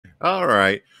All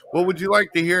right. Well, would you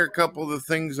like to hear a couple of the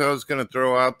things I was going to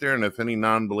throw out there? And if any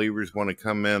non-believers want to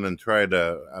come in and try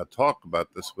to talk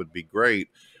about this, would be great.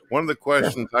 One of the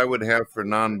questions I would have for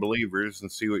non-believers,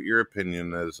 and see what your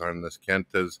opinion is on this, Kent,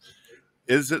 is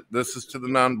it, this is to the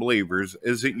non-believers,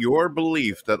 is it your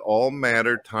belief that all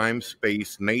matter, time,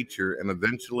 space, nature, and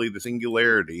eventually the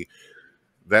singularity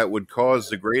that would cause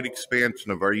the great expansion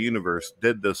of our universe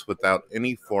did this without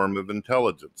any form of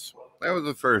intelligence? That was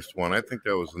the first one. I think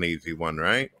that was an easy one,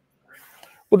 right?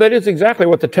 Well, that is exactly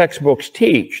what the textbooks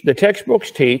teach. The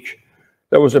textbooks teach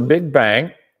there was a Big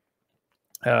Bang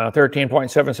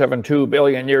 13.772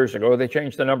 billion years ago. They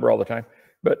change the number all the time.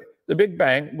 But the Big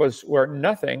Bang was where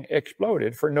nothing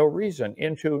exploded for no reason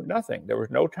into nothing. There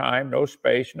was no time, no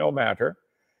space, no matter.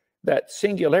 That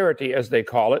singularity, as they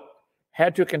call it,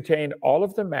 had to contain all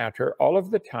of the matter, all of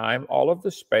the time, all of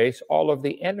the space, all of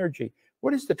the energy.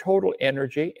 What is the total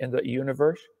energy in the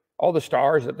universe? All the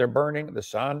stars that they're burning, the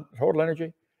sun, total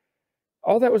energy.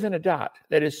 All that was in a dot.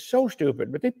 That is so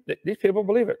stupid, but these people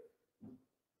believe it.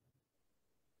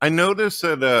 I noticed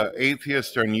that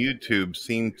atheists on YouTube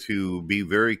seem to be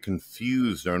very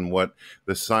confused on what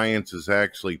the science is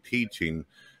actually teaching.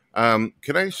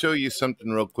 Can I show you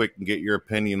something real quick and get your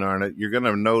opinion on it? You're going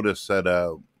to notice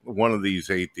that one of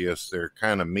these atheists, they're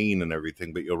kind of mean and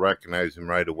everything, but you'll recognize him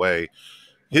right away.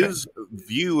 His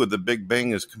view of the Big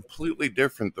Bang is completely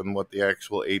different than what the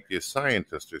actual atheist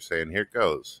scientists are saying. Here it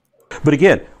goes. But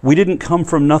again, we didn't come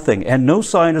from nothing, and no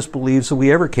scientist believes that we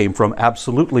ever came from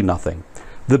absolutely nothing.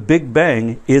 The Big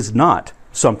Bang is not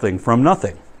something from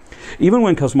nothing. Even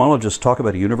when cosmologists talk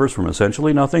about a universe from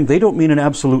essentially nothing, they don't mean an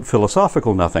absolute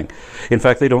philosophical nothing. In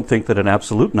fact, they don't think that an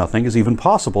absolute nothing is even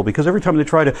possible, because every time they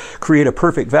try to create a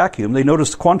perfect vacuum, they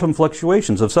notice quantum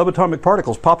fluctuations of subatomic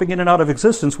particles popping in and out of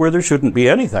existence where there shouldn't be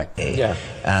anything. Yeah.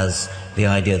 As the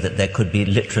idea that there could be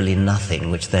literally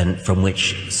nothing, from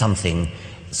which something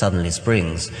suddenly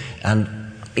springs. And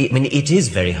I mean, it is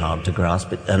very hard to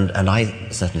grasp it, and I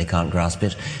certainly can't grasp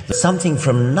it. Something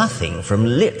from nothing, from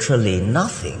literally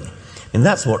nothing. And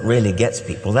that's what really gets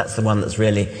people. That's the one that's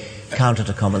really counter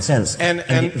to common sense.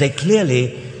 And they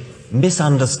clearly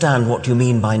misunderstand what you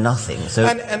mean by nothing. So,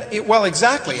 well,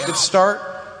 exactly. It would start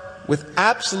with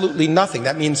absolutely nothing.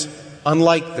 That means,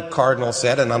 unlike the Cardinal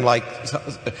said, and unlike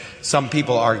some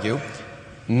people argue,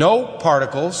 no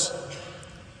particles,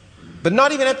 but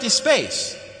not even empty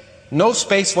space. No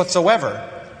space whatsoever.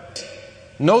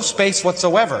 No space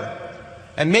whatsoever.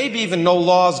 And maybe even no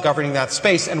laws governing that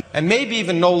space. And maybe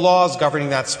even no laws governing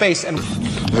that space. And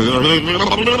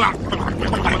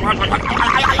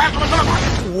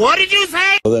what did you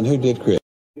say? Well, then who did create?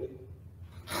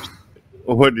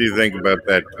 Well, what do you think about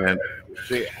that, Kent?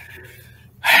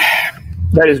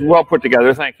 That is well put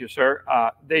together. Thank you, sir.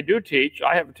 They do teach.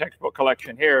 I have a textbook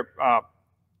collection here.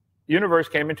 The universe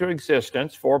came into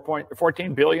existence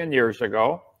 14 billion years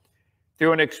ago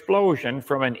through an explosion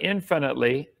from an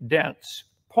infinitely dense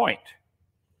point.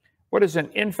 What is an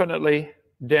infinitely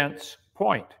dense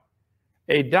point?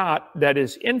 A dot that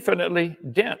is infinitely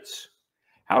dense.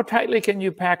 How tightly can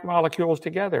you pack molecules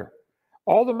together?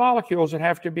 All the molecules that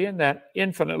have to be in that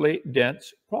infinitely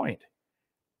dense point.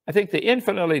 I think the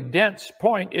infinitely dense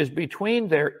point is between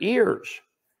their ears.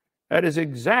 That is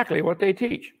exactly what they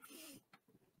teach.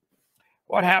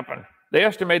 What happened? They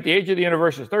estimate the age of the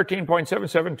universe is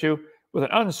 13.772 with an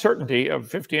uncertainty of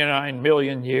 59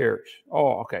 million years.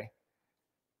 Oh, okay.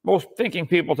 Most thinking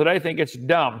people today think it's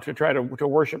dumb to try to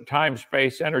worship time,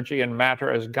 space, energy, and matter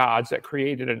as gods that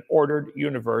created an ordered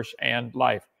universe and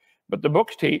life. But the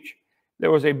books teach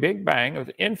there was a Big Bang of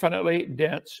infinitely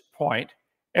dense point,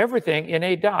 everything in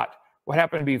a dot. What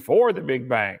happened before the Big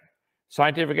Bang?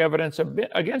 Scientific evidence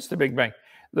against the Big Bang.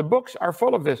 The books are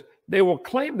full of this. They will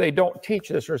claim they don't teach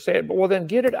this or say it, but well, then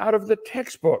get it out of the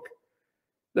textbook.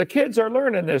 The kids are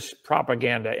learning this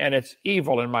propaganda, and it's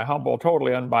evil in my humble,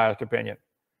 totally unbiased opinion.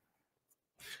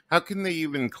 How can they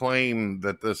even claim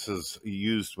that this is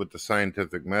used with the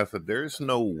scientific method? There's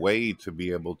no way to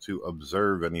be able to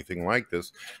observe anything like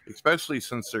this, especially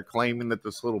since they're claiming that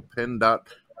this little pin dot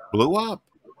blew up.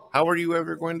 How are you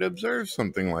ever going to observe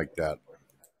something like that?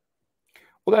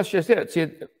 Well, that's just it. See,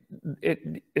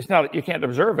 it's not, you can't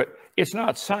observe it. It's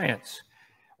not science.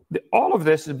 All of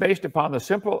this is based upon the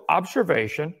simple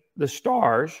observation the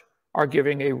stars are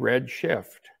giving a red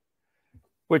shift,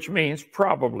 which means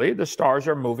probably the stars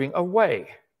are moving away.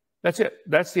 That's it.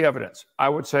 That's the evidence. I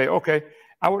would say, okay,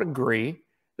 I would agree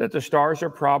that the stars are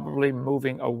probably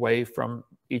moving away from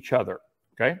each other,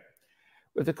 okay?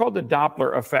 It's called the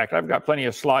Doppler effect. I've got plenty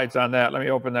of slides on that. Let me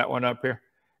open that one up here.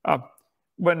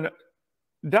 When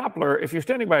Doppler, if you're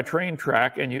standing by a train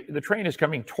track and the train is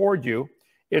coming toward you,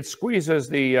 it squeezes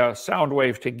the sound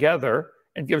wave together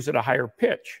and gives it a higher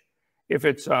pitch. If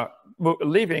it's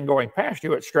leaving, going past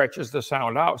you, it stretches the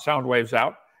sound waves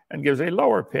out, and gives a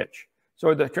lower pitch.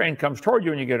 So the train comes toward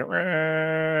you and you get it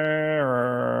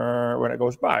when it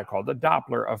goes by, called the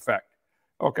Doppler effect.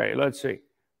 Okay, let's see.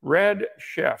 Red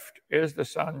shift. Is the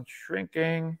sun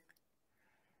shrinking?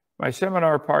 My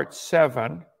seminar part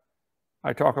 7,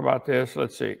 I talk about this.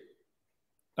 Let's see.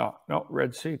 No,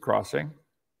 Red Sea crossing.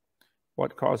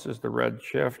 What causes the red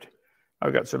shift?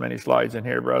 I've got so many slides in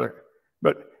here, brother.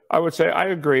 But I would say I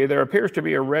agree. There appears to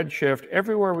be a red shift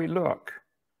everywhere we look.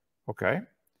 Okay.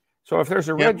 So if there's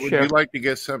a red shift. Would you like to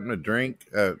get something to drink?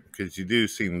 Because you do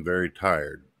seem very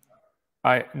tired.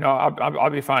 I'll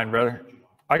be fine, brother.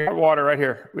 I got water right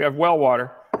here. We have well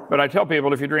water. But I tell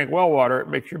people if you drink well water, it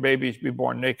makes your babies be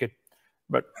born naked.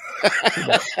 But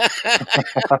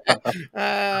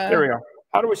there we go.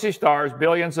 How do we see stars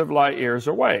billions of light years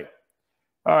away?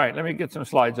 All right, let me get some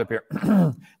slides up here.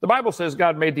 The Bible says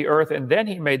God made the earth and then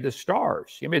he made the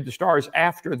stars. He made the stars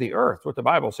after the earth, what the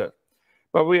Bible says.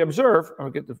 But we observe, I'm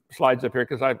going to get the slides up here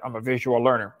because I'm a visual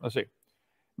learner. Let's see.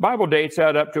 Bible dates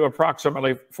add up to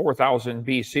approximately 4000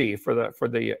 BC for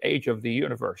the age of the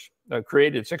universe,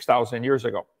 created 6,000 years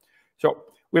ago. So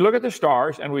we look at the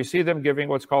stars and we see them giving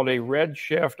what's called a red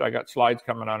shift. I got slides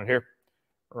coming on it here.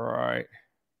 Right.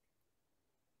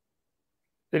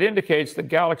 It indicates the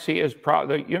galaxy is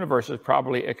the universe is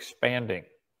probably expanding.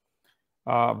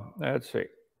 Let's see.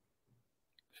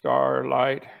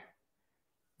 Starlight.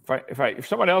 If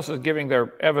someone else is giving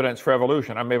their evidence for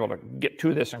evolution, I'm able to get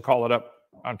to this and call it up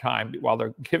on time while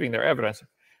they're giving their evidence.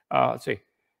 Let's see.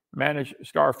 Manage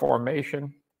star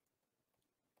formation.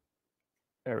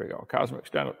 There we go. Cosmic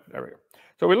standard. There we go.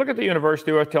 So we look at the universe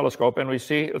through a telescope and we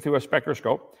see through a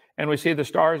spectroscope, and we see the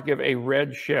stars give a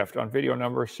red shift on video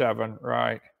number 7.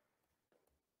 Right.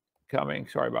 Coming.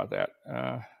 Sorry about that.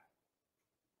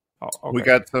 Okay. We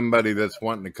got somebody that's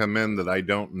wanting to come in that I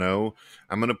don't know.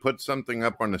 I'm going to put something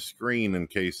up on the screen in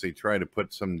case they try to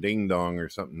put some ding dong or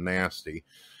something nasty,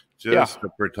 just to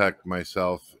protect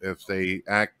myself. If they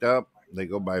act up, they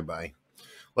go bye-bye.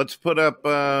 Let's put up,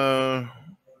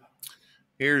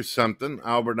 here's something,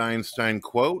 Albert Einstein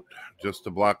quote, just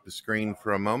to block the screen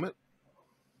for a moment.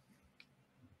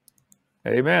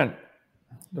 Amen.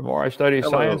 The more I study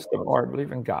science, the more I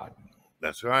believe in God.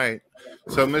 That's right.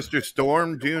 So, Mr.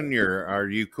 Storm Jr., are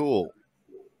you cool?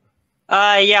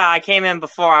 Yeah, I came in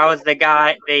before. I was the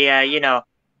guy, the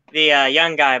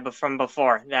young guy from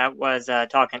before that was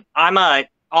talking. I'm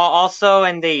also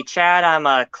in the chat.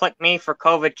 I'm click me for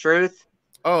COVID truth.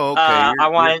 Oh,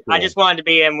 okay. I just wanted to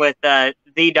be in with the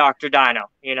Dr. Dino,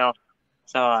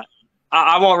 So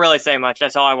I won't really say much.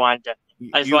 That's all I wanted to.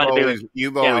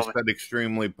 You've always said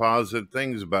extremely positive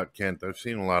things about Kent. I've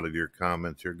seen a lot of your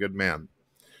comments. You're a good man.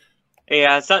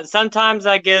 Yeah, sometimes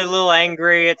I get a little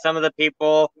angry at some of the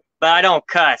people, but I don't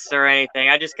cuss or anything.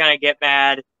 I just kind of get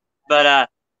mad. But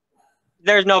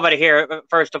there's nobody here,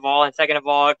 first of all, and second of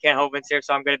all, Kent Hovind's here,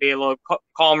 so I'm going to be a little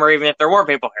calmer, even if there were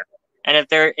people here. And if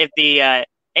the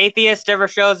atheist ever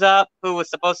shows up who was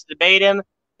supposed to debate him,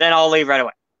 then I'll leave right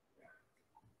away.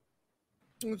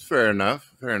 That's fair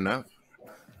enough. Fair enough.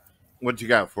 What you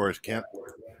got for us, Kent?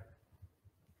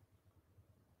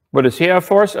 What does he have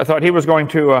for us? I thought he was going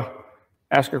to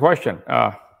ask a question.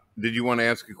 Did you want to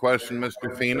ask a question,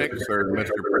 Mr. Phoenix or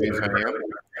Mr. Praise I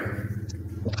Am?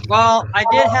 Well, I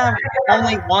did have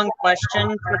only one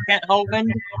question for Kent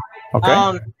Hovind.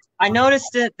 Okay. I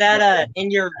noticed that in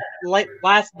your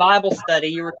last Bible study,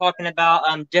 you were talking about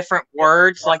different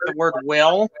words, like the word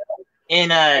will, in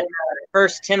 1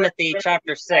 Timothy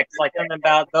chapter 6, like something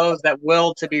about those that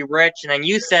will to be rich, and then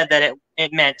you said that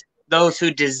it meant those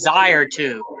who desire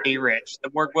to be rich. The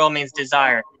word will means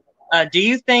desire. Do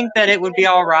you think that it would be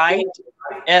all right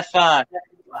if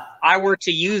I were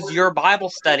to use your Bible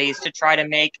studies to try to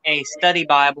make a study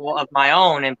Bible of my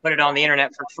own and put it on the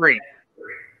internet for free?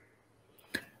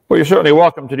 Well, you're certainly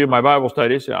welcome to do my Bible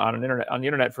studies on the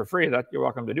internet for free. You're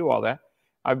welcome to do all that.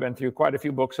 I've been through quite a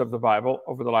few books of the Bible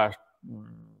over the last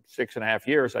 6.5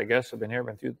 years, I guess. I've been here,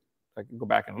 I can go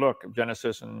back and look,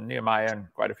 Genesis and Nehemiah and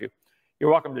quite a few.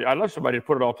 You're welcome to. I'd love somebody to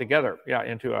put it all together,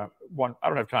 into one. I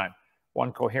don't have time.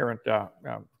 One coherent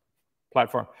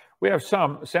platform. We have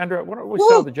some. Sandra, why don't we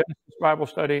sell the Genesis Bible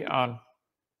study on?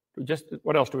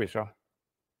 What else do we sell?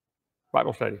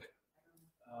 Bible studies.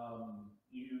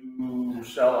 You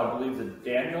sell, I believe, the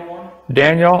Daniel one.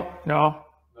 Daniel, no.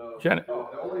 The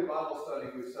only Bible study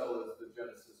we sell is the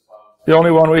Genesis Bible study. The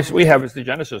only one we have is the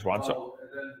Genesis one. So.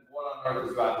 And then one on Earth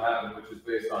is about to happen, which is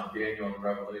based on Daniel and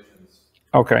Revelations.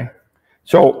 Okay.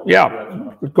 So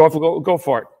yeah, go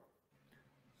for it.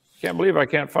 Can't believe I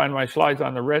can't find my slides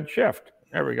on the red shift.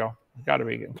 There we go. Got to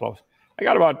be getting close. I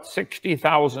got about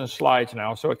 60,000 slides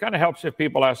now, so it kind of helps if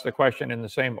people ask the question in the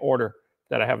same order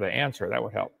that I have the answer. That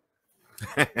would help.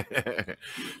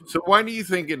 So why do you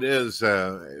think it is?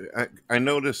 I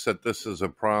notice that this is a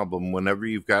problem whenever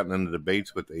you've gotten into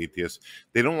debates with atheists.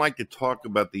 They don't like to talk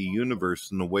about the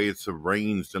universe and the way it's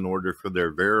arranged in order for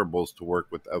their variables to work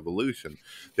with evolution.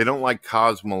 They don't like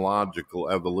cosmological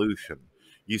evolution.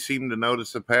 You seem to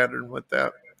notice a pattern with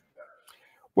that?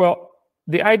 Well,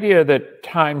 the idea that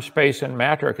time, space, and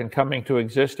matter can come into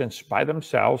existence by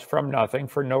themselves from nothing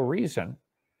for no reason,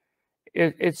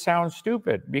 it sounds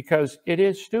stupid, because it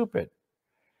is stupid.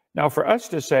 Now, for us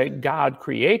to say God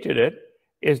created it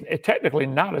is technically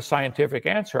not a scientific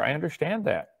answer. I understand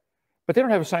that. But they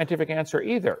don't have a scientific answer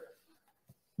either.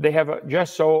 They have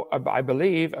I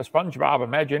believe, a SpongeBob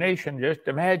imagination. Just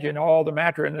imagine all the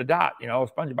matter in the dot,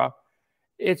 SpongeBob.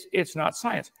 It's not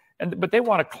science. But they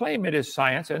want to claim it is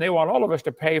science, and they want all of us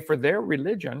to pay for their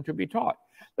religion to be taught.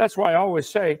 That's why I always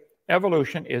say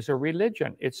evolution is a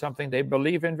religion. It's something they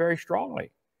believe in very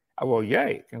strongly. Well,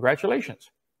 yay, congratulations.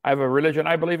 I have a religion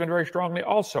I believe in very strongly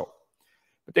also.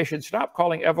 But they should stop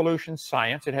calling evolution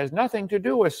science. It has nothing to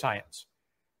do with science.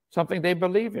 Something they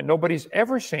believe in. Nobody's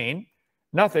ever seen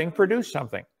nothing produce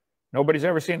something. Nobody's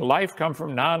ever seen life come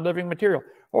from non-living material.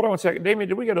 Hold on one second. Damien,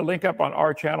 did we get a link up on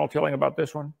our channel telling about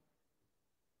this one?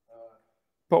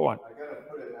 Put one. I got to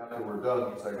put it after we're done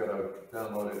because I got to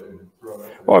download it and throw it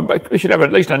up. Well, but we should have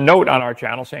at least a note on our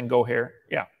channel saying go here.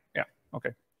 Yeah,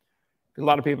 okay. A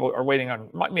lot of people are waiting on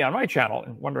me on my channel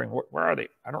and wondering, where are they?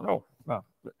 I don't know.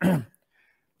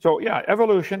 So yeah,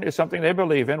 evolution is something they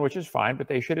believe in, which is fine, but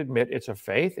they should admit it's a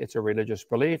faith, it's a religious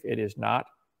belief. It is not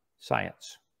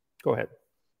science. Go ahead.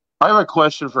 I have a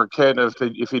question for Ken,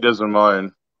 if he doesn't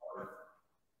mind.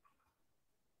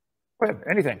 Go ahead,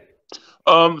 anything.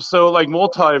 So like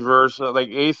multiverse, like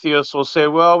atheists will say,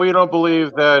 well, we don't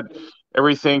believe that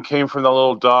everything came from the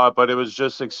little dot, but it was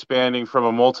just expanding from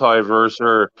a multiverse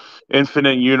or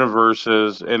infinite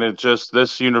universes, and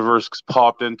this universe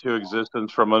popped into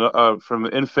existence from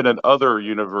infinite other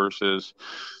universes.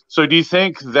 So do you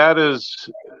think that is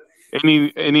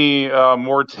any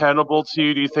more tenable to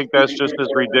you? Do you think that's just as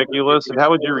ridiculous? And how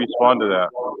would you respond to that?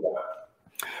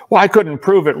 Well, I couldn't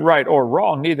prove it right or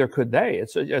wrong. Neither could they.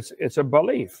 It's a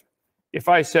belief. If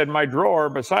I said my drawer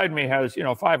beside me has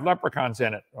 5 leprechauns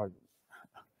in it,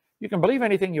 you can believe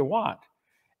anything you want.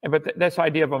 But this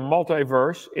idea of a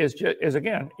multiverse is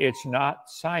again, it's not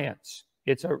science.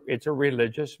 It's a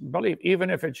religious belief, even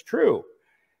if it's true.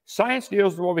 Science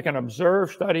deals with what we can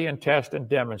observe, study, and test and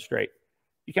demonstrate.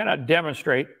 You cannot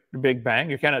demonstrate the Big Bang.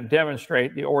 You cannot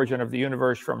demonstrate the origin of the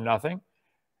universe from nothing.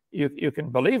 You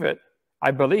can believe it. I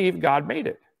believe God made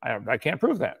it. I can't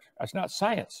prove that. That's not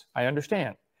science. I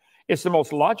understand. It's the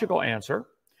most logical answer.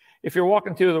 If you're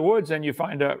walking through the woods and you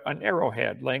find an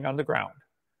arrowhead laying on the ground,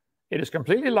 it is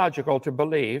completely logical to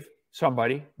believe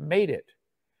somebody made it.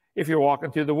 If you're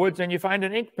walking through the woods and you find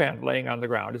an ink pen laying on the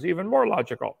ground, it's even more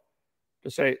logical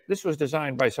to say this was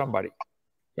designed by somebody.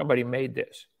 Somebody made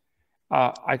this.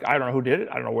 I don't know who did it.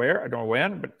 I don't know where. I don't know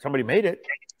when, but somebody made it.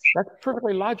 That's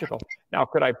perfectly logical. Now,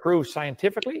 could I prove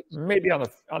scientifically? Maybe on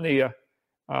the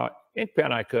ink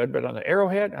pen I could, but on the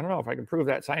arrowhead, I don't know if I can prove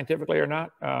that scientifically or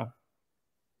not.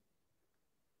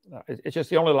 It's just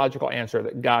the only logical answer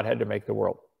that God had to make the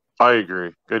world. I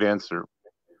agree. Good answer.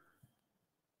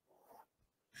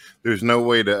 There's no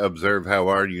way to observe how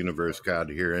our universe got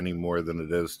here any more than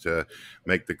it is to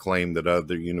make the claim that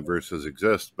other universes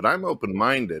exist. But I'm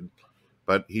open-minded,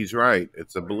 but he's right.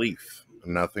 It's a belief,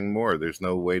 nothing more. There's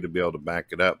no way to be able to back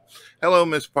it up. Hello,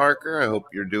 Miss Parker. I hope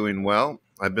you're doing well.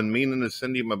 I've been meaning to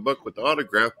send you my book with the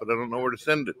autograph, but I don't know where to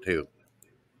send it to.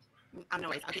 No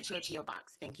worries. I'll get you a Geo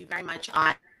box. Thank you very much.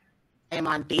 I am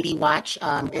on baby watch,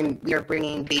 and we are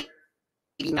bringing baby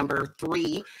number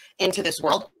 3 into this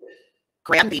world.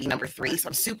 Grandbaby number 3. So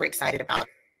I'm super excited about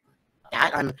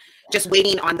that. I'm just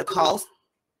waiting on the calls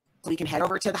so we can head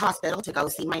over to the hospital to go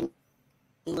see my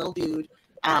little dude.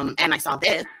 And I saw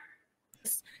this,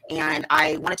 and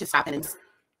I wanted to stop in and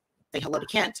say hello to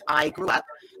Kent. I grew up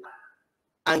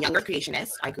a younger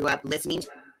creationist. I grew up listening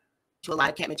to a lot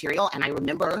of Kent material, and I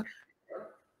remember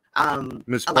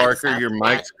Miss Parker, your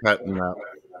mic's cutting out.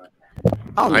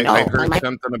 Oh, no. I heard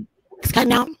something. It's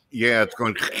cutting out? Yeah, it's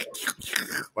going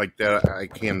like that. I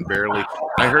can barely.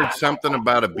 I heard something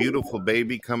about a beautiful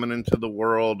baby coming into the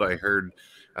world. I heard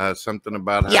something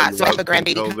about how so I have a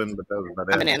grandbaby Hovind, but that was about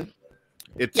coming it. in.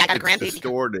 I got a grandbaby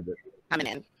distorted. coming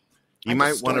in. You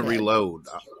might want to reload.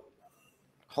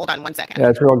 Hold on 1 second. Yeah,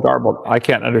 it's real garbled. I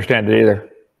can't understand it either.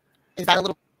 Is that a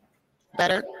little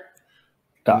better?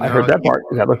 I heard that part.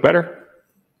 Does that look better?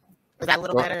 Is that a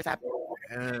little better? Is that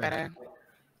Uh, better?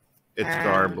 it's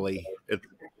garbly. It's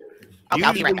Okay,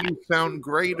 I'll be right usually back. you sound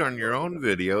great on your own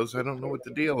videos. I don't know what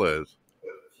the deal is.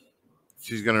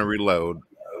 She's going to reload.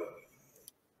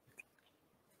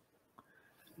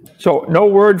 So no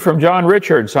word from John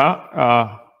Richards,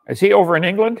 huh? Is he over in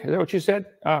England? Is that what you said,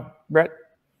 Brett?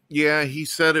 Yeah, he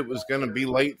said it was going to be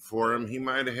late for him. He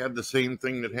might have had the same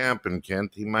thing that happened,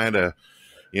 Kent. He might have,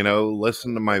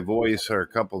 listened to my voice or a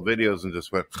couple videos and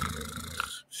just went,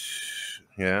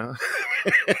 yeah.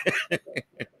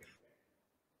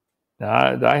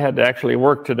 I had to actually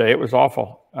work today. It was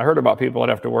awful. I heard about people that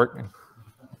have to work.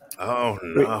 Oh,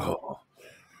 no.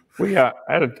 We had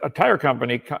a tire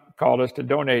company called us to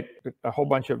donate a whole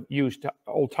bunch of used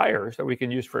old tires that we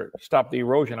can use to stop the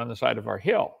erosion on the side of our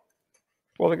hill.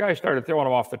 Well, the guy started throwing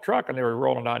them off the truck, and they were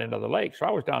rolling down into the lake. So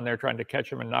I was down there trying to catch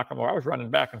them and knock them over. I was running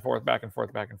back and forth, back and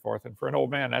forth, back and forth. And for an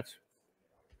old man,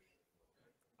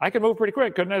 I could move pretty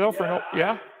quick, couldn't I, though?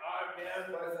 Yeah?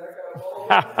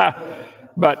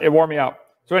 But it wore me out.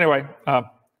 So anyway,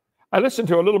 I listened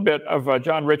to a little bit of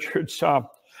John Richards.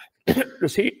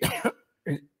 Because he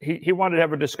wanted to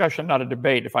have a discussion, not a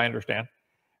debate, if I understand.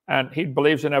 And he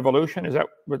believes in evolution. Is that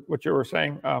what you were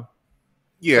saying?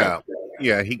 Yeah.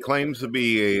 Yeah, he claims to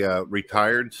be a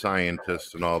retired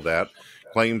scientist and all that.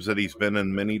 Claims that he's been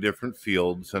in many different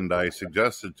fields, and I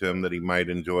suggested to him that he might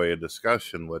enjoy a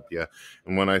discussion with you.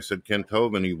 And when I said Kent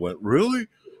Hovind, he went, "Really?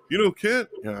 Kent?"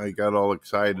 He got all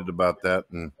excited about that,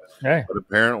 and but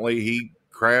apparently he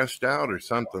crashed out or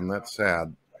something. That's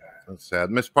sad. That's sad.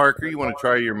 Miss Parker, you want to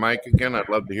try your mic again? I'd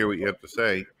love to hear what you have to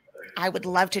say. I would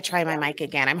love to try my mic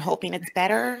again. I'm hoping it's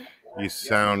better. You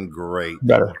sound great.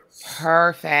 Better.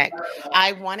 Perfect.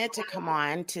 I wanted to come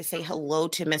on to say hello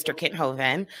to Mr. Kent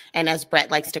Hovind, and as Brett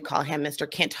likes to call him, Mr.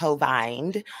 Kent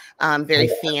Hovind. Very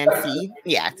fancy.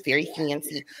 Yeah, it's very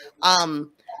fancy.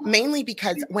 Mainly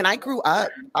because when I grew up,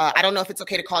 I don't know if it's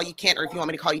okay to call you Kent or if you want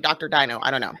me to call you Dr. Dino.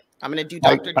 I don't know. I'm going to do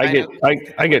Dr. Dino.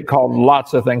 I get called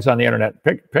lots of things on the internet.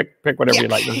 Pick whatever you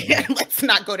like. Yeah, let's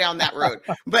not go down that road.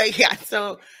 But yeah,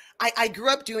 so I grew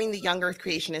up doing the young earth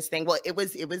creationist thing. Well, it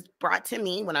was brought to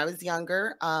me when I was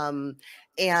younger.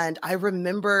 And I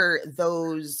remember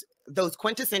those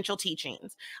quintessential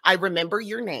teachings. I remember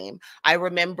your name. I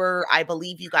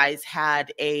believe you guys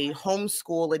had a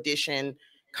homeschool edition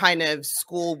kind of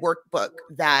school workbook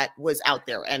that was out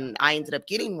there, and I ended up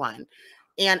getting one.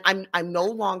 And I'm no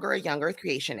longer a young earth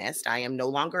creationist. I am no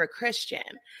longer a Christian.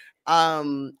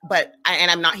 But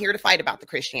I'm not here to fight about the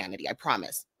Christianity. I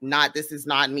promise. This is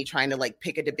not me trying to like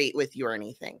pick a debate with you or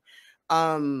anything.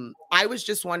 I was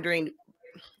just wondering,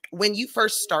 when you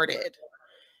first started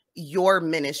your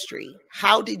ministry,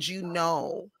 how did you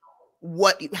know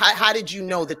how did you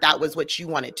know that was what you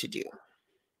wanted to do?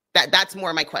 That's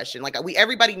more my question. Like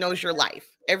everybody knows your life.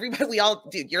 We all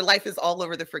do. Your life is all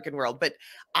over the freaking world. But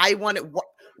I wanted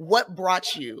what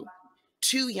brought you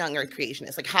to Young Earth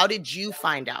Creationists? Like, how did you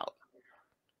find out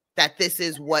that this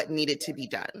is what needed to be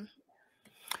done?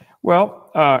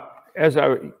 Well,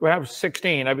 when I was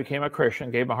 16, I became a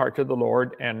Christian, gave my heart to the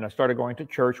Lord, and I started going to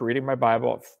church, reading my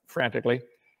Bible frantically.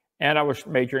 And I was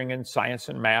majoring in science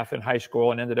and math in high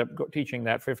school and ended up teaching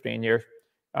that 15 years.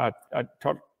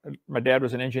 My dad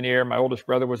was an engineer. My oldest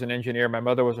brother was an engineer. My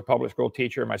mother was a public school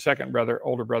teacher. My second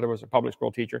older brother, was a public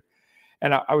school teacher.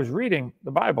 And I was reading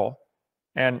the Bible,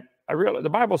 and I realized the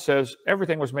Bible says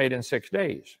everything was made in 6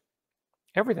 days.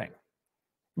 Everything.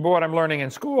 But what I'm learning in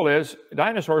school is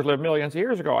dinosaurs lived millions of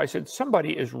years ago. I said,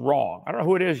 somebody is wrong. I don't know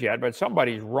who it is yet, but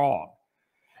somebody's wrong.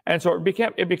 And so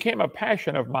it became a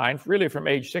passion of mine, really from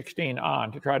age 16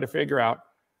 on, to try to figure out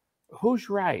who's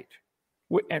right.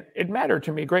 And it mattered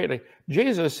to me greatly.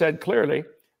 Jesus said clearly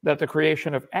that the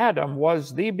creation of Adam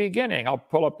was the beginning. I'll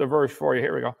pull up the verse for you.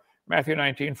 Here we go. Matthew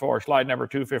 19:4, slide number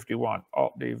 251.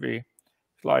 Alt DV,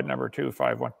 slide number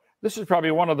 251. This is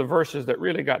probably one of the verses that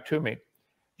really got to me.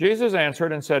 Jesus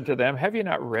answered and said to them, have you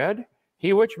not read?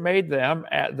 He which made them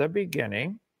at the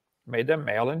beginning made them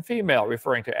male and female,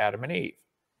 referring to Adam and Eve.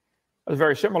 A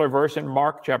very similar verse in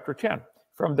Mark chapter 10.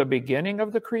 From the beginning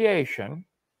of the creation,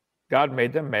 God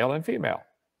made them male and female.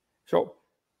 So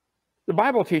the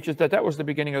Bible teaches that was the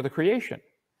beginning of the creation.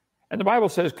 And the Bible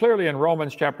says clearly in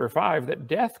Romans chapter 5 that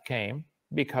death came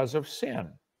because of sin.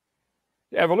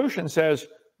 Evolution says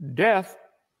death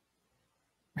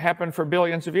happened for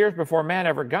billions of years before man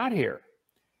ever got here.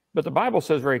 But the Bible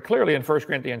says very clearly in 1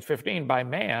 Corinthians 15, by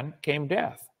man came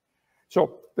death.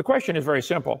 So the question is very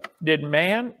simple. Did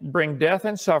man bring death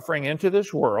and suffering into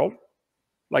this world,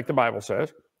 like the Bible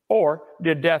says, or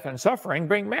did death and suffering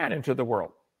bring man into the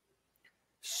world?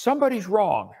 Somebody's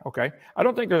wrong, okay? I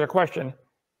don't think there's a question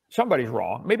somebody's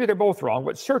wrong. Maybe they're both wrong,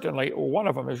 but certainly one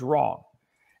of them is wrong.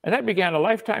 And that began a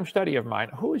lifetime study of mine.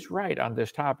 Who is right on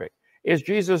this topic? Is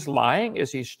Jesus lying?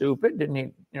 Is he stupid? Didn't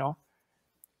he,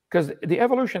 because the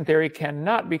evolution theory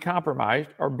cannot be compromised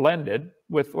or blended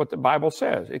with what the Bible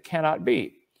says. It cannot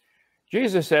be.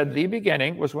 Jesus said the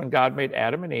beginning was when God made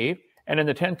Adam and Eve, and in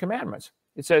the 10 Commandments,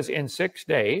 it says in 6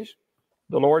 days,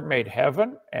 the Lord made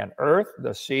heaven and earth,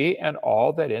 the sea, and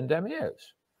all that in them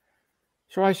is.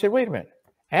 So I said, wait a minute.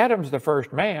 Adam's the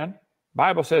first man.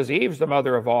 Bible says Eve's the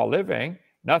mother of all living.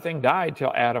 Nothing died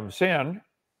till Adam sinned.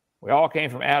 We all came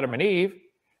from Adam and Eve.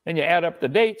 Then you add up the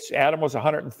dates. Adam was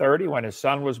 130 when his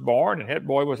son was born, and Hit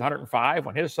Boy was 105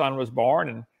 when his son was born.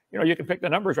 And, you can pick the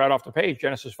numbers right off the page,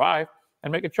 Genesis 5,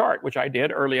 and make a chart, which I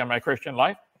did early in my Christian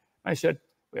life. I said,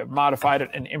 we have modified it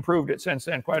and improved it since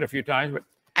then quite a few times. But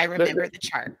I remember the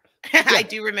chart. I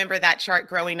do remember that chart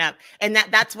growing up. And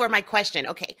that's where my question.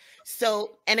 Okay.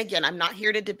 So, and again, I'm not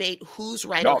here to debate who's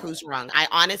right or who's wrong. I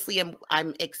honestly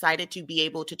I'm excited to be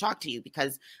able to talk to you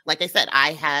because, like I said,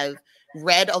 I have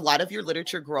read a lot of your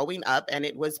literature growing up and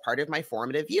it was part of my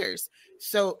formative years.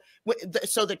 So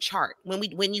the chart,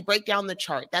 when you break down the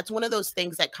chart, that's one of those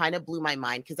things that kind of blew my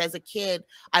mind. Because as a kid,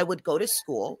 I would go to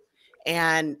school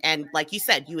and like you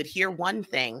said, you would hear one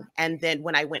thing. And then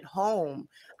when I went home,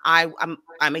 I'm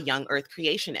a young earth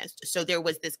creationist. So there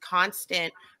was this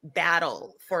constant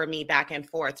battle for me back and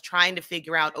forth, trying to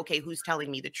figure out, okay, who's telling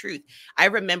me the truth? I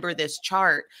remember this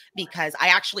chart because I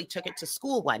actually took it to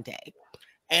school one day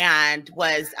and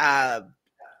was,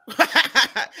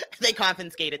 they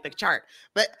confiscated the chart.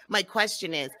 But my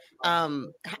question is,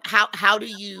 how do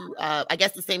you, I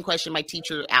guess the same question my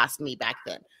teacher asked me back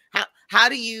then, how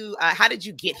did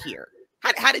you get here?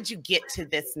 How did you get to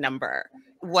this number?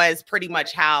 Was pretty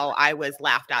much how I was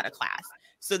laughed out of class.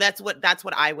 So that's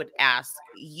what I would ask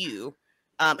you.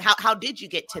 How did you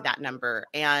get to that number?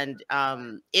 And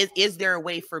is there a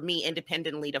way for me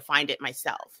independently to find it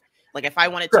myself? Like if I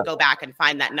wanted to go back and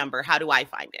find that number, how do I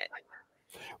find it?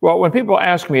 Well, when people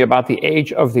ask me about the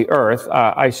age of the earth,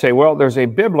 I say, well, there's a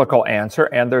biblical answer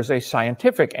and there's a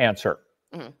scientific answer.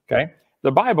 Mm-hmm. Okay.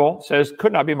 The Bible says,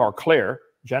 could not be more clear.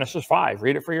 Genesis 5,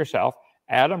 read it for yourself.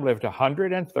 Adam lived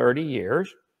 130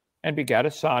 years and begat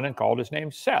a son and called his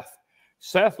name Seth.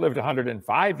 Seth lived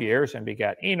 105 years and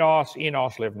begat Enos.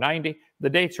 Enos lived 90. The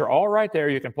dates are all right there.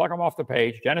 You can pluck them off the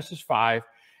page. Genesis 5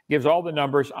 gives all the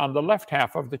numbers on the left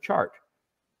half of the chart.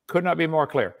 Could not be more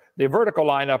clear. The vertical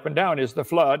line up and down is the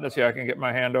flood. Let's see, I can get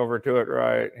my hand over to it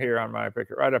right here on my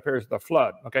picture. Right up here is the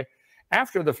flood, okay?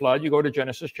 After the flood, you go to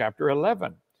Genesis chapter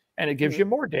 11, and it gives you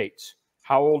more dates.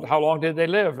 How long did they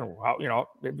live? And how,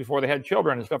 before they had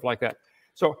children and stuff like that.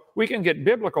 So we can get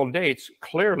biblical dates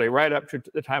clearly right up to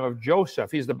the time of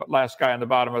Joseph. He's the last guy on the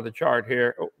bottom of the chart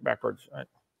here. Oh, backwards. Right.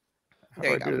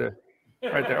 There you go.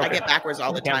 Right there. Okay. I get backwards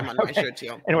all the time on my shirt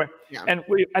too. Anyway, and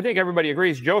I think everybody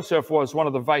agrees Joseph was one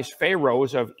of the vice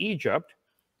pharaohs of Egypt,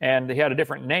 and he had a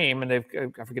different name, and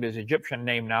I forget his Egyptian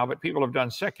name now, but people have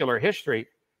done secular history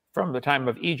from the time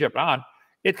of Egypt on.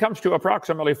 It comes to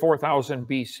approximately 4000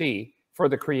 BC for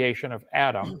the creation of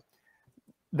Adam.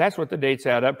 That's what the dates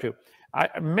add up to.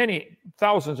 Many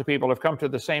thousands of people have come to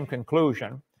the same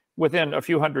conclusion within a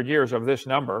few hundred years of this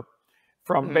number,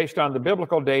 based on the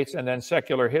biblical dates and then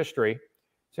secular history.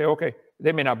 Say, okay,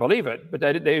 they may not believe it, but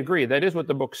they agree. That is what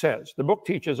the book says. The book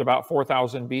teaches about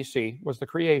 4000 BC was the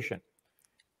creation.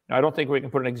 Now, I don't think we can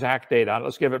put an exact date on it.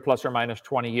 Let's give it plus or minus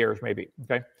 20 years, maybe,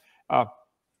 okay?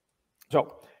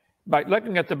 So by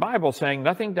looking at the Bible saying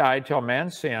nothing died till man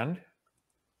sinned,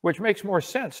 which makes more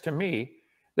sense to me,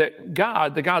 that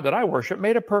God, the God that I worship,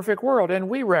 made a perfect world and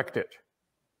we wrecked it.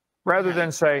 Rather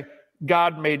than say,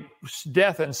 God made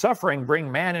death and suffering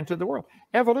bring man into the world.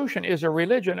 Evolution is a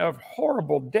religion of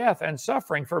horrible death and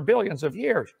suffering for billions of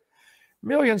years.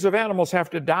 Millions of animals have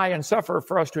to die and suffer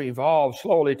for us to evolve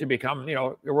slowly to become,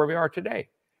 where we are today.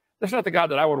 That's not the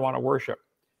God that I would want to worship.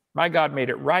 My God made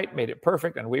it right, made it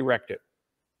perfect, and we wrecked it.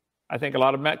 I think a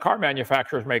lot of car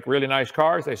manufacturers make really nice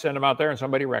cars. They send them out there and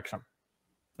somebody wrecks them.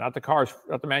 Not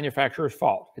the manufacturer's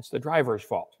fault. It's the driver's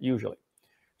fault, usually.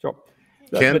 So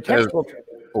the textbooks...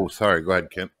 Oh, sorry. Go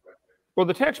ahead, Kent. Well,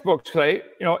 the textbooks say,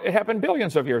 it happened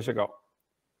billions of years ago.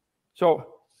 So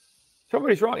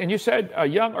somebody's wrong. And you said a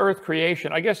young earth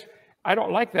creation. I guess I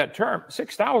don't like that term.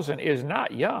 6,000 is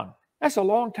not young. That's a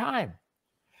long time.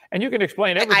 And you can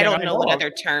explain everything. I don't know what other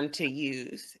term to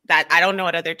use. I don't know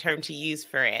what other term to use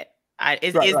for it.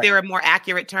 Is there a more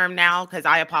accurate term now? Because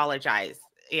I apologize.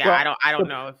 Yeah, well, I don't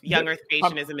know if young earth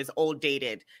creationism is old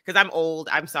dated. Because I'm old.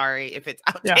 I'm sorry if it's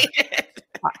outdated. Yeah.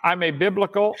 I'm a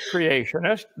biblical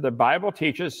creationist. The Bible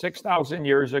teaches 6,000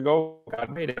 years ago, God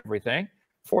made everything.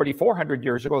 4,400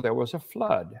 years ago, there was a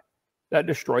flood that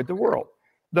destroyed the world.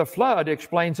 The flood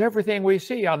explains everything we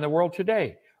see on the world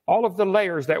today, all of the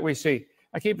layers that we see.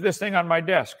 I keep this thing on my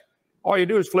desk. All you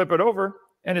do is flip it over,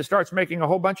 and it starts making a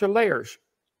whole bunch of layers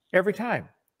every time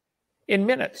in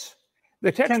minutes.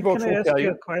 The textbooks will tell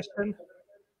you. A question?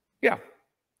 Yeah.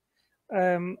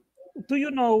 Do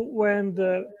you know when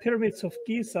the pyramids of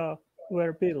Giza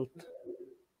were built?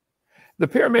 The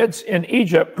pyramids in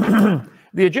Egypt,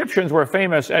 the Egyptians were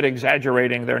famous at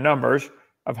exaggerating their numbers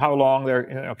of how long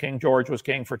their, King George was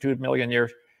king for 2 million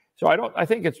years. So I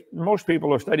think it's most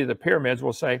people who study the pyramids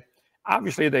will say,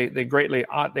 obviously they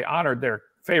honored their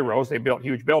pharaohs. They built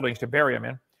huge buildings to bury them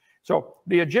in. So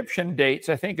the Egyptian dates,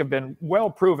 I think, have been well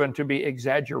proven to be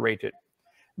exaggerated.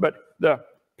 But the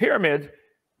pyramid,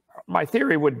 my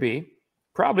theory would be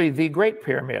probably the Great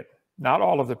Pyramid, not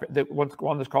all of the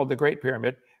one that's called the Great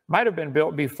Pyramid, might have been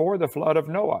built before the flood of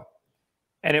Noah,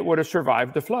 and it would have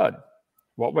survived the flood.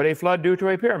 What would a flood do to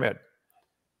a pyramid?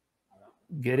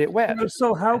 Get it wet.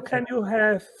 So how can you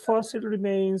have fossil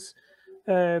remains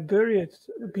buried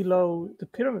below the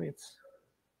pyramids?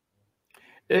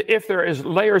 If there is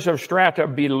layers of strata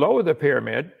below the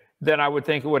pyramid, then I would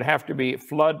think it would have to be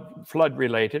flood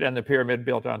related, and the pyramid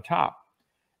built on top.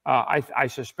 I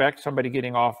suspect somebody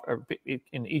getting off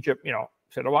in Egypt,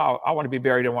 said, "Oh, wow, I want to be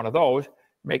buried in one of those.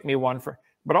 Make me one for."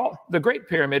 But the Great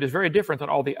Pyramid is very different than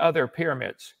all the other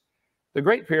pyramids. The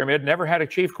Great Pyramid never had a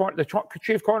chief the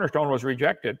chief cornerstone was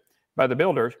rejected by the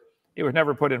builders. It was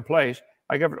never put in place.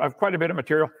 I have quite a bit of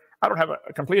material. I don't have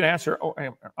a complete answer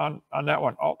on that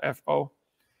one, Alt F-O.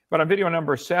 But on video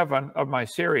number 7 of my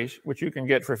series, which you can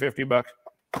get for $50,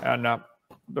 and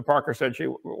the Parker said she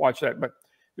watched that. But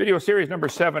video series number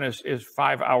 7 is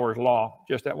 5 hours long,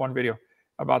 just that one video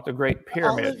about the Great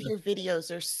Pyramid. All of your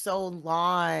videos are so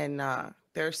long.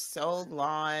 They're so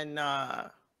long.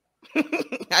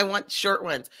 I want short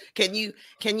ones. Can you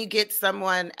get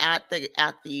someone at the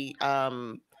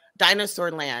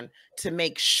Dinosaur Land to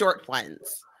make short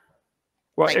ones?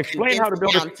 Well, explain how to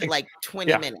build down to like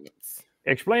 20 minutes.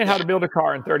 Explain how to build a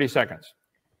car in 30 seconds.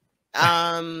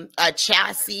 A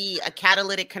chassis, a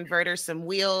catalytic converter, some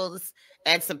wheels,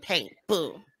 and some paint.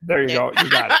 Boom. There you go. You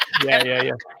got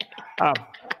it. Yeah.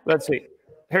 Let's see.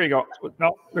 Here you go.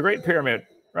 No, the Great Pyramid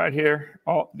right here.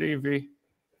 Alt DV.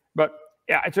 But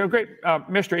yeah, it's a great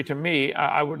mystery to me.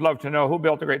 I would love to know who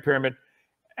built the Great Pyramid.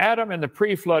 Adam in the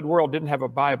pre-flood world didn't have a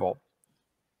Bible.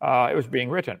 It was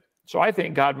being written. So I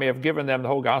think God may have given them the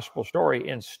whole gospel story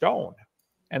in stone.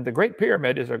 And the Great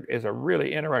Pyramid is a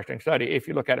really interesting study if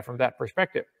you look at it from that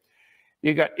perspective.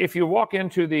 If you walk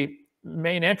into the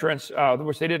main entrance,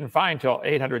 which they didn't find till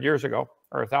 800 years ago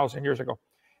or 1,000 years ago,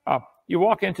 you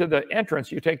walk into the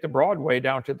entrance, you take the broad way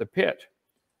down to the pit,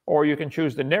 or you can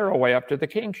choose the narrow way up to the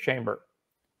king's chamber.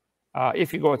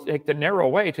 If you take the narrow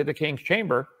way to the king's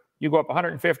chamber, you go up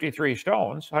 153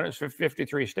 stones,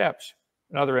 153 steps,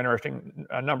 another interesting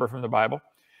number from the Bible.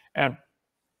 And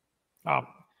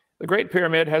the Great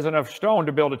Pyramid has enough stone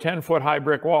to build a 10-foot high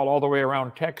brick wall all the way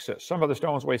around Texas. Some of the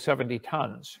stones weigh 70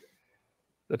 tons.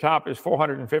 The top is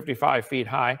 455 feet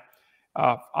high.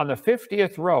 On the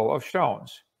 50th row of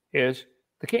stones is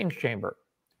the king's chamber.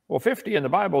 Well, 50 in the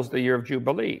Bible is the year of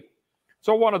Jubilee.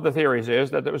 So one of the theories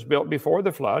is that it was built before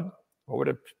the flood. What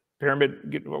would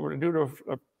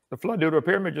the flood do to a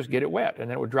pyramid? Just get it wet, and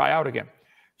then it would dry out again.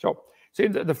 So see,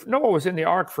 Noah was in the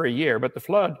ark for a year, but the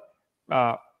flood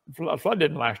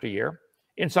didn't last a year.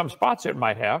 In some spots it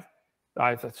might have.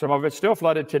 Some of it's still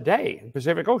flooded today. The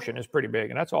Pacific Ocean is pretty big,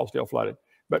 and that's all still flooded.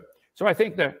 But so I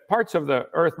think that parts of the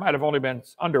earth might have only been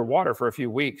underwater for a few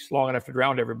weeks, long enough to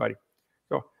drown everybody.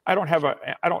 So I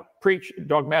don't preach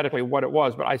dogmatically what it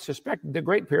was, but I suspect the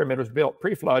Great Pyramid was built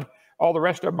pre-flood. All the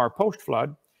rest of them are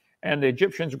post-flood, and the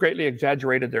Egyptians greatly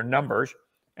exaggerated their numbers.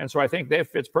 And so I think that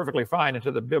fits perfectly fine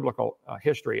into the biblical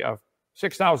history of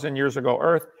 6,000 years ago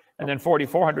Earth, and then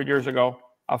 4,400 years ago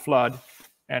a flood,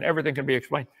 and everything can be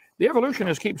explained. The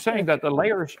evolutionists keep saying that the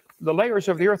layers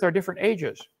of the Earth are different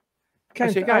ages.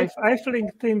 I've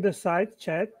linked in the side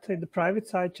chat, in the private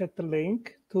side chat, the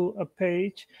link to a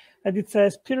page, and it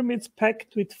says pyramids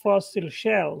packed with fossil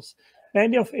shells.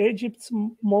 Many of Egypt's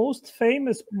most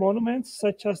famous monuments,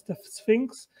 such as the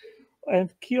Sphinx and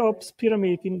Cheops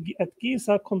Pyramid at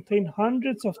Giza, contain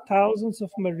hundreds of thousands of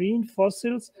marine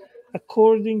fossils,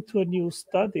 according to a new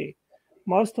study.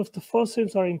 Most of the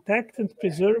fossils are intact and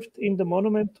preserved in the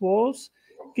monument walls,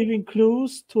 giving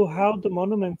clues to how the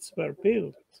monuments were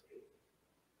built.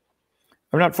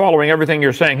 I'm not following everything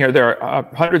you're saying here. There are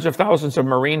hundreds of thousands of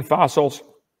marine fossils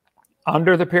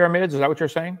under the pyramids. Is that what you're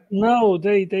saying? No,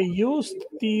 they used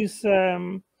these.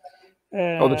 The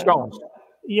stones.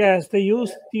 Yes, they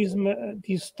used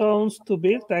these stones to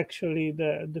build actually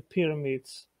the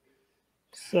pyramids.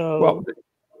 So Well,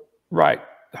 right.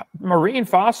 Marine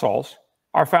fossils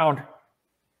are found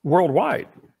worldwide.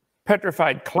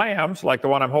 Petrified clams, like the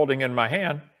one I'm holding in my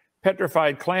hand,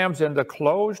 petrified clams in the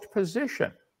closed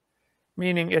position,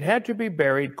 meaning it had to be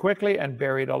buried quickly and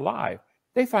buried alive.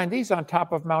 They find these on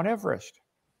top of Mount Everest.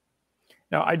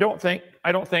 Now, I don't think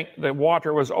the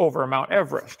water was over Mount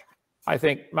Everest. I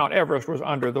think Mount Everest was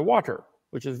under the water,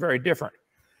 which is very different.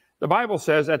 The Bible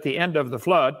says at the end of the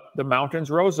flood, the mountains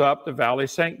rose up, the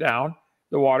valleys sank down,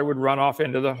 the water would run off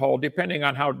into the hole, depending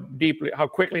on how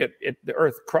quickly the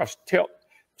earth crust tilt.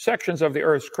 Sections of the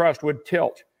earth's crust would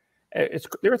tilt. The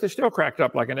earth is still cracked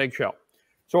up like an eggshell.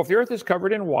 So if the earth is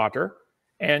covered in water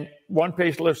and one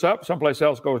place lifts up, someplace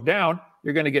else goes down,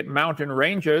 you're going to get mountain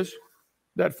ranges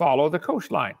that follow the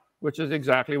coastline, which is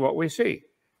exactly what we see.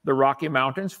 The Rocky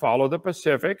Mountains follow the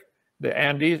Pacific. The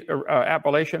Andes,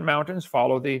 Appalachian Mountains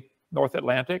follow the North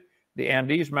Atlantic. The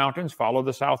Andes Mountains follow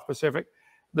the South Pacific.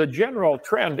 The general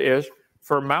trend is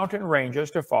for mountain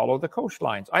ranges to follow the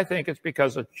coastlines. I think it's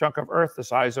because a chunk of earth the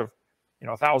size of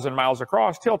 1,000 miles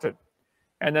across tilted,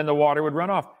 and then the water would run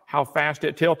off. How fast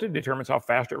it tilted determines how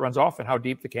fast it runs off and how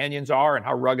deep the canyons are and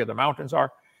how rugged the mountains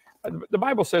are. The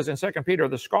Bible says in 2 Peter,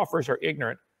 the scoffers are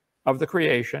ignorant of the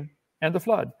creation and the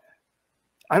flood.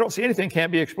 I don't see anything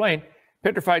can't be explained.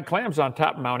 Petrified clams on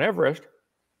top of Mount Everest,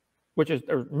 which is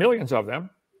there are millions of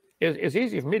them, is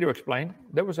easy for me to explain.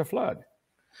 There was a flood.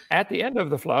 At the end of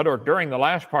the flood, or during the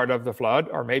last part of the flood,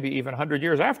 or maybe even 100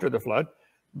 years after the flood,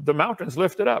 the mountains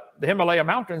lifted up. The Himalaya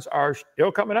mountains are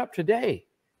still coming up today.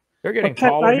 They're getting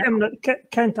taller.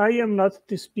 Kent, I am not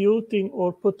disputing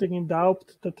or putting in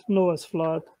doubt that Noah's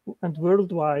flood and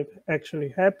worldwide actually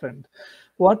happened.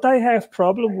 What I have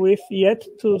problem with yet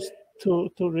to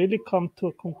really come to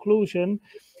a conclusion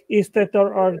is that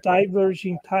there are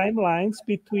diverging timelines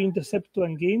between the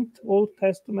Septuagint, Old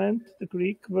Testament, the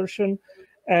Greek version,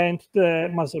 and the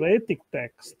Masoretic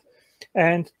text.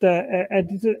 And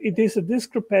it is a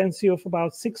discrepancy of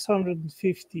about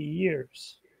 650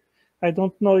 years. I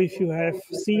don't know if you have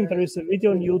seen, there is a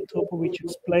video on YouTube which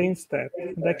explains that.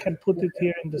 And I can put it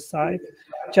here in the side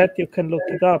chat, you can look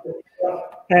it up.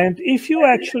 And if you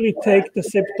actually take the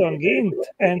Septuagint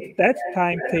and that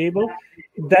timetable,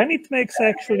 then it makes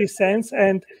actually sense.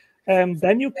 And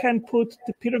then you can put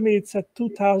the pyramids at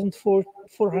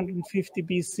 2450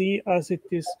 BC as it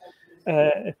is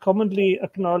commonly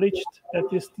acknowledged. That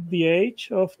is the age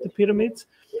of the pyramids.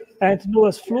 And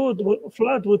Noah's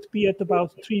flood would be at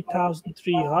about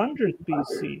 3300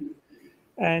 BC.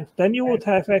 And then you would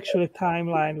have actually a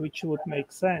timeline which would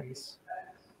make sense.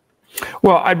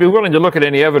 Well, I'd be willing to look at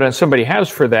any evidence somebody has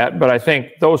for that, but I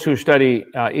think those who study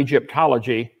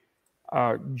Egyptology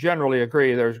generally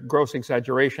agree there's gross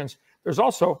exaggerations. There's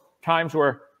also times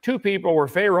where two people were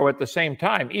pharaoh at the same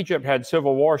time. Egypt had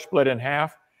civil war, split in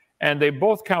half, and they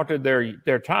both counted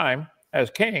their time as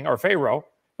king or pharaoh,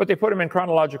 but they put them in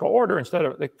chronological order instead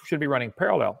of, they should be running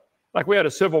parallel. Like we had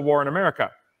a civil war in America.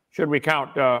 Should we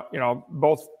count,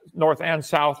 both North and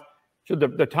South? Should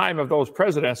the time of those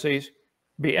presidencies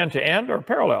be end to end or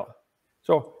parallel?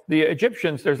 So the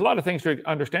Egyptians, there's a lot of things to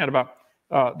understand about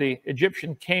the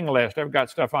Egyptian king list. I've got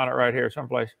stuff on it right here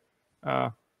someplace.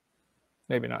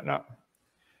 Maybe not. No.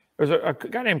 There's a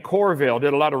guy named Corville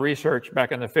did a lot of research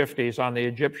back in the 50s on the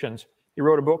Egyptians. He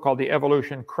wrote a book called The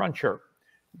Evolution Cruncher.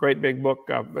 Great big book,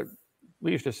 but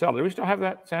we used to sell it. Do we still have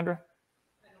that, Sandra?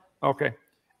 Okay.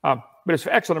 But it's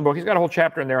an excellent book. He's got a whole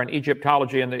chapter in there on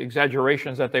Egyptology and the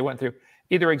exaggerations that they went through,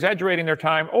 either exaggerating their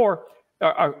time or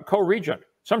co-regent.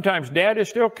 Sometimes dad is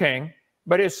still king,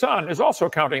 but his son is also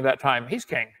counting that time. He's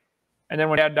king. And then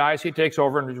when dad dies, he takes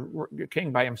over and is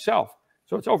king by himself.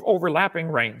 So it's overlapping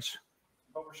reigns.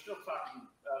 But we're still talking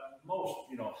most,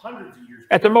 hundreds of years.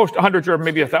 At the most, hundreds or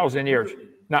maybe 1,000 years.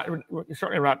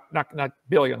 Certainly not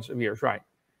billions of years, right?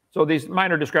 So these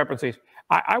minor discrepancies.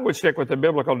 I would stick with the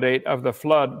biblical date of the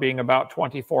flood being about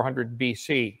 2400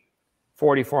 BC,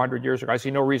 4,400 years ago. I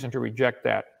see no reason to reject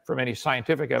that from any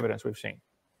scientific evidence we've seen.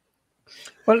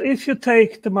 Well, if you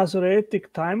take the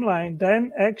Masoretic timeline,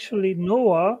 then actually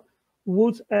Noah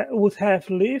would have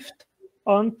lived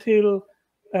until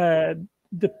the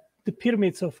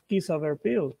pyramids of Giza were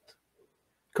built.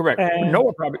 Correct. And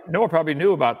Noah probably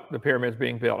knew about the pyramids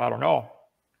being built. I don't know.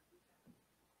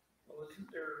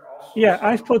 Yeah,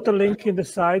 I've put a link in the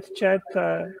side chat,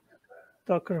 Dr.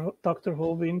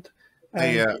 Hovind.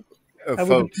 Hey,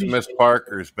 folks, Miss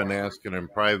Parker's been asking in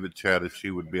private chat if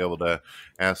she would be able to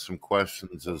ask some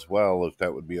questions as well, if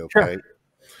that would be okay.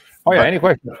 Oh, yeah, But any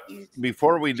questions?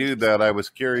 before we do that, I was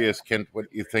curious, Kent, what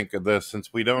you think of this.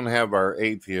 Since we don't have our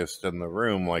atheist in the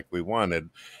room like we wanted,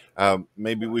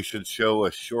 maybe we should show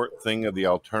a short thing of the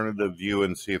alternative view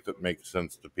and see if it makes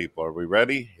sense to people. Are we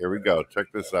ready? Here we go. Check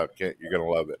this out, Kent. You're going to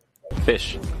love it.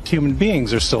 Fish. Human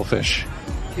beings are still fish.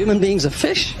 Human beings are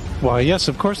fish? Why, yes,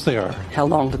 of course they are. How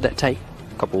long did that take?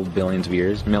 A couple billions of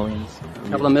years, millions. A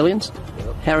couple of millions?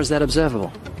 How is that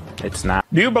observable? It's not.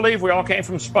 Do you believe we all came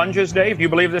from sponges, Dave? Do you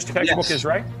believe this textbook is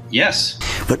right? Yes.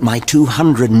 But my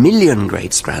 200 million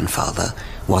great-grandfather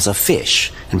was a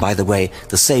fish. And by the way,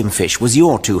 the same fish was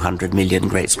your 200 million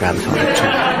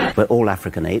great-grandfather too. We're all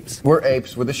African apes. We're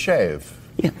apes with a shave.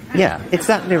 Yeah,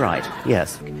 exactly right,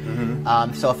 yes.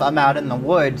 So if I'm out in the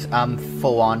woods, I'm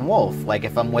full-on wolf. Like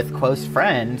if I'm with close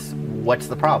friends, what's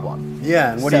the problem?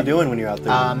 Yeah, and what are you doing when you're out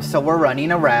there? So we're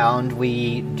running around.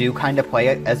 We do kind of play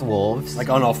as wolves. Like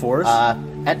on all fours?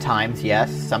 At times,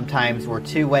 yes. Sometimes we're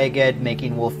two-legged,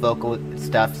 making wolf vocal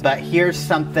stuff. But here's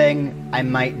something I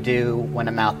might do when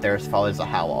I'm out there as far as a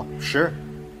howl. Sure.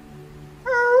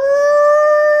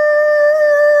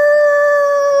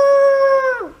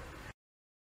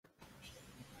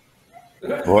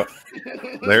 What?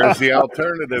 There's the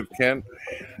alternative, Kent.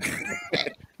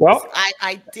 Well,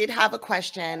 I did have a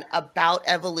question about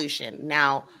evolution.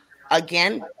 Now,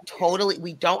 again, totally,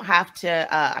 we don't have to,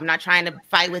 I'm not trying to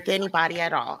fight with anybody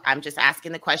at all. I'm just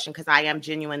asking the question because I am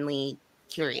genuinely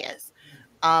curious.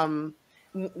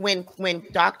 When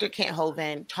Dr. Kent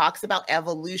Hovind talks about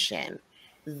evolution,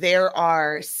 there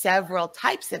are several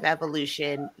types of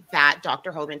evolution that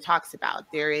Dr. Hovind talks about.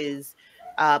 There is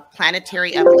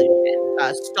planetary evolution,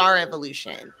 star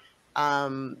evolution.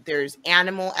 There's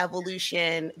animal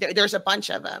evolution. There's a bunch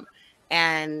of them,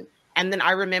 and then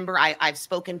I remember I've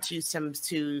spoken to some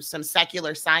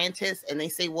secular scientists, and they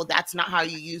say, well, that's not how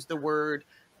you use the word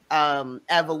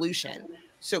evolution.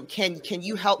 So can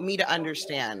you help me to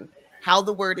understand how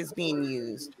the word is being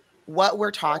used, what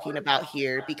we're talking about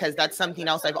here, because that's something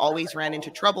else I've always ran into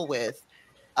trouble with.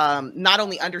 Not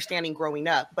only understanding growing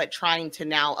up, but trying to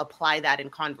now apply that in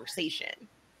conversation.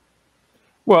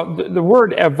 Well, the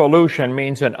word evolution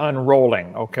means an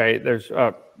unrolling, okay? There's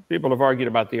people have argued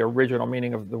about the original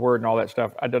meaning of the word and all that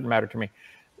stuff. It doesn't matter to me.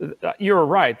 You're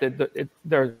right that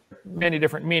there's many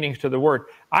different meanings to the word.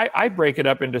 I break it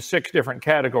up into 6 different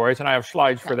categories, and I have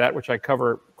slides for that, which I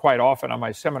cover quite often on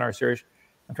my seminar series.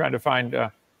 I'm trying to find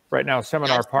right now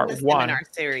seminar part 1. Seminar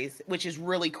series, which is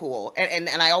really cool. And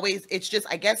I always, it's just,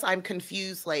 I guess I'm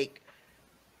confused. Like,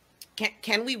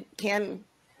 can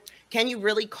you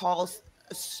really call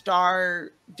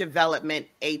star development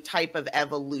a type of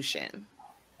evolution?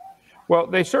 Well,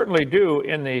 they certainly do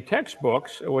in the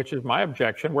textbooks, which is my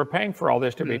objection. We're paying for all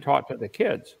this to be taught to the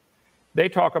kids. They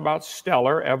talk about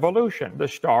stellar evolution. The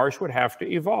stars would have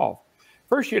to evolve.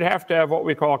 First, you'd have to have what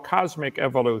we call cosmic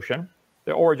evolution,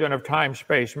 the origin of time,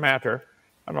 space, matter.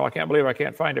 I don't know, I can't believe I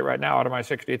can't find it right now out of my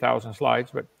 60,000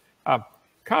 slides, but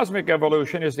cosmic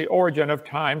evolution is the origin of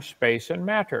time, space, and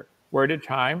matter. Where did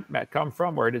time come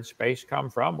from? Where did space come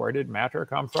from? Where did matter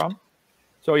come from?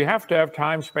 So you have to have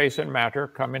time, space, and matter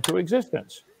come into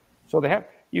existence. So they have.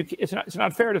 It's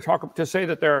not fair to say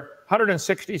that there are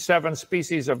 167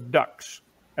 species of ducks,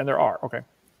 and there are. Okay.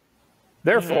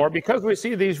 Therefore, because we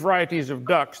see these varieties of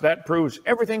ducks, that proves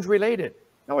everything's related.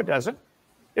 No, it doesn't.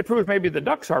 It proves maybe the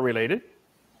ducks are related,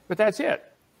 but that's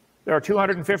it. There are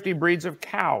 250 breeds of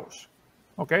cows.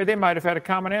 Okay, they might have had a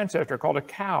common ancestor called a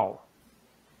cow.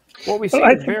 What we see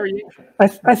is variation.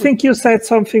 I think you said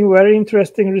something very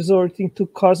interesting resorting to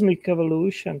cosmic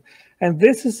evolution. And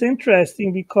this is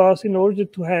interesting because in order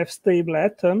to have stable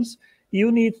atoms, you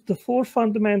need the 4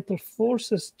 fundamental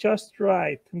forces just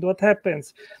right. And what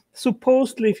happens?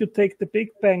 Supposedly, if you take the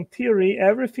Big Bang theory,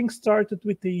 everything started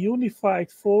with a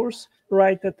unified force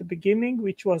right at the beginning,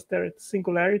 which was there at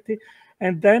singularity.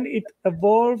 And then it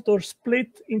evolved or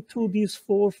split into these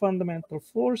 4 fundamental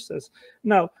forces.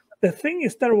 Now, the thing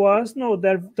is, there was no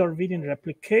Darwinian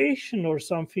replication or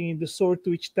something in the sort,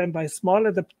 which then by small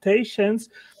adaptations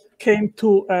came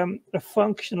to a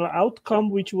functional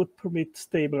outcome which would permit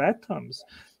stable atoms.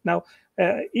 Now,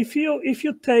 if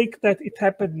you take that it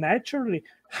happened naturally,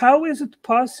 how is it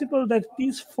possible that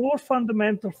these 4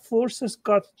 fundamental forces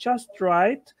got just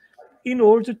right in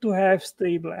order to have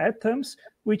stable atoms,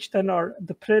 which then are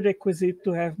the prerequisite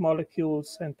to have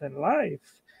molecules and then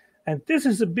life? And this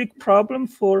is a big problem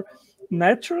for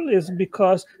naturalism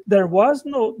because there was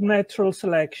no natural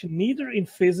selection, neither in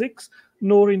physics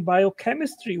nor in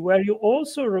biochemistry, where you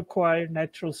also require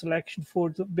natural selection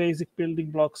for the basic building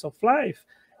blocks of life.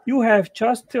 You have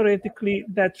just theoretically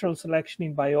natural selection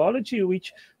in biology,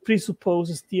 which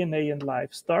presupposes DNA and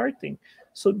life starting.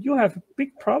 So you have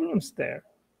big problems there.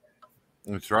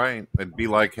 That's right. It'd be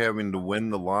like having to win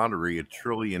the lottery 1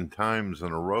 trillion times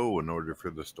in a row in order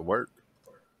for this to work.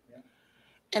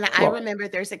 And I remember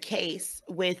there's a case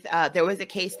with there was a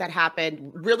case that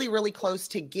happened really, really close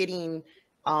to getting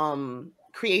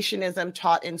creationism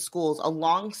taught in schools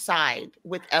alongside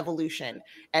with evolution,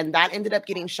 and that ended up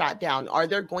getting shot down. Are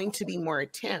there going to be more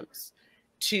attempts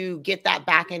to get that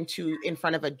back in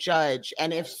front of a judge?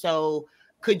 And if so,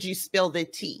 could you spill the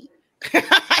tea?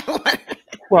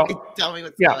 Well, tell me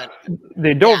what's going on.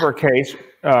 The Dover case,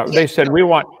 they said we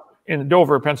want, in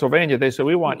Dover, Pennsylvania, they said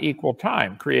we want equal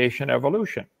time, creation,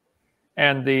 evolution.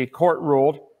 And the court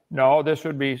ruled, no, this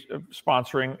would be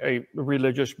sponsoring a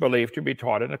religious belief to be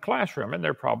taught in a classroom, and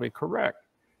they're probably correct.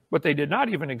 What they did not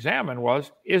even examine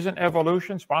was, isn't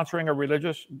evolution sponsoring a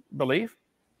religious belief?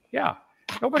 Yeah.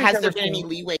 Has there been any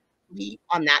leeway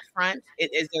on that front?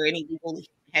 Is there any legal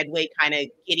headway kind of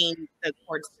getting the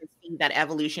courts to see that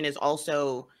evolution is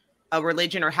also a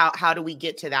religion, or how do we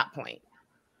get to that point?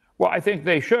 Well, I think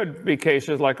they should be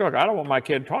cases like, look, I don't want my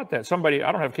kid taught that.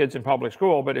 I don't have kids in public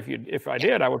school, but if I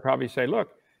did, I would probably say, look,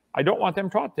 I don't want them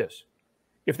taught this.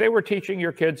 If they were teaching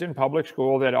your kids in public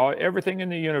school that everything in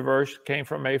the universe came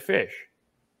from a fish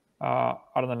out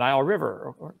of the Nile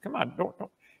River, come on, don't.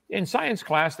 In science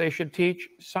class, they should teach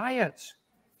science.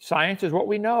 Science is what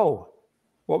we know,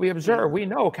 what we observe. We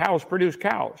know cows produce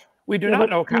cows. We do not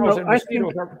know cows and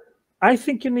mosquitoes are... I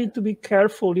think you need to be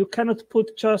careful. You cannot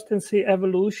put just and say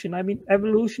evolution. I mean,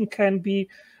 evolution can be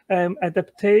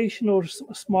adaptation or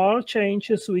small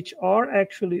changes which are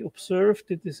actually observed.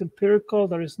 It is empirical.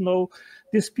 There is no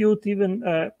dispute. Even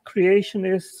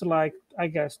creationists like, I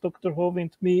guess, Dr.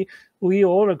 Hovind, me, we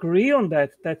all agree on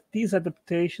that these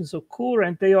adaptations occur,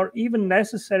 and they are even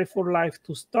necessary for life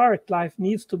to start. Life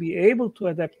needs to be able to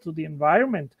adapt to the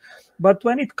environment. But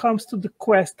when it comes to the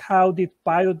quest, how did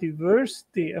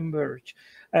biodiversity emerge?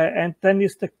 And then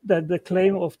is the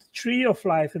claim of the tree of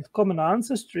life and common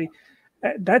ancestry.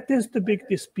 That is the big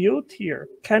dispute here.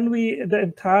 Can we the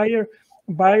entire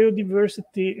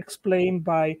biodiversity explained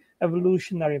by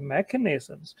evolutionary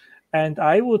mechanisms? And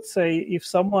I would say if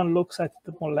someone looks at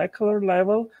the molecular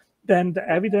level, then the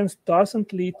evidence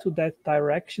doesn't lead to that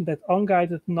direction, that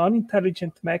unguided,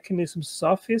 non-intelligent mechanisms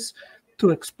suffice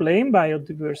to explain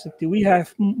biodiversity. We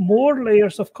have more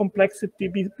layers of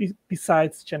complexity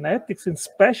besides genetics, and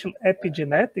special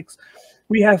epigenetics.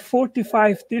 We have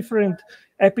 45 different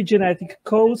epigenetic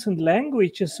codes and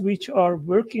languages which are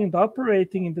working and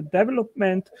operating in the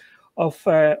development of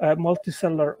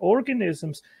multicellular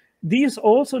organisms. These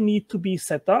also need to be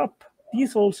set up.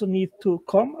 These also need to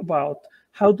come about.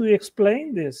 How do you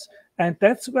explain this? And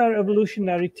that's where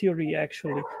evolutionary theory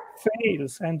actually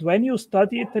fails. And when you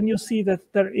study it, then you see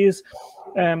that there is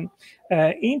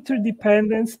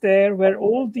interdependence there, where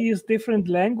all these different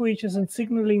languages and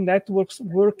signaling networks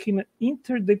work in an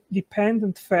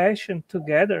interdependent fashion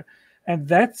together. And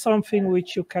that's something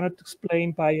which you cannot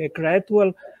explain by a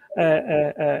gradual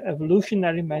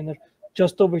evolutionary manner,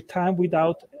 just over time,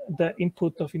 without the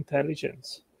input of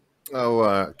intelligence.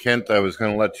 Oh, Kent, I was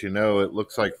going to let you know, it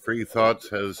looks like Free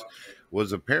Thoughts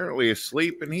was apparently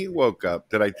asleep and he woke up.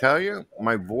 Did I tell you?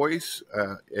 My voice,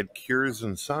 it cures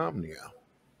insomnia.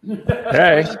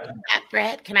 Hey.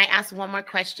 Brett, can I ask one more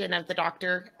question of the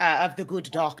doctor, of the good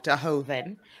Dr.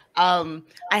 Hovind? I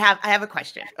have a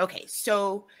question. Okay,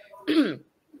 so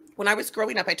when I was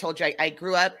growing up, I told you I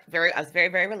grew up I was very,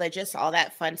 very religious, all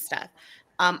that fun stuff.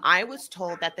 I was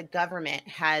told that the government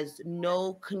has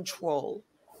no control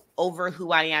over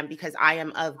who I am because I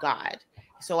am of God.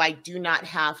 So I do not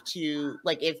have to,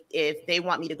 like, if they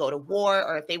want me to go to war,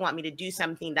 or if they want me to do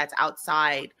something that's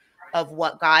outside of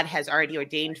what God has already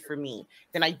ordained for me,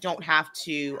 then I don't have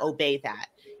to obey that.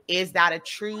 Is that a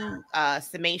true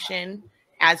summation?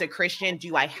 As a Christian,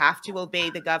 do I have to obey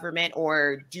the government,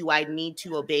 or do I need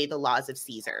to obey the laws of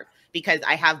Caesar? Because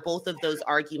I have both of those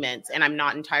arguments, and I'm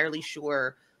not entirely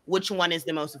sure which one is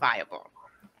the most viable.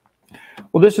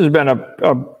 Well, this has been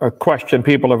a question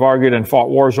people have argued and fought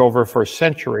wars over for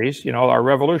centuries. You know, our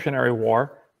Revolutionary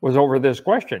War was over this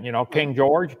question. You know, King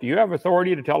George, do you have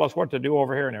authority to tell us what to do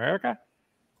over here in America?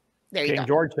 King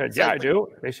George said, yeah, I do.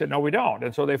 They said, no, we don't.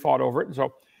 And so they fought over it. And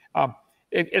so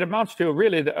it amounts to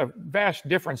really a vast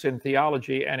difference in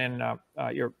theology and in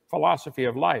your philosophy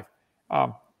of life.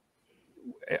 On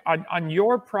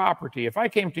your property, if I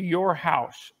came to your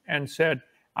house and said,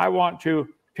 I want to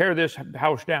tear this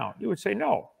house down, you would say,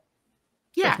 no,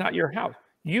 it's not your house.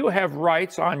 You have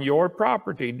rights on your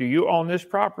property. Do you own this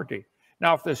property?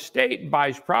 Now, if the state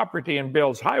buys property and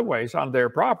builds highways on their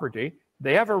property,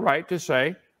 they have a right to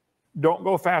say, don't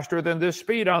go faster than this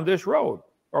speed on this road,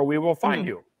 or we will fine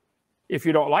you. If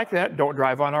you don't like that, don't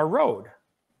drive on our road,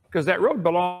 because that road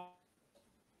belongs.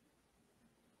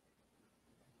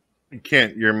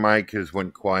 Kent, your mic has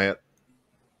went quiet.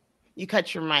 You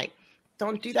cut your mic.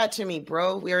 Don't do that to me,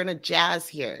 bro. We're in a jazz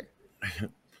here.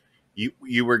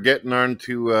 You were getting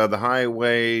onto the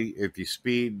highway. If you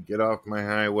speed, get off my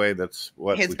highway. That's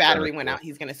what his battery went out.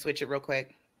 He's gonna switch it real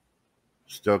quick.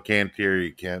 Still can't hear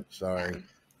you, Kent. Sorry.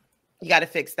 You got to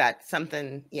fix that.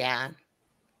 Something. Yeah.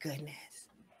 Goodness.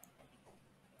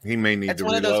 He may need That's to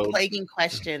one reload. of those plaguing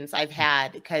questions I've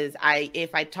had, because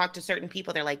if I talk to certain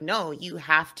people, they're like, no, you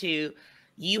have to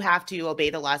obey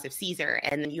the laws of Caesar.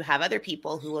 And then you have other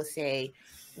people who will say,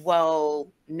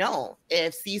 well, no,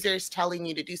 if Caesar's telling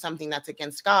you to do something that's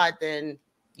against God, then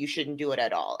you shouldn't do it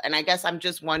at all. And I guess I'm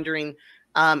just wondering,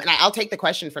 and I'll take the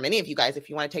question from any of you guys if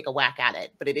you want to take a whack at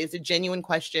it, but it is a genuine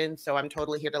question, so I'm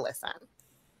totally here to listen.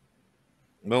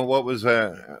 Well, what was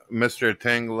that, Mr.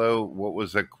 Tangelo? What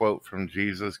was that quote from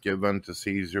Jesus? Give unto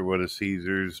Caesar what is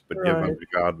Caesar's, but give unto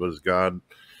God what is God.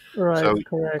 Right, so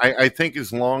correct. I think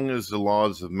as long as the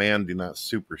laws of man do not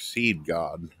supersede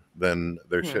God, then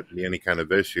there shouldn't be any kind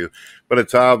of issue. But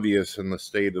it's obvious in the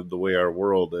state of the way our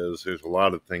world is, there's a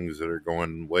lot of things that are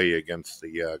going way against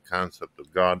the concept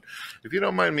of God. If you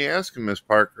don't mind me asking, Ms.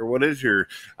 Parker,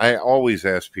 I always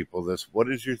ask people this, what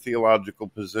is your theological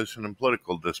position and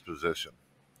political disposition?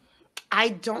 I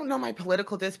don't know my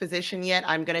political disposition yet.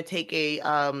 I'm going to take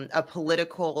a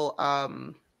political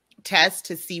test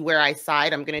to see where I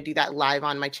side. I'm going to do that live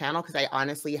on my channel because I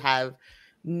honestly have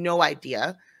no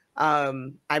idea.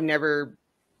 I've never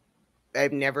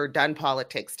done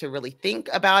politics to really think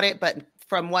about it, but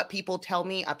from what people tell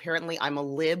me, apparently I'm a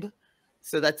lib.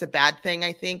 So that's a bad thing,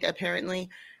 I think, apparently.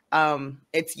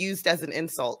 It's used as an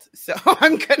insult. So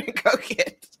I'm going to go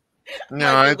get...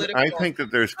 No, I think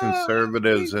that there's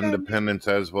conservatives, independents,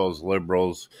 as well as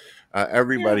liberals.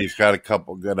 Everybody's got a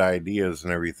couple good ideas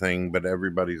and everything, but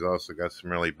everybody's also got some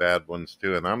really bad ones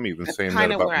too. And I'm even saying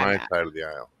that about my side of the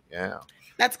aisle. Yeah.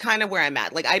 That's kind of where I'm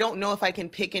at. Like, I don't know if I can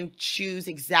pick and choose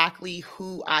exactly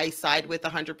who I side with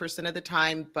 100% of the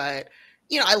time, but,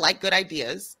 you know, I like good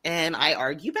ideas and I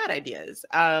argue bad ideas.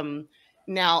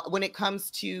 Now, when it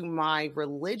comes to my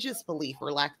religious belief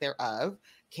or lack thereof,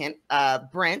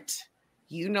 Brent,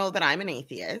 you know that I'm an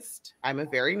atheist. I'm a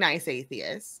very nice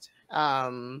atheist. I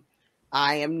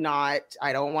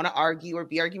don't want to argue or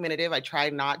be argumentative. I try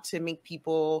not to make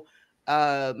people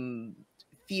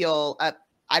feel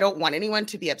I don't want anyone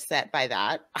to be upset by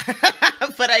that.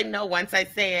 But I know once I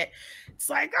say it, it's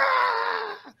like,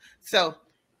 So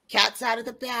cat's out of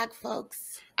the bag,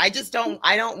 folks. I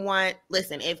don't want,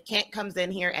 listen, if Kent comes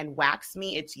in here and whacks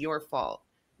me, it's your fault.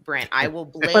 Brent, I will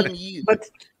blame you. But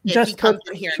if just he comes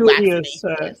in here and curious,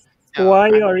 why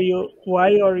are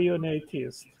you an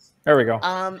atheist? There we go.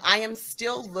 I am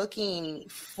still looking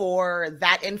for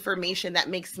that information that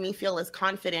makes me feel as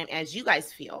confident as you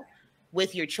guys feel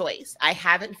with your choice. I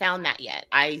haven't found that yet.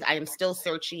 I am still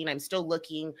searching. I'm still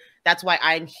looking. That's why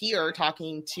I'm here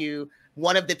talking to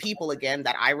one of the people again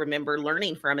that I remember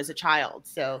learning from as a child.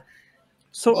 So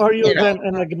are you then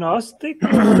an agnostic or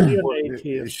are you an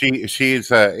atheist?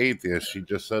 She's an atheist. She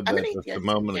just said that just a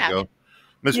moment ago.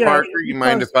 Ms. Parker, you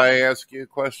mind if I ask you a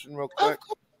question real quick?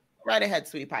 Right ahead,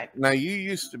 sweetie pie. Now, you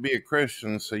used to be a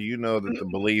Christian, so you know that the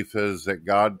belief is that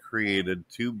God created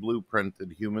two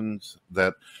blueprinted humans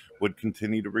that would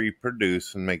continue to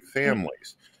reproduce and make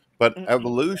families. But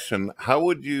evolution, how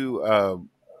would you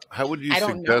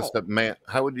suggest that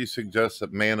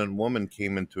man and woman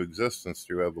came into existence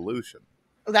through evolution?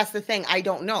 That's the thing. I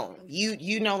don't know.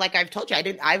 You know, like I've told you,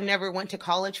 I've never went to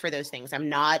college for those things. I'm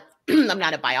not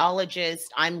a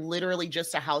biologist. I'm literally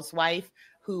just a housewife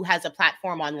who has a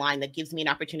platform online that gives me an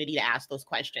opportunity to ask those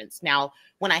questions. Now,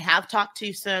 when I have talked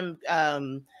to some,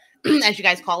 as you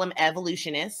guys call them,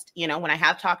 evolutionists, you know, when I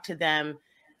have talked to them,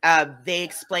 they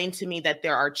explain to me that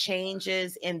there are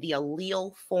changes in the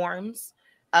allele forms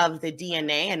of the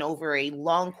DNA, and over a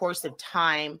long course of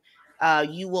time,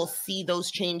 you will see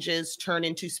those changes turn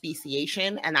into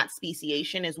speciation, and that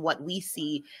speciation is what we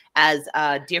see as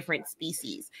different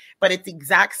species. But it's the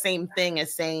exact same thing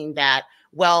as saying that,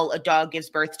 well, a dog gives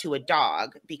birth to a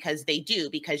dog, because they do,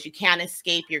 because you can't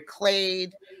escape your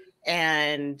clade.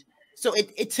 And so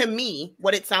it to me,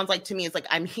 what it sounds like to me is like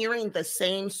I'm hearing the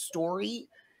same story.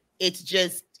 It's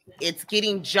just, it's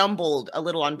getting jumbled a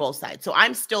little on both sides. So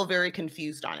I'm still very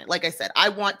confused on it. Like I said, I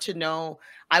want to know,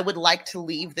 I would like to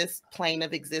leave this plane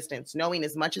of existence knowing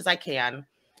as much as I can.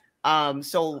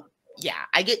 So Yeah,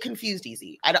 I get confused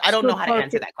easy. I don't know how to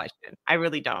answer that question. I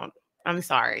really don't. I'm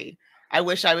sorry. I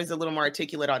wish I was a little more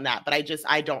articulate on that, but I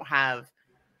don't have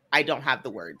the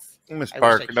words. Miss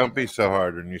Parker, don't be so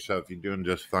hard on yourself. You're doing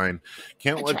just fine.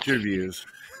 Can't let your views.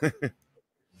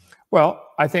 Well,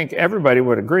 I think everybody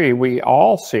would agree. We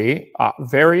all see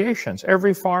variations.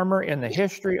 Every farmer in the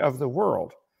history of the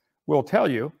world will tell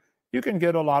you you can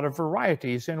get a lot of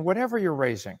varieties in whatever you're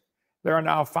raising. There are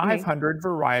now 500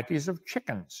 varieties of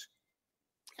chickens.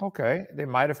 Okay, they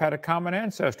might have had a common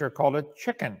ancestor called a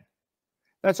chicken.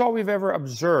 That's all we've ever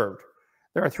observed.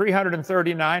 There are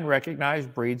 339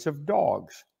 recognized breeds of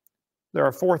dogs. There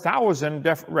are 4,000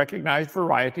 recognized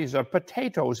varieties of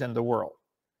potatoes in the world.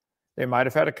 They might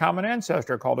have had a common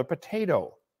ancestor called a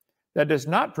potato. That does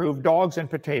not prove dogs and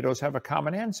potatoes have a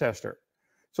common ancestor.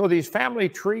 So these family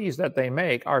trees that they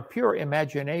make are pure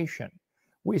imagination.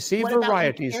 We see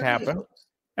varieties happen,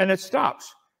 and it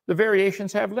stops. The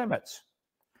variations have limits.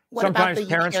 Sometimes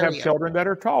parents have children that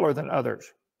are taller than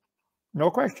others. No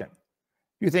question.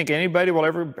 You think anybody will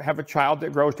ever have a child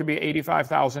that grows to be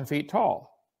 85,000 feet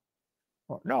tall?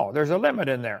 Well, no, there's a limit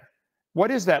in there. What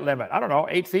is that limit? I don't know,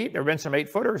 8 feet. There have been some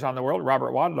 8-footers on the world.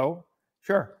 Robert Wadlow,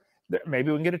 sure.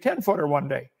 Maybe we can get a 10-footer one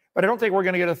day. But I don't think we're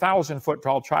going to get a 1,000-foot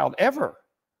tall child ever.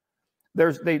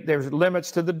 There's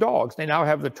limits to the dogs. They now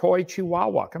have the toy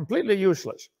Chihuahua, completely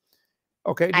useless.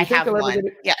 Okay, do you think they'll ever get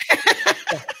it? Yeah.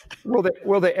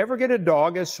 Will they ever get a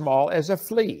dog as small as a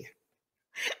flea?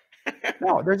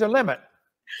 No, there's a limit.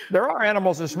 There are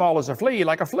animals as small as a flea,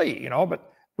 like a flea, you know,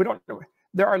 but we don't.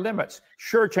 There are limits.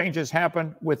 Sure, changes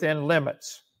happen within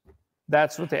limits.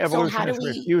 That's what the evolutionist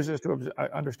refuses to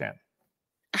understand.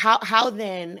 How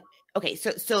then? Okay,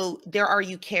 so there are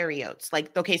eukaryotes.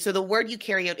 Like, okay, so the word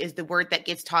eukaryote is the word that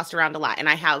gets tossed around a lot, and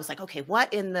I was like, okay,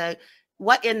 what in the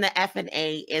F and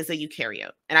A is a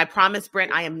eukaryote? And I promise,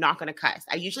 Brent, I am not going to cuss.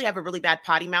 I usually have a really bad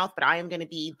potty mouth, but I am going to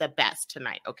be the best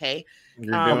tonight. Okay,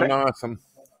 you're doing awesome.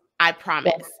 I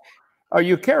promise. A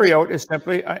eukaryote is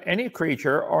simply any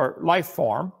creature or life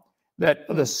form that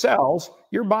the cells.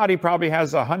 Your body probably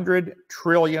has 100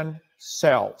 trillion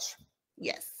cells.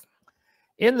 Yes.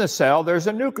 In the cell, there's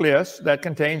a nucleus that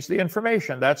contains the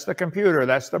information. That's the computer.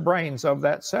 That's the brains of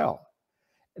that cell.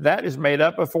 That is made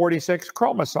up of 46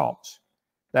 chromosomes.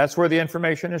 That's where the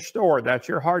information is stored. That's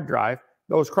your hard drive.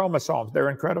 Those chromosomes, they're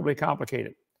incredibly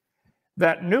complicated.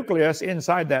 That nucleus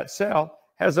inside that cell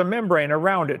has a membrane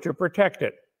around it to protect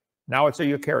it. Now it's a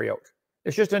eukaryote.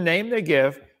 It's just a name they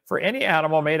give for any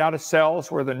animal made out of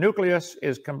cells where the nucleus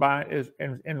is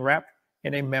enwrapped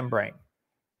in a membrane.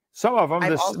 Some of them,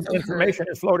 this information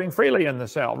is floating freely in the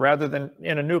cell rather than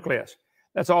in a nucleus.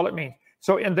 That's all it means.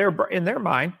 So in their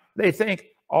mind, they think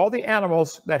all the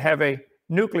animals that have a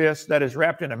nucleus that is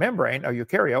wrapped in a membrane, a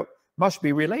eukaryote, must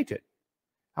be related.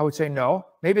 I would say no.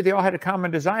 Maybe they all had a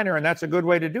common designer, and that's a good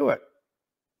way to do it.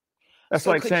 That's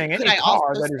like saying any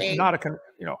car that is not a,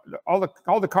 you know,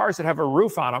 all the cars that have a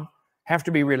roof on them have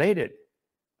to be related.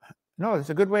 No, it's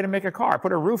a good way to make a car.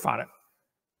 Put a roof on it.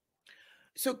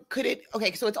 So could it,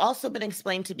 okay, so it's also been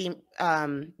explained to be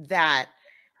that,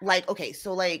 like, okay,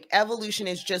 so like evolution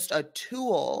is just a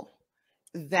tool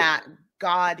that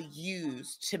God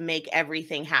used to make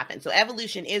everything happen. So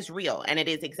evolution is real and it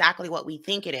is exactly what we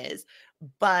think it is,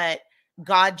 but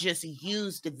God just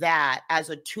used that as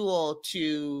a tool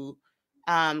to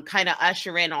kind of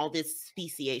usher in all this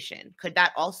speciation. Could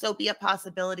that also be a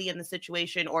possibility in the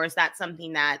situation, or is that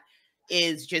something that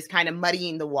is just kind of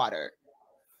muddying the water?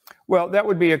 Well, that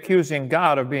would be accusing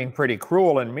God of being pretty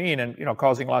cruel and mean and, you know,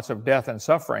 causing lots of death and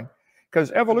suffering,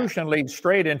 because evolution leads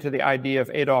straight into the idea of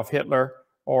Adolf Hitler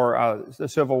or the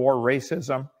Civil War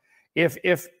racism.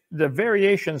 If the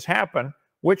variations happen,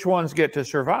 which ones get to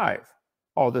survive?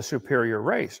 Oh, the superior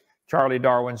race. Charlie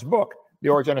Darwin's book, The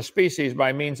Origin of Species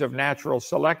by Means of Natural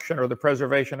Selection or the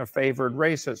Preservation of Favored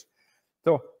Races.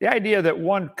 So the idea that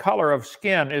one color of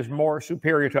skin is more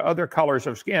superior to other colors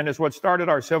of skin is what started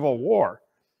our Civil War.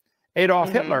 Adolf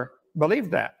Hitler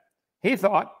believed that. He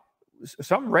thought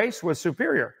some race was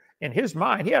superior. In his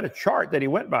mind, he had a chart that he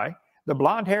went by. The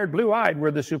blonde-haired, blue-eyed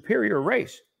were the superior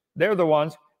race. They're the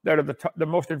ones that are the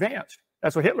most advanced.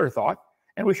 That's what Hitler thought.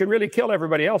 And we should really kill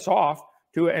everybody else off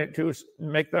to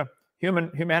make the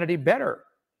humanity better.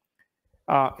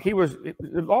 All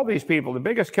these people, the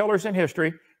biggest killers in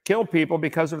history, killed people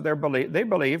because of their belief. They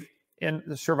believed in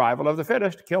the survival of the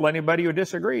fittest, kill anybody who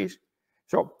disagrees.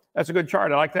 So that's a good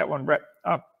chart. I like that one, Brett.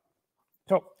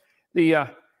 So the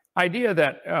idea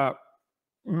that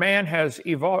man has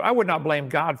evolved, I would not blame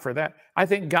God for that. I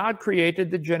think God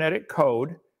created the genetic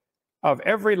code of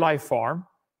every life form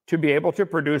to be able to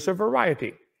produce a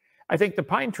variety. I think the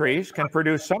pine trees can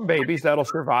produce some babies that'll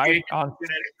survive on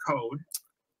genetic code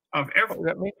of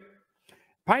every.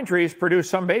 Pine trees produce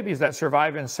some babies that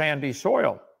survive in sandy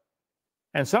soil,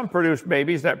 and some produce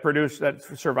babies that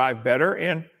survive better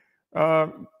in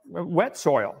wet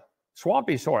soil,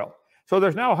 swampy soil. So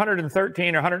there's now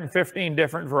 113 or 115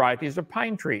 different varieties of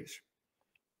pine trees.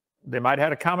 They might have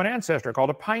had a common ancestor called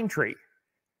a pine tree.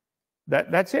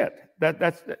 That's it. That's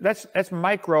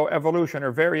microevolution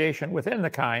or variation within the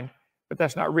kind, but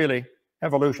that's not really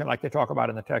evolution like they talk about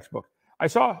in the textbook. I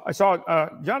saw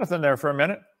Jonathan there for a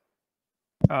minute.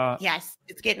 Yes,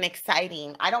 it's getting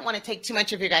exciting. I don't want to take too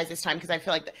much of your guys' time because I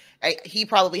feel like he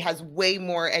probably has way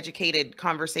more educated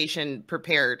conversation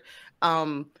prepared.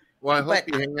 Well, I hope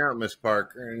you hang out, Miss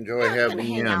Parker. Enjoy having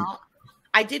you in.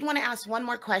 I did want to ask one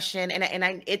more question,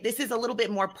 and this is a little bit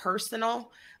more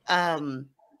personal of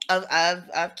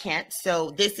Kent.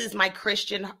 So this is my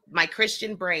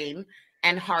Christian brain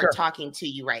and heart talking to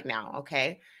you right now.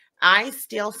 Okay, I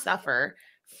still suffer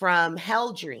from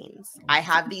hell dreams. I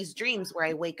have these dreams where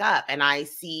I wake up and I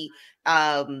see,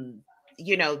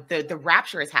 the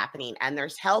rapture is happening and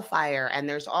there's hellfire and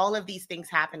there's all of these things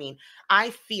happening. I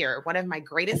fear, one of my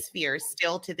greatest fears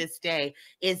still to this day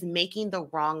is making the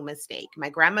wrong mistake. My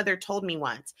grandmother told me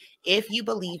once, if you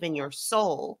believe in your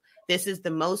soul, this is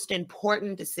the most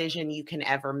important decision you can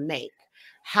ever make.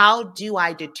 How do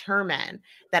I determine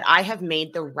that I have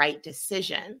made the right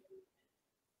decision?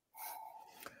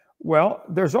 Well,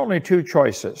 there's only two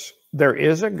choices. There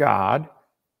is a God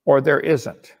or there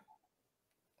isn't.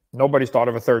 Nobody's thought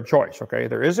of a third choice, okay?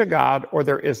 There is a God or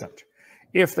there isn't.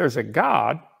 If there's a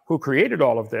God who created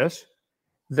all of this,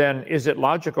 then is it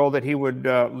logical that he would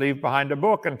leave behind a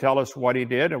book and tell us what he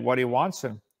did and what he wants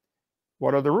and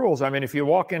what are the rules? I mean, if you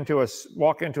walk into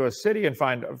a city and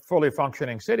find a fully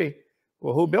functioning city,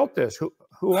 well, who built this? Who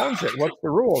owns it? What's the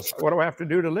rules? What do I have to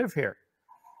do to live here?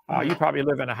 You probably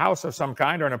live in a house of some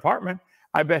kind or an apartment.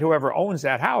 I bet whoever owns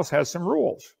that house has some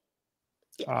rules.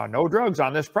 No drugs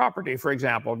on this property, for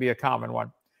example, would be a common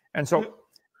one. And so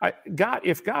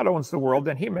if God owns the world,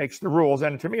 then he makes the rules.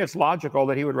 And to me, it's logical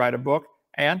that he would write a book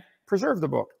and preserve the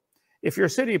book. If your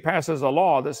city passes a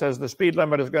law that says the speed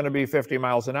limit is going to be 50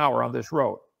 miles an hour on this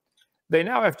road, they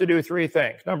now have to do three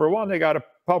things. Number one, they got to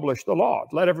publish the law,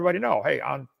 let everybody know, hey,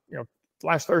 on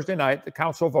last Thursday night, the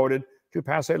council voted to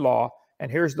pass a law, and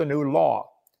here's the new law.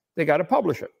 They got to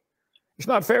publish it. It's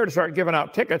not fair to start giving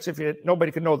out tickets if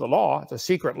nobody can know the law. It's a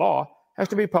secret law. It has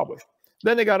to be published.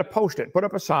 Then they got to post it, put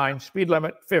up a sign, speed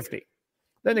limit 50.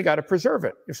 Then they got to preserve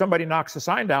it. If somebody knocks the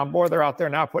sign down, boy, they're out there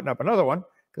now putting up another one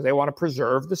because they want to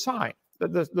preserve the sign,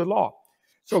 the law.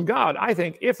 So God, I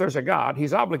think if there's a God,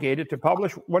 he's obligated to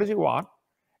publish what does he want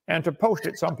and to post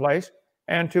it someplace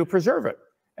and to preserve it.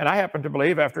 And I happen to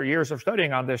believe after years of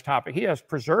studying on this topic, he has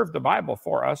preserved the Bible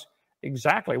for us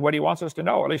exactly what he wants us to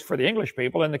know, at least for the English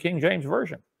people in the King James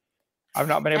Version. I've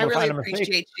not been able to find a mistake. I really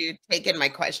appreciate you taking my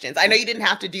questions. I know you didn't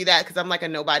have to do that because I'm like a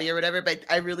nobody or whatever, but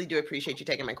I really do appreciate you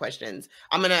taking my questions.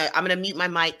 I'm gonna mute my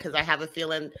mic because I have a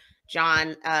feeling,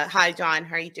 John. Hi, John.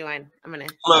 How are you doing? I'm gonna.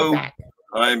 Hello.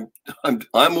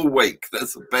 I'm awake.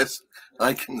 That's the best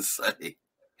I can say.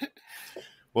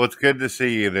 Well, it's good to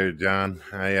see you there, John.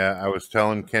 I was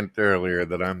telling Kent earlier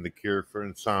that I'm the cure for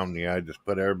insomnia. I just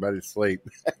put everybody to sleep.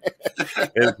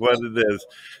 It's what it is.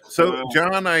 So,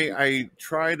 John, I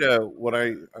try to what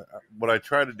I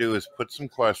try to do is put some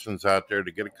questions out there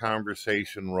to get a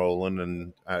conversation rolling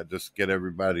and just get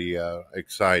everybody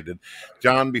excited.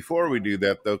 John, before we do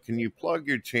that, though, can you plug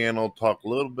your channel? Talk a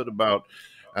little bit about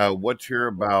what you're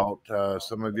about,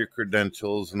 some of your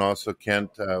credentials, and also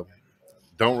Kent.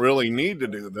 Don't really need to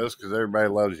do this because everybody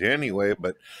loves you anyway,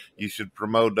 but you should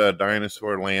promote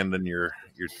Dinosaur Land and your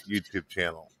YouTube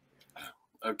channel.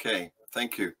 Okay,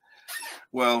 thank you.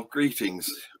 Well, greetings.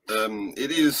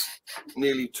 It is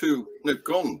nearly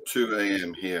gone 2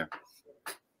 a.m. here,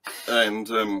 and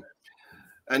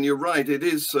you're right. It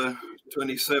is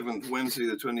 27th, Wednesday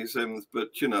the 27th. But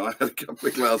I had a couple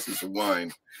of glasses of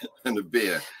wine and a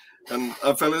beer, and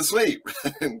I fell asleep.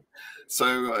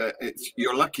 So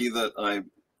you're lucky that I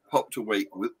popped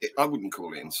awake with. I wouldn't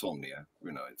call it insomnia.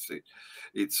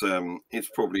 It's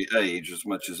probably age as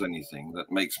much as anything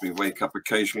that makes me wake up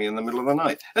occasionally in the middle of the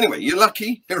night. Anyway, you're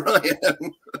lucky. Here I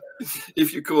am,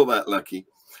 if you call that lucky.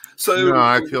 So no,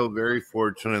 I feel very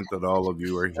fortunate that all of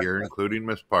you are here, including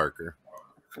Miss Parker.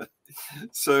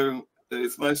 So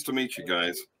it's nice to meet you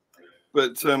guys.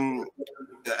 But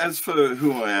as for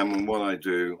who I am and what I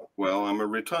do, well, I'm a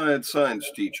retired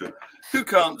science teacher who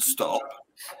can't stop.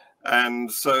 And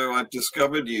so I've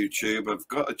discovered YouTube. I've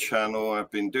got a channel.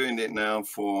 I've been doing it now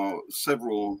for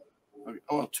 2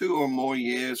 or more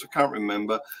years. I can't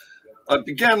remember. I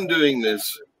began doing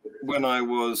this when I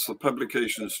was the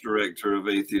publications director of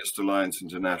Atheist Alliance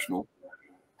International.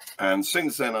 And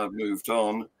since then, I've moved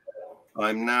on.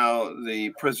 I'm now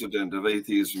the president of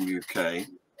Atheism UK.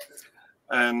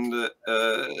 And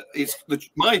it's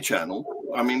my channel.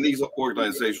 I mean, these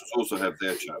organizations also have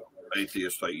their channel,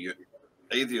 Atheist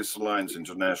Alliance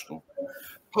International.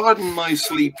 Pardon my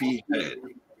sleepy head.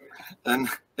 And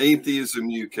Atheism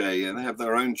UK, and they have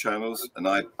their own channels, and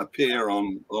I appear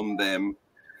on them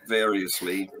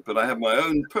variously. But I have my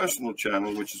own personal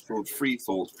channel, which is called Free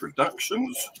Thought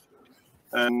Productions.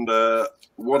 And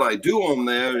what I do on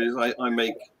there is I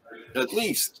make at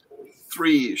least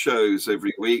 3 shows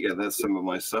every week, and that's some of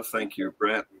my stuff. Thank you,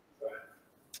 Brett.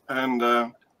 And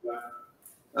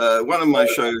one of my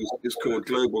shows is called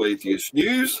Global Atheist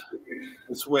News.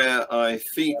 It's where I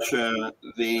feature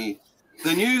the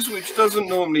news which doesn't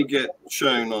normally get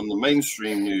shown on the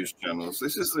mainstream news channels.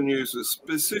 This is the news that's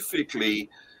specifically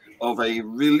of a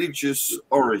religious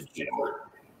origin.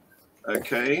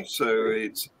 Okay, so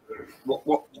it's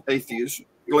what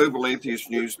Global Atheist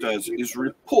News does is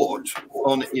report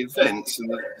on events in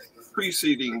the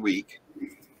preceding week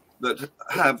that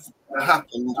have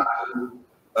happened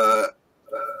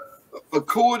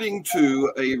according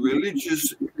to a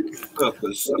religious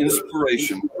purpose,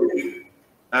 inspiration,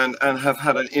 and have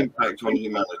had an impact on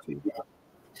humanity.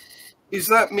 Is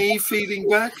that me feeding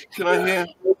back? Can I hear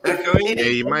echoing? Yeah,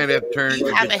 you might have to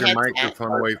get your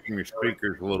microphone away from your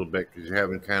speakers a little bit because you're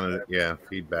having kind of,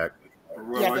 feedback.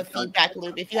 You have a feedback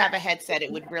loop. If you have a headset,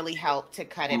 it would really help to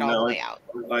cut it all the way out.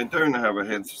 I don't have a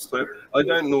headset. I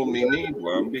don't normally need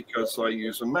one because I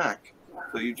use a Mac.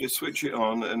 So you just switch it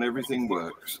on and everything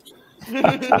works.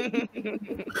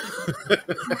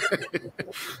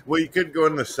 Well, you could go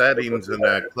in the settings and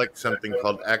click something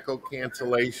called echo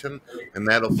cancellation, and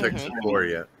that'll fix it for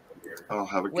you. I'll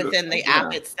have a go. Within the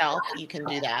app itself, you can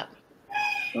do that.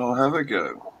 I'll have a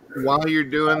go. While you're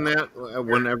doing that,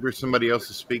 whenever somebody else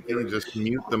is speaking, just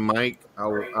mute the mic.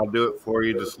 I'll do it for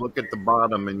you. Just look at the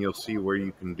bottom, and you'll see where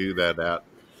you can do that at.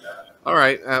 All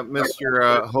right,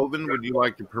 Mr. Hovind, would you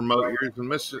like to promote yours? And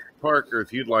Mr. Parker,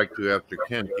 if you'd like to, after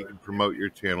Kent, you can promote your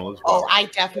channel as well. Oh, I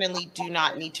definitely do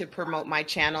not need to promote my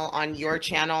channel on your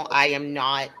channel. I am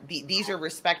not. These are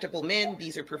respectable men.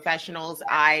 These are professionals.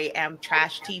 I am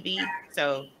trash TV,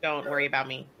 so don't worry about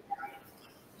me.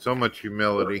 So much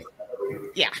humility.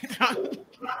 Yeah.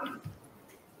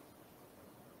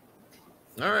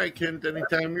 All right, Kent,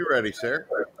 anytime you're ready, sir.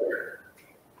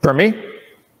 For me?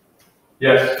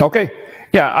 Yes. Okay.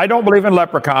 Yeah, I don't believe in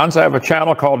leprechauns. I have a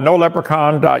channel called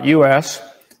noleprechaun.us.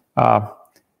 I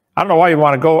don't know why you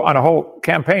want to go on a whole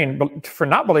campaign for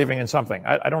not believing in something.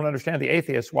 I don't understand the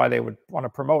atheists, why they would want to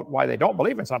promote why they don't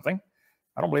believe in something.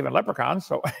 I don't believe in leprechauns.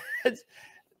 So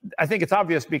I think it's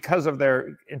obvious because of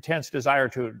their intense desire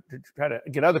to try to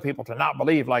get other people to not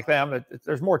believe like them. That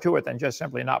there's more to it than just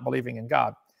simply not believing in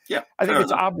God. Yeah, I think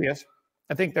it's obvious.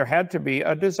 I think there had to be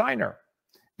a designer.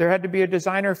 There had to be a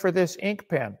designer for this ink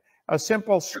pen, a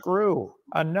simple screw,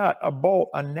 a nut, a bolt,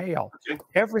 a nail.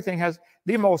 Everything has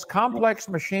the most complex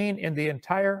machine in the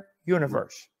entire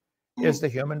universe is the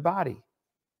human body.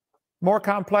 More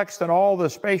complex than all the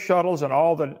space shuttles and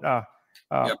all the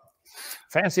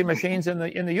fancy machines in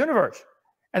the universe.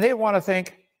 And they want to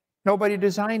think nobody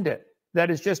designed it. That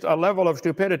is just a level of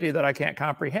stupidity that I can't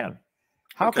comprehend.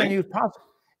 How can you possibly?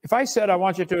 If I said I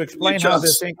want you to explain how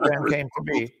this ink pen came to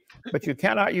be, but you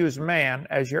cannot use man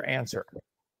as your answer.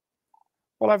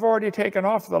 Well, I've already taken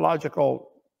off the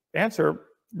logical answer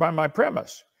by my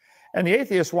premise. And the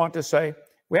atheists want to say,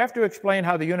 we have to explain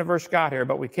how the universe got here,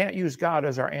 but we can't use God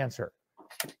as our answer.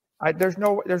 There's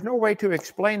no way to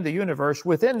explain the universe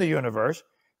within the universe.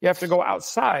 You have to go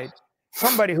outside.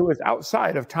 Somebody who is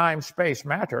outside of time, space,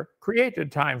 matter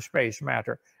created time, space,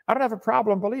 matter. I don't have a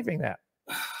problem believing that.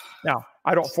 Now,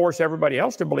 I don't force everybody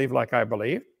else to believe like I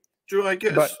believe. But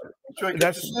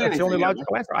that's the only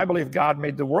logical answer. I believe God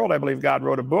made the world. I believe God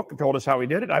wrote a book and told us how he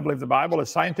did it. I believe the Bible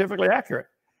is scientifically accurate.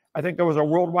 I think there was a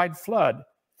worldwide flood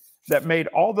that made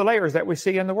all the layers that we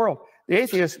see in the world. The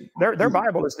atheists, their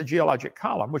Bible is the geologic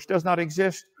column, which does not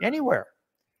exist anywhere.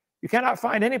 You cannot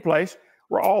find any place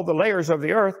where all the layers of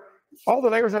the earth, all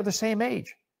the layers are the same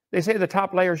age. They say the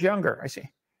top layer is younger. I say,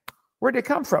 where'd it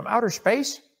come from? Outer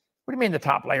space? What do you mean the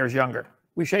top layer is younger?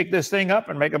 We shake this thing up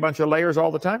and make a bunch of layers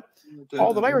all the time.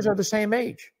 All the layers are the same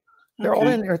age. They're all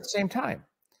in there at the same time.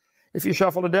 If you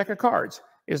shuffle a deck of cards,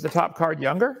 is the top card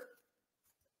younger?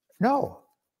 No.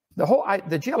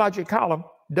 The geologic column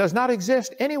does not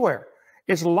exist anywhere.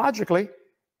 It's logically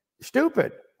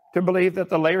stupid to believe that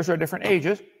the layers are different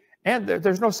ages, and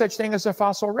there's no such thing as a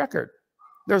fossil record.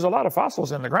 There's a lot of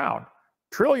fossils in the ground,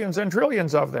 trillions and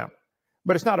trillions of them.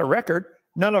 But it's not a record.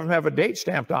 None of them have a date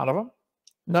stamped onto them.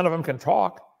 None of them can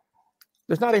talk.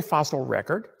 There's not a fossil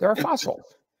record. There are fossils.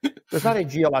 There's not a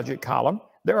geologic column.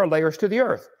 There are layers to the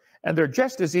Earth. And they're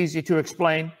just as easy to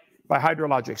explain by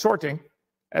hydrologic sorting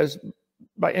as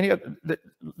by any other.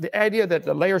 The idea that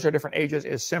the layers are different ages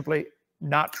is simply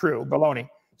not true. Baloney.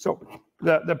 So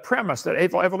the premise that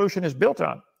evolution is built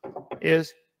on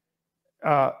is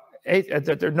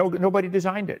that nobody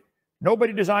designed it.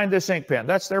 Nobody designed this ink pen.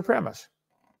 That's their premise.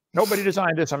 Nobody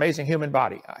designed this amazing human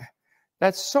body.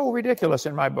 That's so ridiculous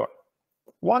in my book.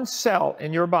 One cell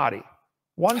in your body,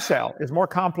 one cell is more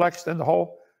complex than the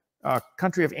whole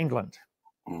country of England.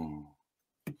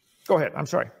 Go ahead. I'm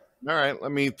sorry. All right,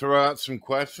 let me throw out some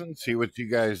questions, see what you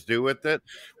guys do with it.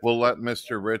 We'll let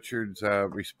Mr. Richards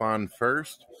respond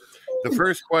first. The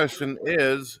first question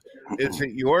is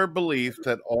it your belief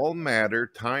that all matter,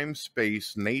 time,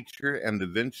 space, nature, and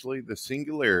eventually the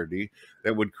singularity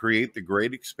that would create the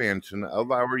great expansion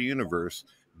of our universe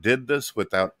did this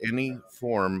without any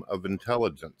form of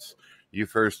intelligence? You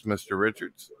first, Mr.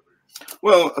 Richards.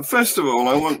 Well, first of all,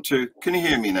 I want to... Can you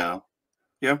hear me now?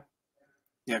 Yeah?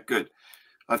 Yeah, good.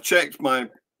 I've checked my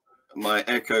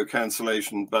echo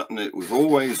cancellation button. It was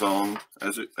always on,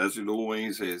 as it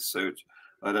always is. So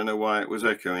I don't know why it was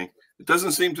echoing. It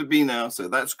doesn't seem to be now, so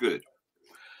that's good.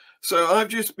 So I've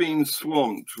just been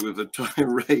swamped with a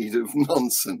tirade of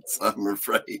nonsense, I'm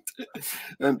afraid.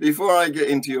 And before I get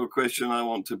into your question, I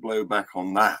want to blow back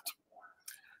on that.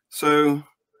 So,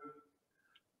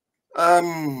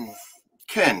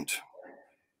 Kent,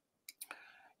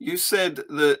 you said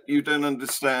that you don't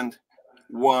understand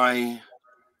why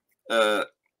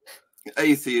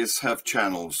atheists have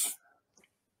channels.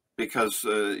 Because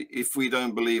if we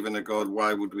don't believe in a God,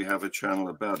 why would we have a channel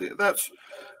about it? That's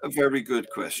a very good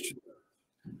question.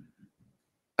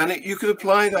 And you could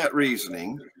apply that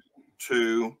reasoning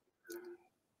to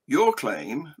your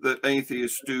claim that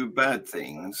atheists do bad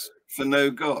things for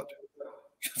no God.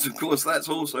 Because, of course, that's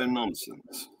also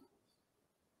nonsense.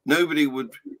 Nobody would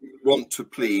want to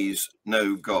please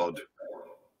no God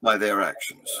by their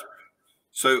actions.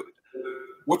 So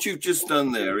what you've just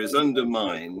done there is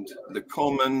undermined the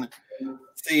common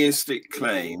theistic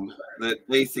claim that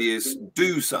atheists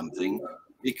do something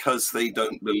because they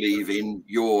don't believe in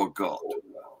your God,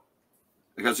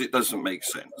 because it doesn't make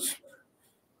sense.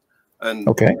 And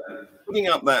putting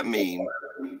up that meme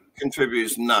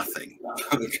contributes nothing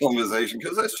to the conversation,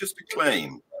 because that's just a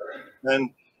claim.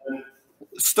 And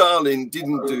Stalin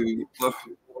didn't do the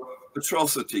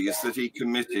atrocities that he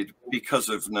committed because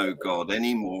of no God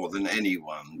any more than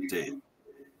anyone did.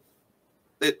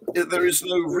 There is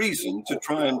no reason to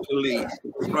try and please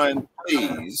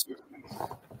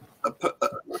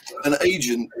an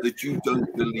agent that you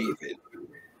don't believe in.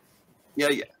 Yeah,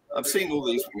 I've seen all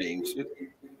these memes.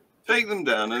 Take them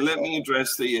down and let me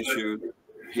address the issue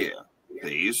here,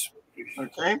 please.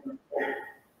 Okay?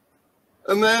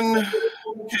 And then,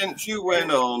 Kent, you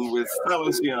went on with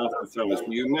fallacy after fallacy.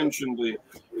 You mentioned you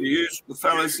used the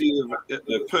fallacy of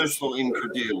personal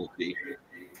incredulity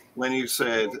when you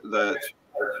said that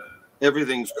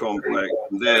everything's complex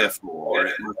and therefore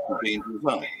it must have been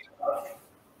designed.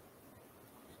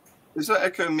 Does that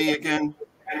echo me again?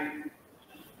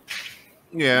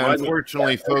 Yeah,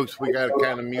 unfortunately, folks, we got to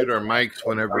kind of mute our mics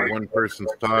whenever one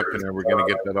person's talking, or we're going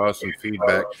to get that awesome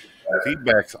feedback.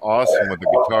 Feedback's awesome with the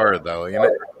guitar, though, isn't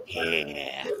it?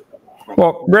 Yeah.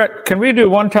 Well, Brett, can we do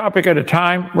one topic at a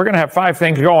time? We're going to have 5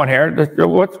 things going here.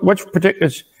 Which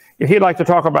particular? If he'd like to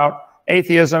talk about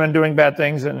atheism and doing bad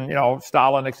things, and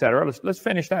Stalin, etc., let's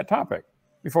finish that topic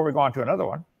before we go on to another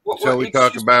one. So we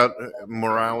talk about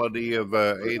morality of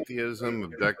atheism,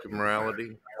 objective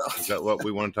morality. Is that what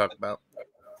we want to talk about?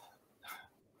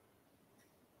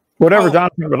 Whatever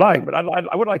Jonathan would like, but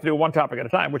I would like to do one topic at a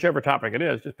time. Whichever topic it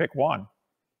is, just pick one.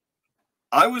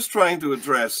 I was trying to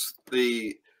address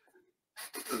the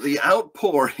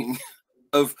outpouring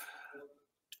of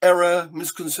error,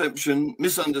 misconception,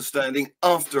 misunderstanding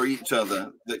after each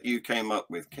other that you came up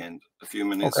with, Kent, a few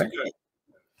minutes ago.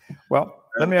 Well,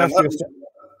 let me ask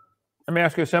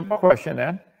you a simple question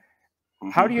then.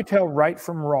 How do you tell right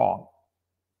from wrong?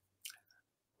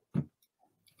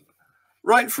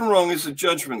 Right from wrong is a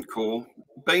judgment call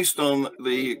based on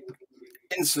the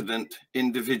incident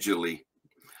individually.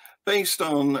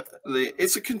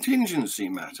 It's a contingency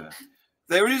matter.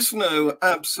 There is no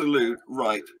absolute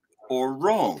right or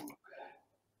wrong.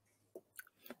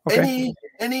 Okay.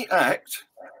 Any act,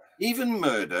 even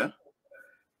murder,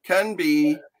 can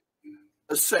be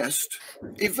assessed,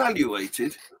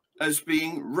 evaluated as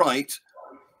being right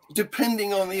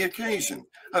depending on the occasion.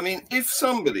 I mean, if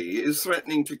somebody is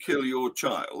threatening to kill your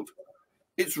child,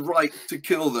 it's right to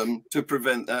kill them to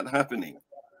prevent that happening.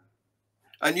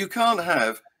 And you can't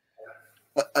have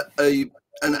an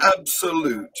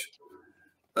absolute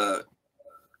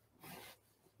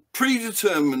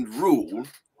predetermined rule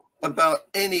about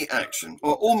any action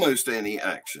or almost any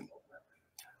action.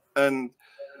 And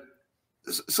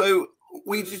so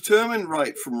we determine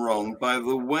right from wrong by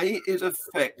the way it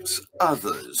affects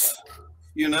others.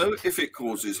 You know, if it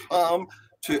causes harm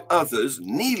to others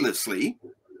needlessly,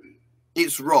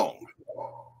 it's wrong.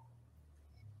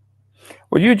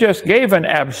 Well, you just gave an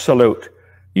absolute.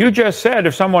 You just said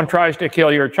if someone tries to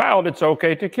kill your child, it's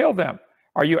okay to kill them.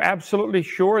 Are you absolutely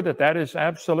sure that that is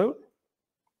absolute?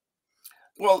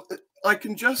 Well, I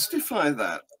can justify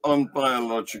that on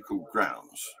biological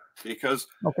grounds because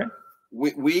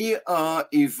we are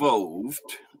evolved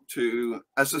to,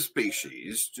 as a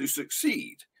species, to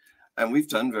succeed. And we've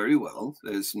done very well.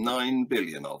 There's 9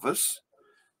 billion of us.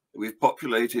 We've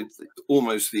populated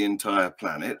almost the entire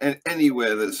planet, and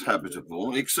anywhere that's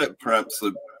habitable, except perhaps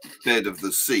the bed of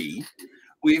the sea.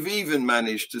 We've even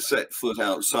managed to set foot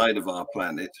outside of our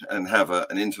planet and have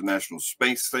an international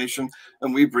space station,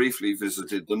 and we briefly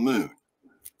visited the moon.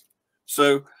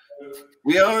 So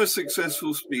we are a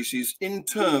successful species in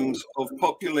terms of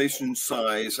population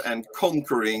size and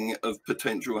conquering of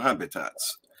potential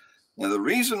habitats. Now, the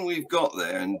reason we've got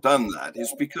there and done that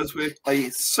is because we're a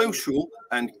social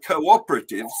and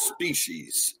cooperative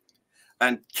species,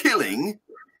 and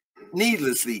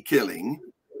needlessly killing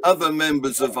other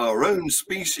members of our own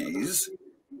species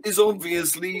is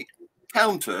obviously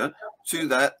counter to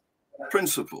that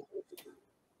principle.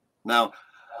 Now,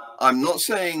 I'm not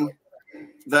saying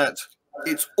that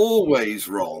it's always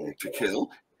wrong to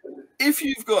kill. If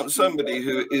you've got somebody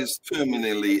who is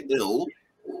terminally ill,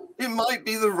 it might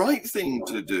be the right thing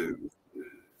to do.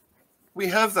 We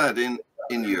have that in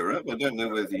Europe. I don't know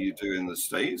whether you do in the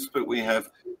States, but we have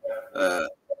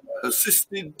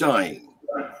assisted dying.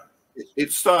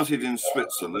 It started in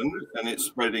Switzerland and it's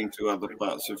spreading to other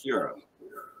parts of Europe.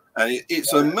 And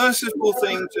it's a merciful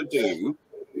thing to do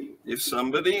if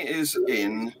somebody is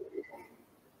in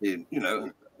you know,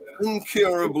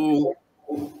 incurable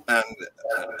and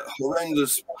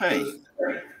horrendous pain.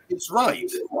 It's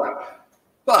right.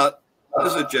 But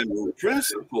as a general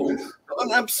principle,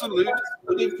 an absolute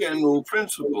general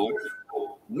principle,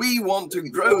 we want to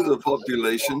grow the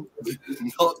population,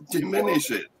 not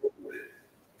diminish it.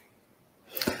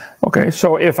 Okay,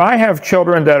 so if I have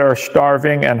children that are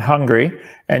starving and hungry,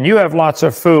 and you have lots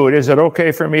of food, is it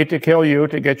okay for me to kill you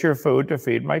to get your food to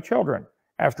feed my children?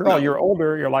 After all, you're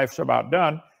older, your life's about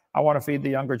done. I want to feed the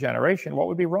younger generation. What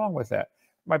would be wrong with that?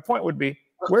 My point would be,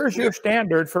 where's your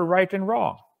standard for right and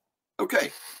wrong?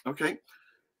 Okay.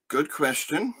 Good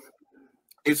question.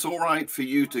 It's all right for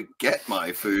you to get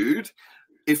my food,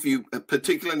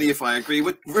 particularly if I agree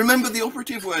with. Remember, the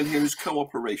operative word here is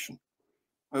cooperation.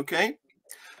 Okay?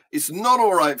 It's not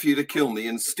all right for you to kill me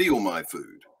and steal my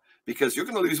food, because you're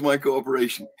going to lose my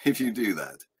cooperation if you do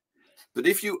that. But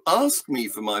if you ask me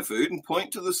for my food and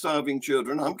point to the starving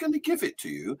children, I'm going to give it to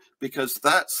you, because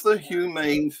that's the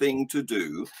humane thing to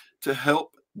do to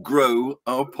help grow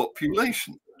our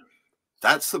population.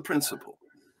 That's the principle.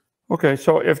 Okay,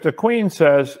 so if the Queen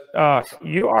says,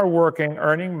 you are working,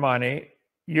 earning money,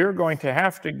 you're going to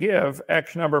have to give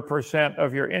X number %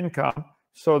 of your income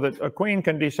so that a queen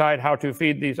can decide how to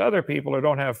feed these other people who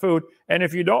don't have food. And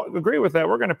if you don't agree with that,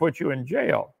 we're going to put you in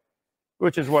jail,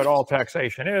 which is what all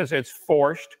taxation is. It's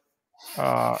forced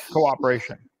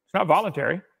cooperation. It's not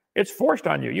voluntary. It's forced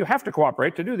on you. You have to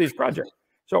cooperate to do these projects.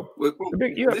 So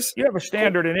you have a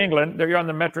standard in England. You're on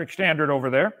the metric standard over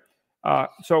there.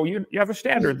 So you have a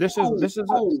standard. This is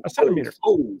a centimeter.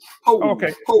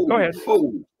 Okay, go ahead.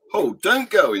 Don't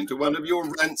go into one of your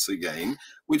rants again,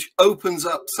 which opens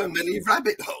up so many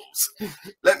rabbit holes.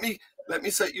 Let me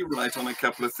set you right on a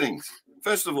couple of things.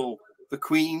 First of all, the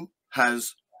Queen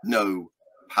has no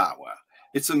power.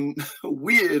 It's a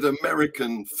weird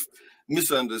American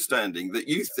misunderstanding that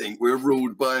you think we're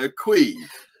ruled by a queen.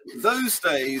 Those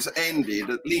days ended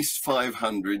at least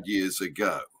 500 years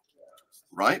ago,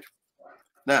 right?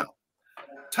 Now,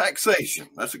 taxation,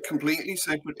 that's a completely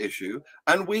separate issue,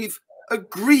 and we've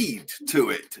agreed to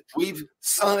it. We've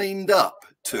signed up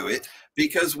to it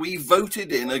because we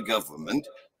voted in a government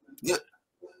that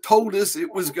told us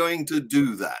it was going to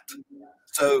do that.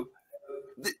 So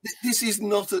this is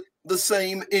not the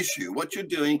same issue. What you're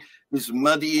doing is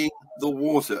muddying the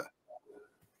water.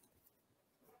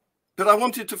 But I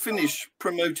wanted to finish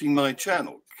promoting my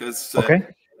channel because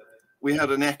we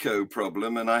had an echo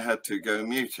problem and I had to go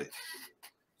mute it.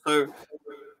 So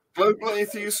Global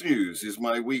Atheist News is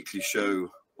my weekly show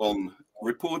on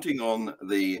reporting on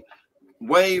the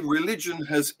way religion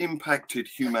has impacted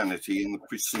humanity in the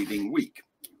preceding week.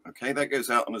 Okay, that goes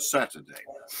out on a Saturday.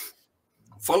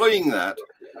 Following that,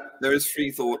 there is Free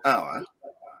Thought Hour,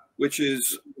 which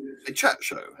is a chat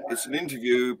show. It's an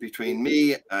interview between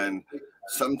me and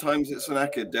sometimes it's an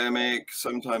academic,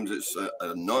 sometimes it's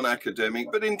a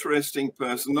non-academic, but interesting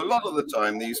person. A lot of the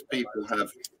time, these people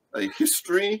have a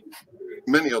history.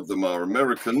 Many of them are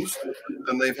Americans,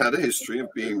 and they've had a history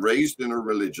of being raised in a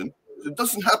religion. It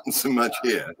doesn't happen so much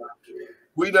here.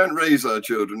 We don't raise our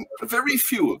children, very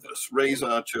few of us raise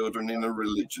our children in a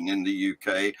religion in the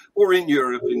UK or in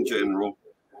Europe in general.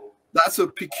 That's a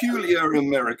peculiar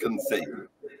American thing.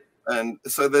 And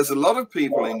so there's a lot of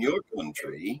people in your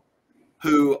country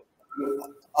who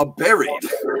are buried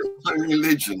in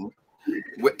religion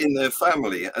in their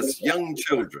family as young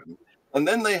children. And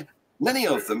then many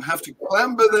of them have to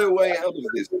clamber their way out of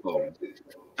this hole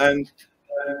and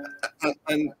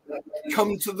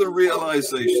come to the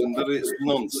realization that it's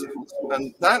nonsense.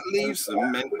 And that leaves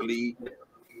them mentally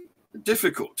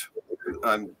difficult.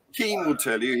 Keen will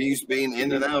tell you he's been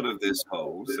in and out of this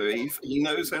hole, so he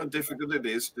knows how difficult it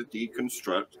is to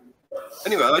deconstruct.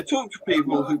 Anyway, I talk to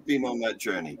people who've been on that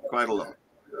journey quite a lot.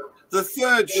 The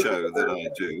third show that I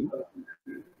do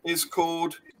is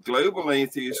called Global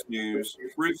Atheist News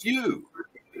Review.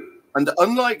 And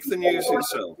unlike the news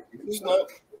itself, it is not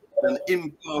an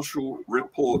impartial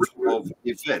report of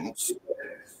events.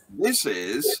 This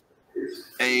is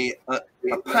a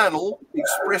panel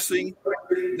expressing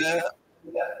their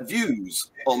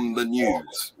views on the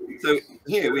news. So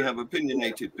here we have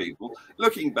opinionated people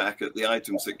looking back at the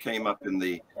items that came up in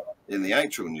the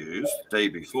actual news the day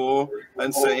before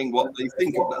and saying what they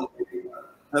think about it.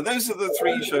 Now those are the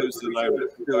three shows that I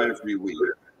do every week.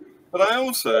 But I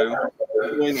also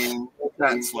join in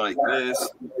chats like this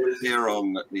here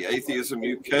on the Atheism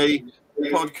UK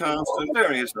podcast and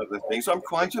various other things. I'm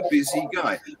quite a busy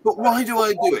guy. But why do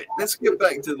I do it? Let's get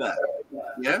back to that.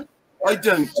 Yeah? I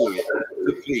don't do it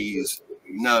to please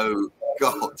no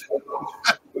God.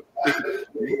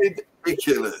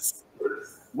 Ridiculous.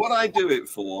 What I do it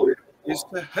for is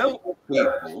to help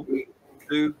people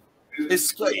to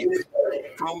escape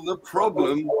from the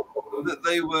problem that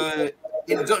they were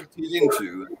inducted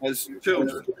into as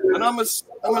children. And I'm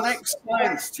an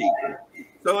ex-science teacher,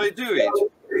 so I do it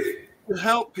to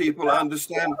help people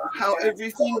understand how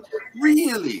everything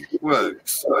really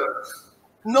works.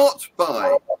 Not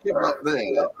by people up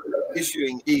there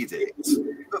issuing edicts,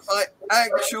 but by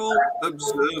actual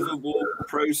observable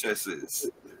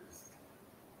processes.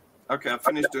 Okay, I've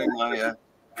finished doing my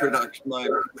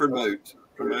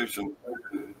promotion.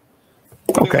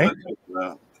 Okay.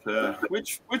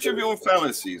 Which of your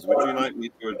fallacies would you like me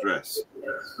to address?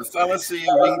 The fallacy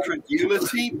of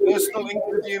incredulity, personal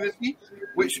incredulity,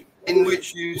 in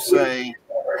which you say,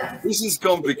 this is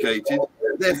complicated,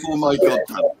 therefore my God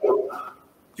done it.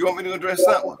 Do you want me to address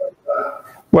that one?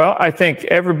 Well, I think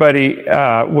everybody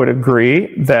would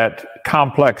agree that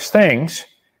complex things,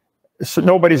 so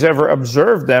nobody's ever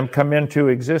observed them come into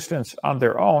existence on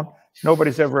their own.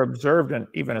 Nobody's ever observed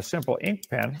even a simple ink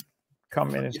pen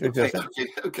come into existence.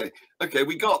 Okay,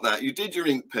 we got that. You did your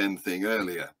ink pen thing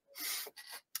earlier.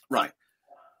 Right.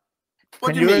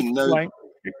 What do you mean?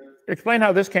 Explain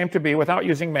how this came to be without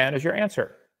using man as your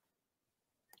answer.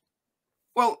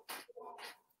 Well,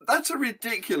 that's a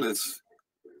ridiculous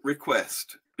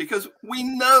request because we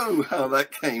know how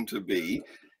that came to be.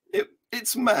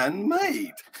 It's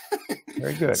man-made.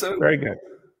 Very good. Very good.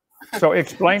 So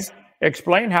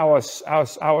explain how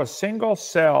a single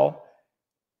cell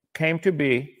came to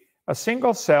be, a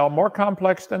single cell more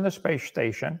complex than the space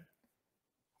station.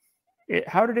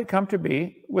 How did it come to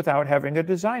be without having a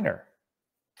designer?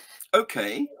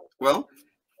 Okay, well,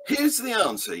 here's the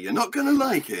answer. You're not going to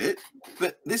like it,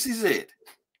 but this is it.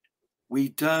 We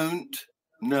don't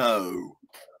know.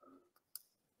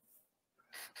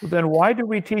 Then why do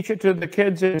we teach it to the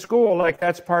kids in school like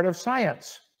that's part of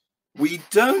science? We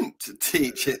don't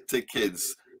teach it to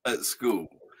kids at school.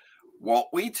 What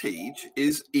we teach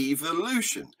is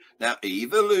evolution. Now,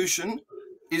 evolution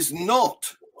is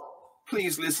not,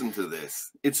 please listen to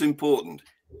this, it's important.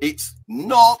 It's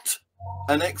not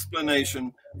an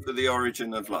explanation for the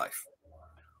origin of life.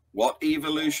 What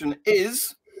evolution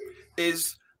is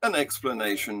an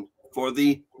explanation for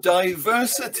the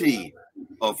diversity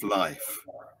of life.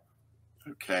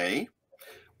 Okay?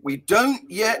 We don't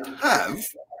yet have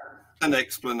an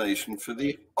explanation for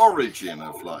the origin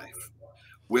of life.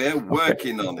 We're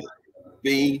working on it.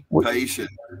 Be patient.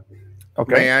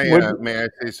 Okay. May I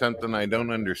say something? I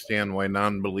don't understand why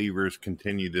non-believers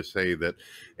continue to say that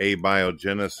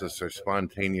abiogenesis or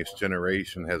spontaneous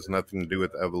generation has nothing to do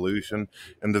with evolution.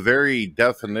 And the very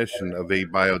definition of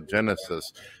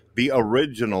abiogenesis, the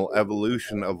original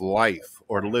evolution of life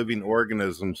or living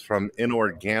organisms from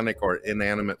inorganic or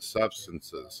inanimate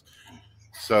substances.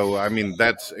 So, I mean,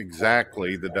 that's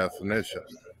exactly the definition.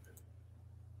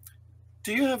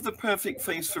 Do you have the perfect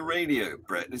face for radio,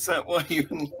 Brett? Is that why you're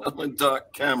on a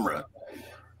dark camera?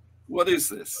 What is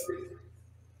this?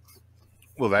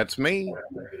 Well, that's me.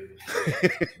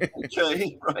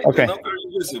 Okay, right. Okay. You're not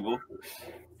very visible.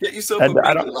 Get yourself a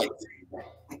big light.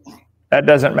 That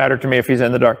doesn't matter to me if he's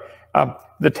in the dark.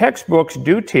 The textbooks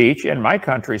do teach, in my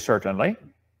country certainly,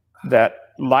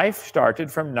 that life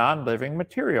started from non-living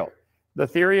material. The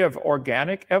theory of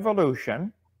organic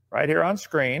evolution, right here on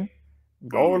screen,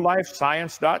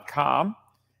 golifescience.com,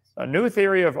 a new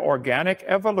theory of organic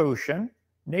evolution,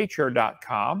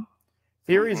 nature.com,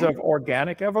 theories of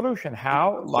organic evolution,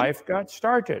 how life got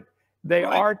started. They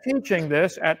are teaching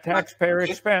this at taxpayer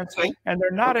expense, and they're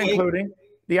not including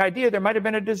the idea there might have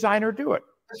been a designer do it.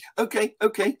 Okay.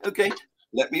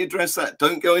 Let me address that.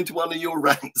 Don't go into one of your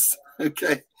rants.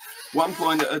 Okay. One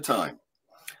point at a time.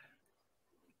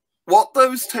 What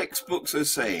those textbooks are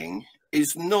saying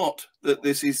is not that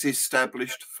this is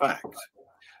established fact.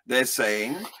 They're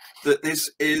saying that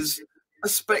this is a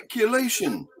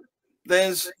speculation.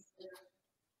 There's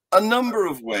a number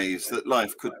of ways that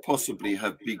life could possibly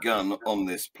have begun on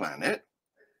this planet.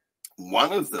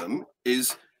 One of them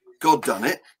is God done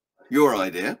it, your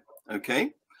idea,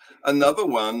 okay? Another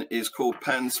one is called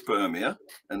panspermia,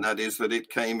 and that is that it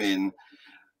came in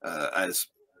as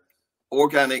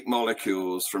organic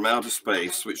molecules from outer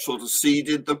space, which sort of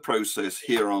seeded the process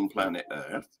here on planet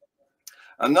Earth.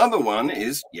 Another one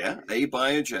is,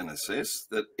 abiogenesis,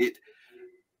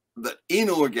 that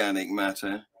inorganic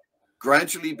matter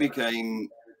gradually became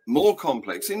more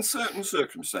complex in certain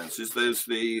circumstances. There's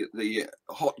the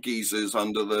hot geysers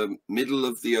under the middle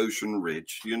of the ocean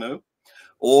ridge, you know,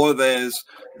 or there's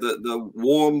the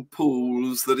warm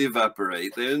pools that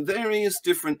evaporate. There are various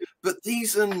different, but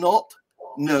these are not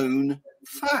known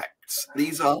facts.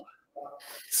 These are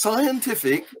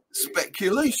scientific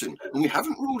speculation, and we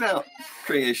haven't ruled out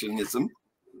creationism.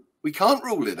 We can't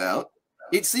rule it out.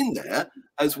 It's in there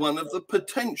as one of the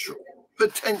potential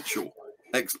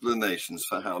explanations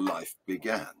for how life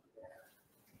began.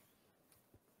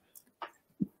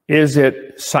 Is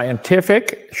it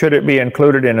scientific? Should it be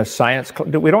included in a science?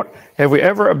 Have we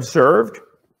ever observed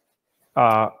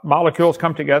molecules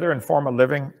come together and form a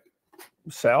living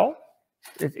cell?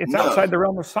 It's outside the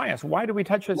realm of science. Why do we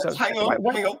touch this? Hang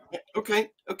on. Okay.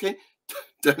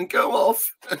 Don't go off.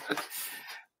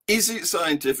 Is it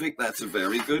scientific? That's a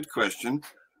very good question.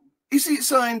 Is it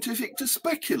scientific to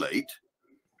speculate?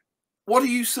 What are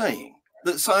you saying?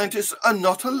 That scientists are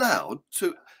not allowed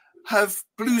to have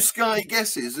blue sky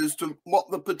guesses as to what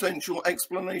the potential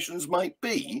explanations might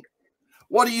be?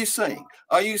 What are you saying?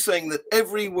 Are you saying that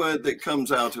every word that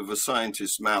comes out of a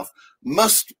scientist's mouth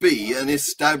must be an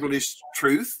established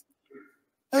truth?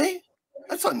 Hey,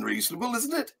 that's unreasonable,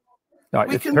 isn't it? No,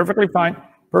 it's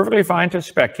perfectly fine to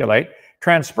speculate.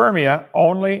 Transpermia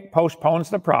only postpones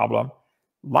the problem.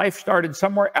 Life started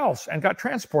somewhere else and got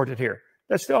transported here.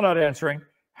 That's still not answering,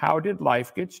 how did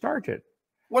life get started?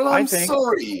 Well,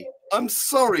 I'm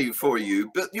sorry for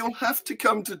you, but you'll have to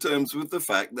come to terms with the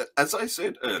fact that, as I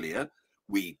said earlier,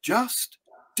 we just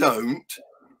don't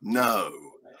know.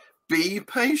 Be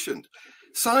patient.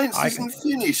 Science isn't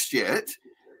finished yet.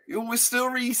 We're still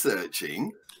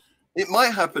researching. It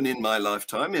might happen in my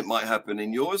lifetime. It might happen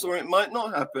in yours, or it might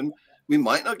not happen. We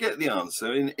might not get the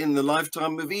answer in the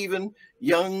lifetime of even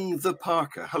young the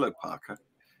Parker. Hello, Parker.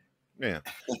 Yeah.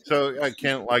 So I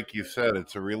can't, like you said,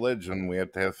 it's a religion. We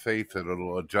have to have faith that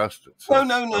it'll adjust itself.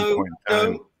 No.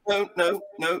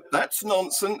 That's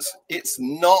nonsense. It's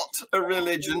not a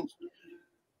religion.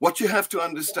 What you have to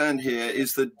understand here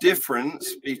is the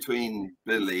difference between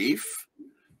belief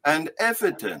and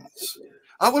evidence.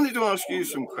 I wanted to ask you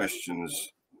some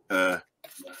questions,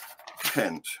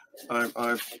 Kent.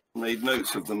 I've made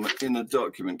notes of them in a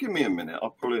document. Give me a minute.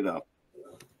 I'll pull it up.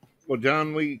 Well,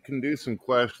 John, we can do some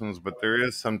questions, but there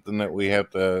is something that we have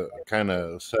to kind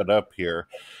of set up here.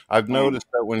 I've noticed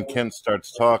that when Kent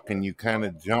starts talking, you kind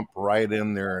of jump right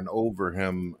in there and over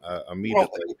him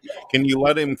immediately. Can you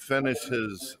let him finish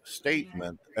his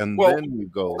statement and then you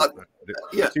go?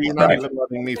 Yeah. So you're not even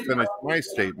letting me finish my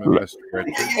statement, Mr.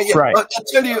 Richards. Yeah. Right.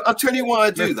 I'll tell you why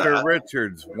I do that. Mr.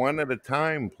 Richards, one at a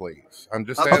time, please. I'm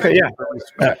just asking for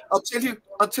respect.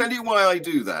 I'll tell you why I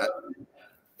do that.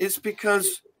 It's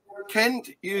because Kent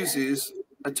uses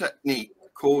a technique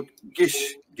called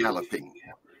gish galloping.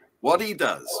 What he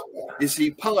does is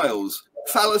he piles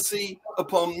fallacy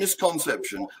upon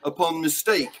misconception, upon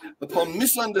mistake, upon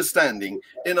misunderstanding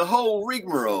in a whole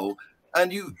rigmarole,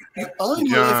 and I'm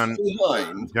left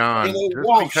behind in a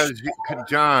wash.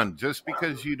 Just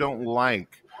because you don't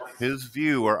like his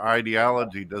view or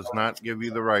ideology does not give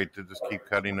you the right to just keep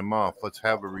cutting him off. Let's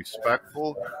have a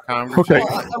respectful conversation.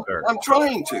 Well, I'm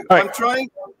trying to. Right.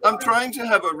 I'm trying to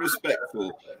have a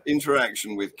respectful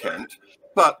interaction with Kent,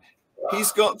 but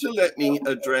he's got to let me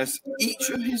address each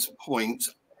of his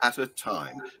points at a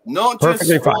time, not just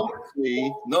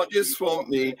swamp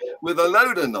me with a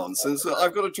load of nonsense that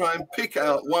I've got to try and pick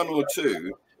out one or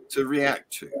two to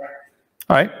react to.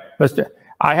 All right, let's do.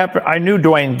 I knew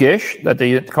Dwayne Gish, that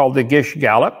they called the Gish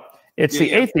Gallop. It's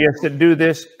the atheists that do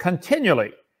this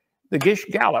continually. The Gish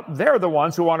Gallop, they're the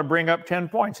ones who want to bring up 10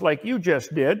 points like you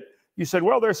just did. You said,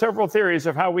 well, there's several theories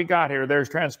of how we got here. There's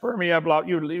transpermia, blah,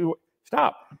 you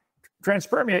stop.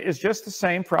 Transpermia is just the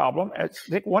same problem.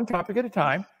 Take one topic at a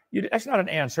time. That's not an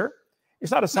answer.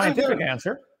 It's not a scientific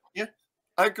answer. Yeah,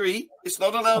 I agree. It's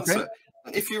not an answer.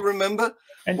 Okay. If you remember,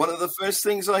 one of the first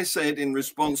things I said in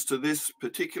response to this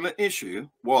particular issue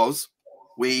was,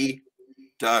 we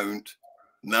don't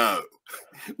know.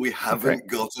 We haven't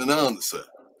got an answer.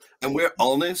 And we're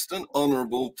honest and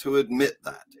honorable to admit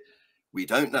that. We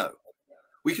don't know.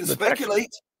 We can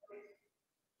speculate,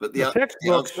 but the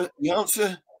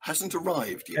answer hasn't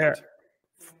arrived yet. There.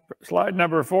 Slide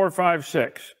number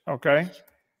 456, okay?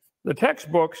 The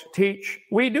textbooks teach,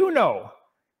 we do know,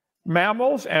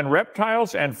 mammals and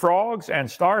reptiles and frogs and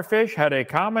starfish had a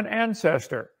common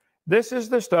ancestor. This is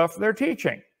the stuff they're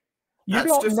teaching. You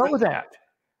don't know that.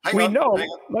 We know,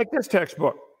 like this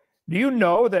textbook. Do you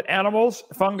know that animals,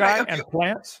 fungi, and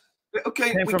plants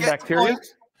came from bacteria?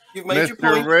 You've made your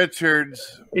Mr. point.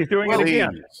 Richards. He's doing it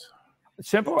again. A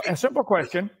simple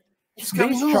question.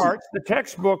 These charts, the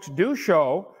textbooks do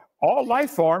show all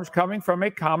life forms coming from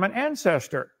a common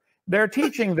ancestor. They're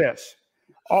teaching this.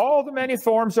 All the many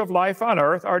forms of life on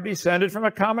Earth are descended from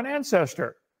a common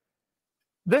ancestor.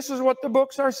 This is what the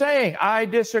books are saying. I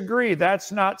disagree.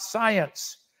 That's not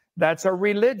science. That's a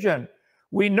religion.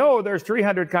 We know there's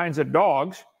 300 kinds of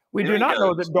dogs. We do not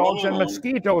know that dogs and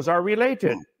mosquitoes are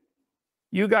related.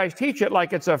 You guys teach it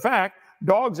like it's a fact.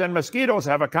 Dogs and mosquitoes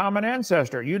have a common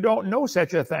ancestor. You don't know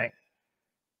such a thing.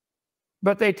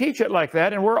 But they teach it like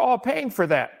that, and we're all paying for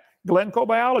that. Glencoe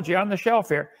Biology on the shelf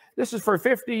here. This is for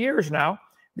 50 years now.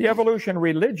 The evolution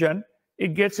religion,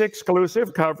 it gets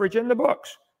exclusive coverage in the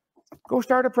books. Go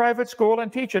start a private school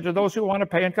and teach it to those who want to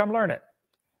pay and come learn it.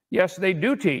 Yes, they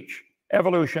do teach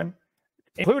evolution,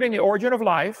 including the origin of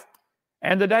life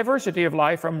and the diversity of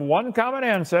life from one common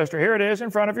ancestor. Here it is in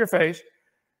front of your face,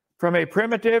 from a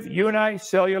primitive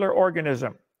unicellular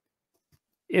organism.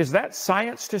 Is that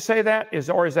science to say that,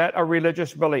 or is that a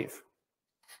religious belief?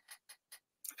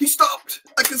 He stopped.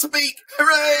 I can speak.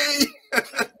 Hooray!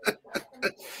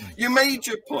 You made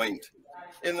your point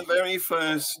in the very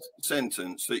first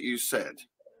sentence that you said,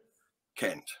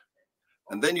 Kent.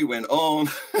 And then you went on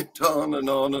and on and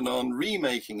on and on,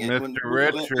 remaking it. Mr.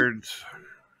 Richards.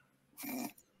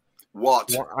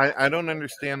 What? Well, I don't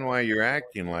understand why you're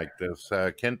acting like this.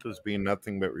 Kent was being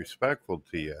nothing but respectful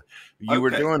to you. You were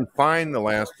doing fine the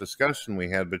last discussion we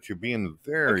had, but you're being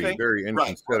very, very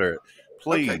inconsiderate.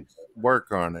 Please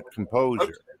work on it.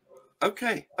 Composure.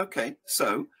 Okay.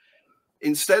 So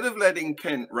instead of letting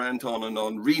Kent rant on and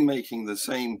on, remaking the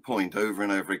same point over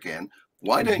and over again,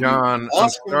 why don't John, I'm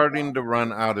starting to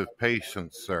run out of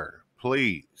patience, sir.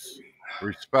 Please,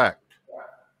 respect.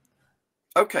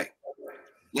 Okay.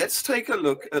 Let's take a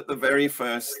look at the very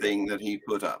first thing that he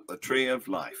put up, the tree of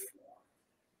life.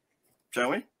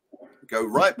 Shall we? Go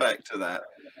right back to that.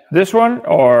 This one,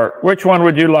 or which one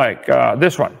would you like?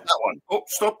 This one. That one. Oh,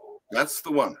 stop. That's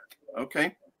the one.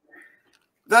 Okay.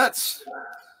 That's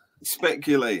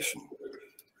speculation.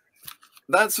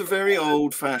 That's a very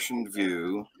old-fashioned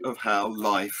view of how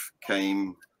life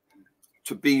came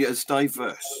to be as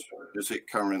diverse as it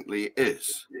currently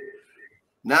is.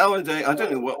 Nowadays, I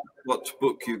don't know what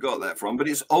book you got that from, but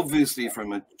it's obviously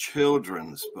from a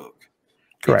children's book.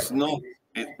 Correct. It's not.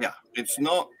 It's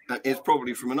not. It's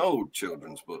probably from an old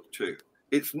children's book too.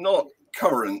 It's not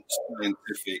current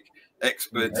scientific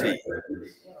expertise,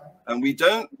 and we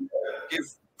don't give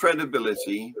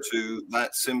credibility to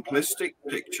that simplistic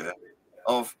picture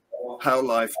of how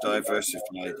life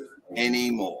diversified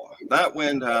anymore. That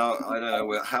went out, I don't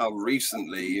know how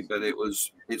recently, but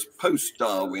it's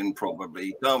post-Darwin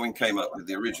probably. Darwin came up with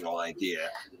the original idea,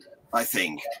 I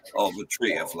think, of the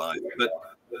tree of life. But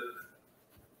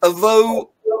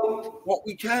although what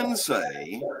we can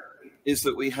say is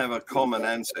that we have a common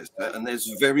ancestor, and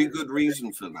there's very good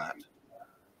reason for that.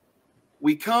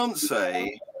 We can't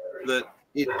say that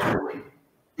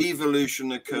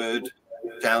evolution occurred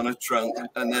down a trunk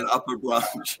and then up a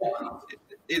branch.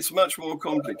 It's much more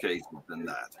complicated than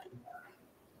that.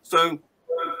 So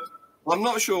I'm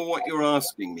not sure what you're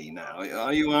asking me now.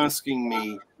 Are you asking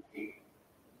me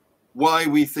why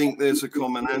we think there's a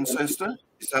common ancestor?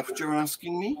 Is that what you're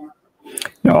asking me?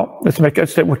 No, we'll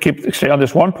stay on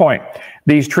this one point.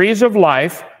 These trees of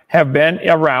life have been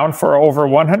around for over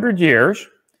 100 years.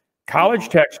 College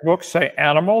textbooks say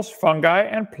animals, fungi,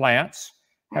 and plants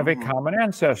have a common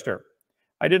ancestor.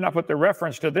 I did not put the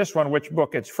reference to this one, which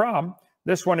book it's from.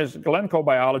 This one is Glencoe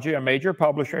Biology, a major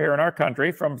publisher here in our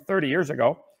country from 30 years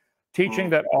ago, teaching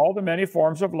that all the many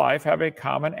forms of life have a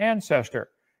common ancestor.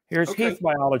 Here's Heath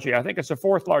Biology. I think it's the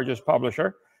 4th largest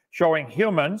publisher, showing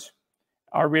humans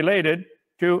are related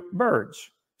to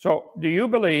birds. So do you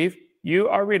believe you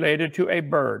are related to a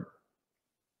bird?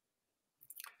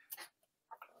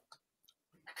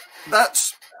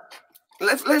 Let's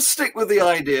stick with the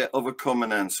idea of a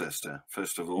common ancestor,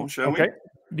 first of all, shall we? Okay.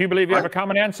 Do you believe you have a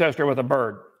common ancestor with a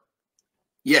bird?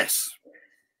 Yes.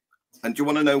 And do you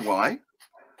want to know why?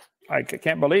 I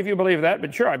can't believe you believe that,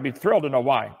 but sure, I'd be thrilled to know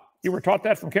why. You were taught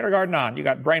that from kindergarten on. You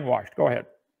got brainwashed. Go ahead.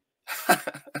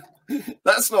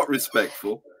 That's not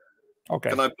respectful. Okay.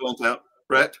 Can I point out,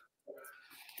 Brett?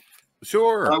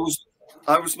 Sure. I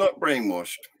was not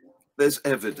brainwashed. There's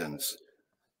evidence.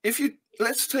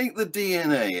 Let's take the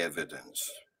DNA evidence,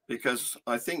 because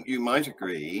I think you might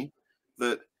agree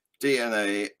that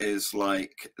DNA is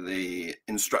like the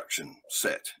instruction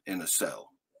set in a cell,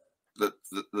 that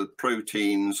the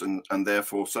proteins and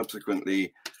therefore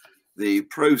subsequently the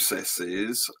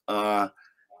processes are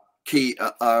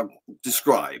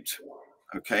described.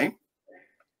 Okay,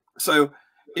 so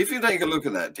if you take a look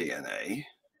at that DNA,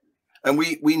 and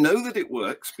we know that it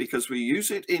works because we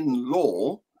use it in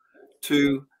law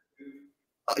to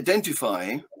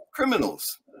identify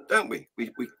criminals, don't we?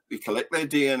 We collect their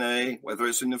DNA, whether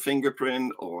it's in a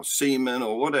fingerprint or semen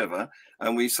or whatever,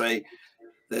 and we say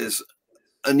there's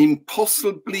an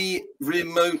impossibly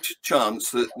remote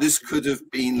chance that this could have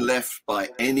been left by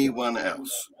anyone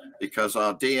else because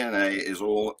our DNA is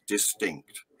all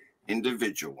distinct,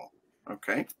 individual.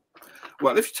 Okay?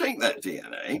 Well, if you take that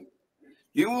DNA,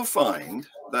 you will find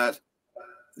that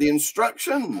the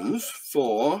instructions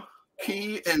for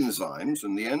key enzymes,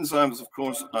 and the enzymes, of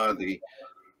course, are the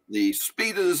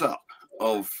speeders up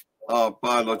of our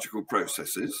biological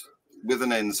processes. With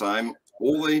an enzyme,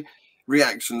 all the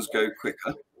reactions go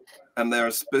quicker, and there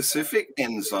are specific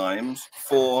enzymes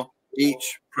for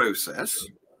each process.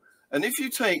 And if you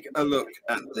take a look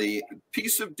at the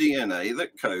piece of DNA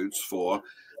that codes for,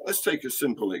 let's take a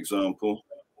simple example,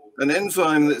 an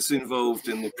enzyme that's involved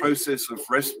in the process of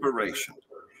respiration,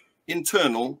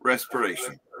 internal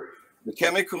respiration, the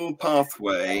chemical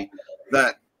pathway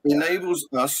that enables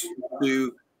us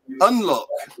to unlock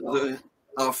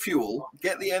our fuel,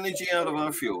 get the energy out of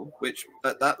our fuel, which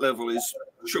at that level is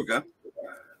sugar,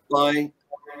 by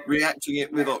reacting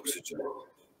it with oxygen.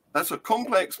 That's a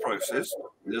complex process.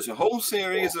 There's a whole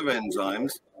series of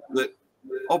enzymes that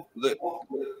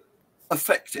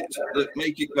affect it, that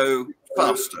make it go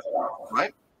faster,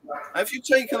 right? Now, if you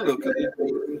take a look at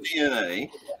the DNA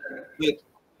that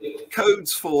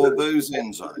codes for those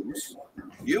enzymes,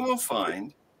 you will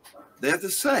find they're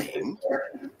the same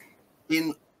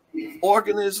in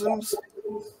organisms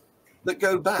that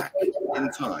go back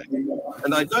in time.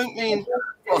 And I don't mean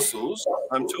fossils,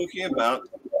 I'm talking about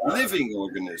living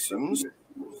organisms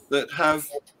that have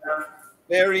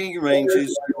varying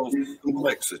ranges of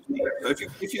complexity. So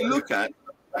if you look at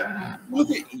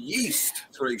yeast,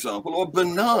 for example, or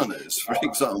bananas, for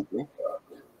example,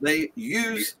 they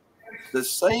use the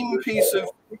same piece of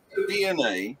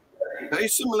DNA, very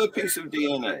similar piece of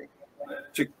DNA,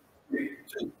 to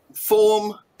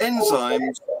form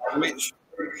enzymes which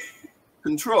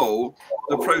control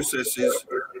the processes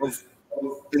of,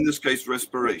 in this case,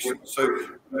 respiration. So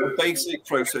the basic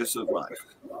process of life.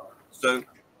 So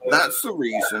that's the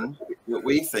reason that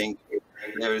we think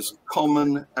there is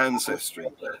common ancestry.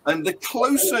 And the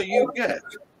closer you get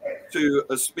to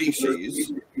a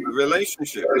species, a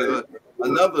relationship with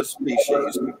another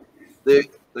species, the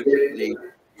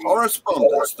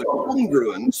correspondence, the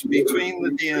congruence between the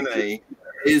DNA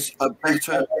is a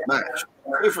better match.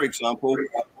 So, for example,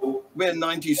 we're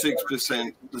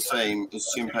 96% the same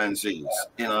as chimpanzees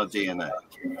in our DNA.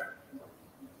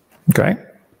 Okay.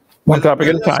 One topic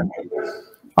at a time.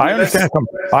 I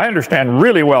understand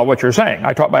really well what you're saying.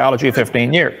 I taught biology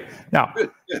 15 years. Now,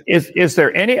 is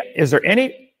there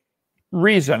any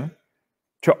reason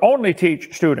to only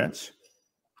teach students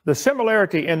the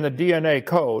similarity in the DNA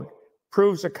code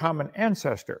proves a common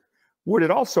ancestor? Would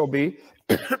it also be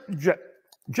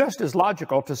just as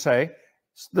logical to say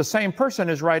the same person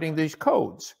is writing these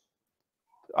codes,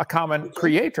 a common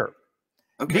creator?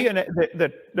 Okay. DNA,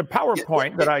 the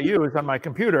PowerPoint that I use on my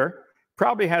computer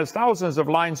probably has thousands of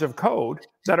lines of code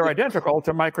that are identical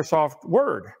to Microsoft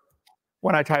Word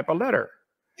when I type a letter.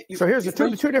 So here's the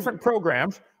two different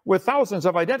programs with thousands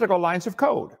of identical lines of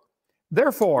code.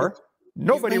 Therefore,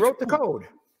 nobody wrote the code.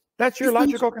 That's your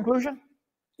logical conclusion?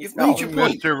 You've made your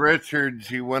point. Mr. Richards,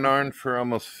 you went on for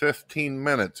almost 15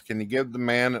 minutes. Can you give the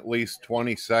man at least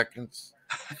 20 seconds?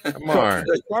 Come on.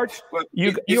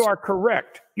 You are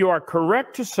correct. You are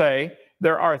correct to say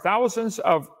there are thousands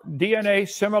of DNA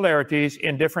similarities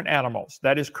in different animals.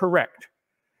 That is correct.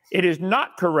 It is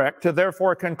not correct to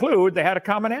therefore conclude they had a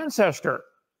common ancestor.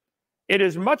 It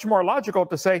is much more logical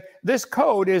to say this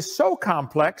code is so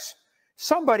complex,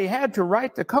 somebody had to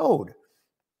write the code.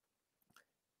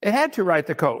 It had to write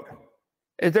the code.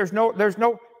 There's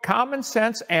no common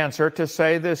sense answer to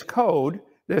say this code,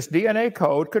 this DNA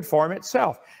code, could form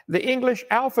itself. The English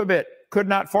alphabet could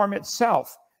not form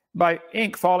itself by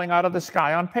ink falling out of the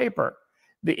sky on paper.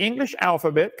 The English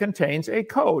alphabet contains a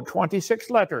code, 26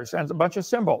 letters and a bunch of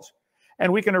symbols.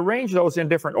 And we can arrange those in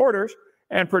different orders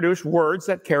and produce words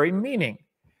that carry meaning.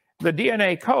 The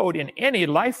DNA code in any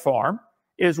life form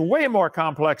is way more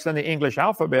complex than the English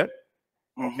alphabet.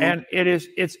 Mm-hmm. And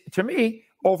it's to me,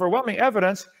 overwhelming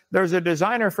evidence there's a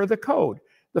designer for the code.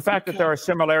 The fact that there are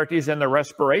similarities in the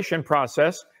respiration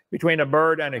process between a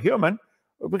bird and a human,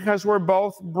 because we're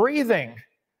both breathing.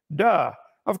 Duh.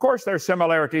 Of course there's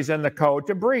similarities in the code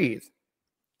to breathe.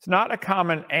 It's not a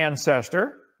common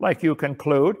ancestor, like you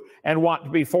conclude, and want to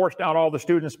be forced down all the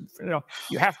students,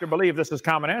 you have to believe this is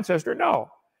common ancestor. No.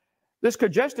 This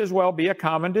could just as well be a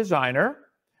common designer.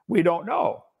 We don't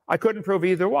know. I couldn't prove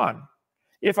either one.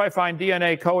 If I find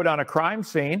DNA code on a crime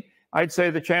scene, I'd say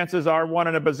the chances are 1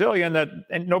 in a bazillion that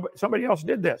somebody else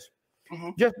did this. Mm-hmm.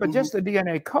 Just the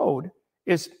DNA code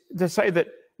is to say that,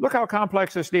 look how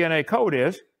complex this DNA code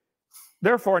is,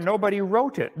 therefore nobody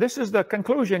wrote it. This is the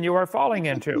conclusion you are falling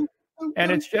into.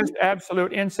 And it's just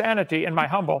absolute insanity in my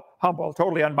humble,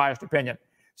 totally unbiased opinion.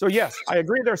 So yes, I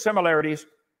agree there are similarities.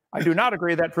 I do not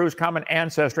agree that proves common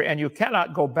ancestry, and you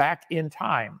cannot go back in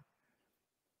time.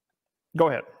 Go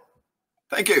ahead.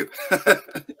 Thank you.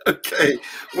 Okay.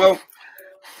 Well,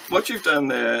 what you've done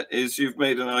there is you've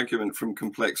made an argument from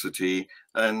complexity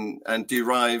and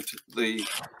derived the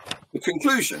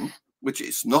conclusion, which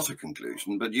is not a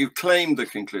conclusion, but you claimed the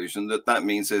conclusion that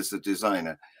means there's a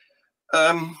designer.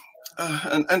 And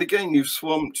again, you've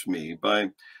swamped me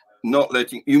by not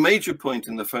letting you made your point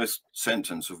in the first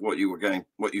sentence of what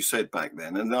you said back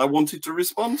then, and I wanted to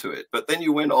respond to it, but then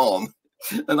you went on,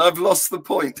 and I've lost the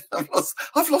point. I've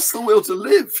lost the will to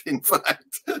live, in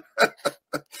fact.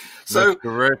 So,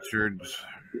 Mr. Richards,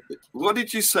 what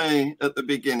did you say at the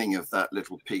beginning of that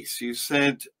little piece? You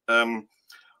said,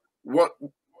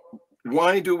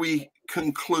 why do we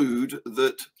conclude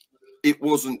that it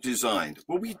wasn't designed?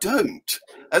 Well, we don't.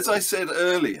 As I said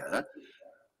earlier,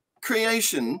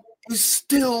 creation is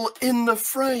still in the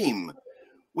frame.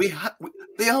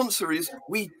 The answer is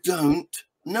we don't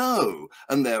know.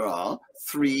 And there are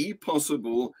 3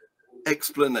 possible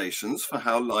explanations for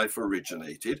how life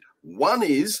originated. One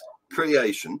is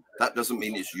creation. That doesn't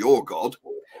mean it's your God.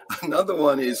 Another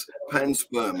one is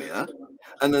panspermia.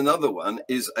 And another one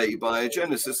is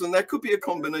abiogenesis. And there could be a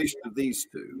combination of these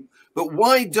two. But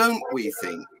why don't we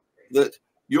think that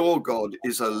your God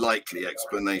is a likely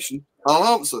explanation?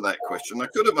 I'll answer that question. I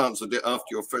could have answered it after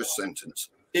your first sentence.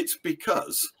 It's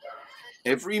because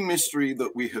every mystery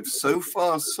that we have so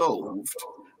far solved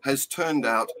has turned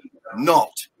out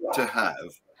not to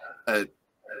have a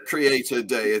creator,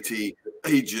 deity,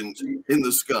 agent in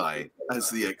the sky as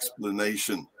the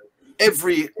explanation.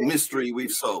 Every mystery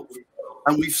we've solved,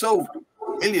 and we've solved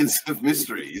millions of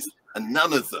mysteries, and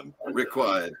none of them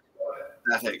required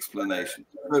that explanation.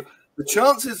 So the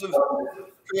chances of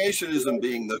creationism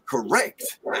being the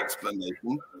correct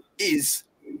explanation is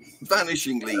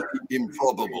vanishingly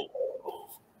improbable.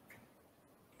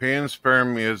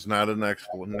 Panspermia is not an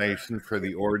explanation for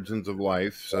the origins of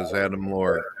life, says Adam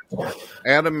Lohr.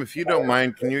 Adam, if you don't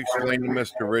mind, can you explain to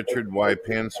Mr. Richard why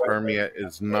panspermia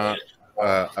is not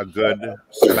a good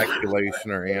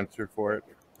speculation or answer for it?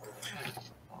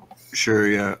 Sure,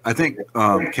 yeah. I think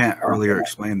Kent earlier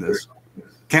explained this.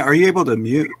 Kent, are you able to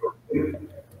mute?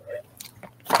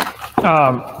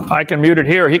 I can mute it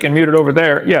here. He can mute it over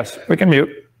there. Yes, we can mute.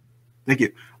 Thank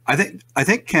you. I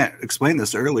think Kent explained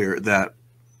this earlier that,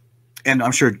 and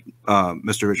I'm sure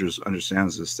Mr. Richards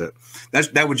understands this,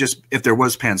 that would just, if there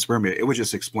was panspermia, it would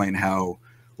just explain how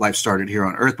life started here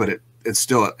on Earth, but it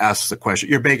still asks the question.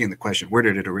 You're begging the question: where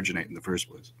did it originate in the first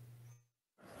place?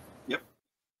 Yep.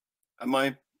 I'm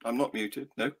not muted.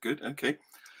 No, good. Okay.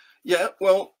 Yeah.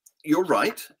 Well, you're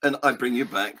right, and I bring you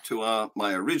back to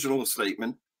my original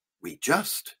statement. We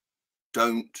just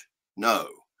don't know.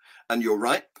 And you're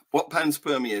right. What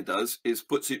panspermia does is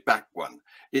puts it back one.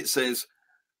 It says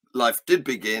life did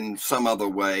begin some other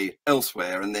way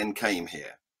elsewhere and then came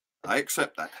here. I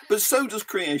accept that. But so does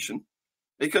creation,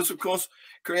 because, of course,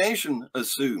 creation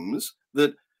assumes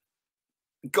that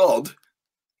God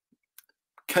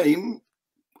came,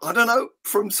 I don't know,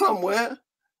 from somewhere.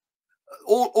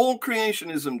 All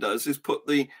creationism does is put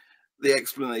the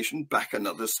explanation back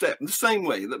another step, the same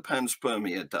way that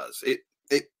panspermia does. It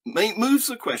moves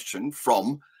the question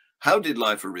from how did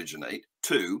life originate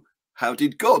to how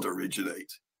did God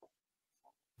originate?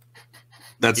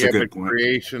 That's a good point.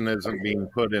 Creation isn't being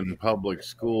put in public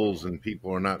schools and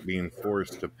people are not being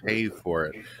forced to pay for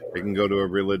it. They can go to a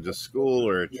religious school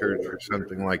or a church or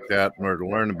something like that in order to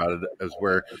learn about it, as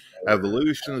where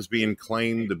evolution is being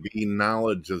claimed to be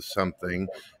knowledge of something.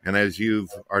 And as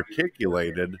you've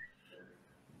articulated,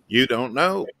 you don't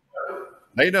know.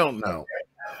 They don't know.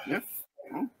 Yeah.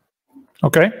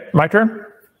 Okay, my turn.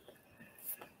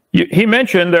 He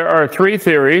mentioned there are three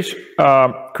theories: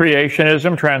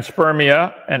 creationism,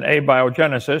 transpermia, and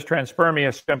abiogenesis.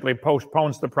 Transpermia simply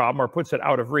postpones the problem or puts it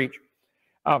out of reach.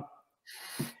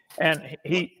 And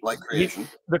like creation.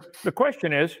 The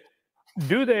question is,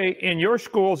 do they in your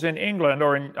schools in England,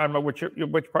 or in, I don't know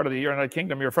which part of the United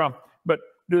Kingdom you're from, but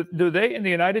do they in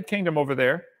the United Kingdom over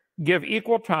there give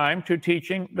equal time to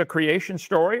teaching the creation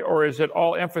story, or is it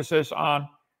all emphasis on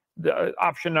the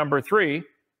option number 3?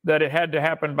 That it had to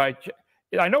happen by,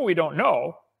 I know we don't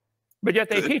know, but yet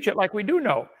they teach it like we do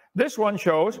know. This one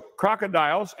shows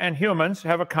crocodiles and humans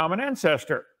have a common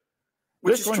ancestor.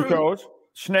 This one shows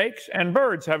snakes and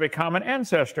birds have a common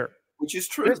ancestor. Which is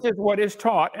true. This is what is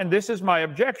taught, and this is my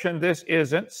objection. This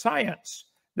isn't science.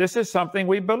 This is something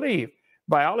we believe.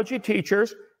 Biology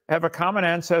teachers have a common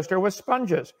ancestor with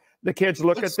sponges. The kids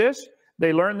look at this,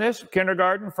 they learn this,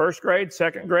 kindergarten, first grade,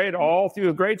 second grade, all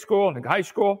through grade school and high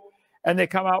school. And they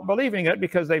come out believing it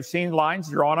because they've seen lines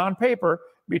drawn on paper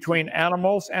between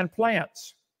animals and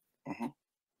plants. Mm-hmm.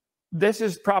 This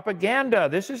is propaganda.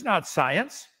 This is not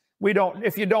science.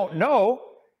 If you don't know,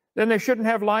 then they shouldn't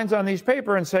have lines on these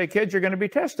paper and say, kids, you're going to be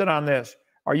tested on this.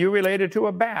 Are you related to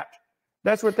a bat?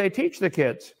 That's what they teach the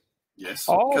kids. Yes.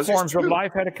 All forms of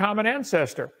life had a common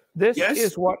ancestor. This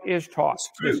is what is taught.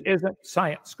 This isn't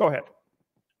science. Go ahead.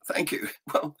 Thank you.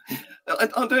 Well, I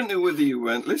don't know whether you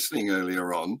weren't listening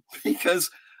earlier on, because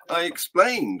I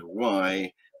explained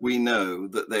why we know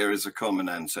that there is a common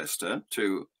ancestor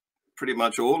to pretty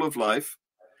much all of life.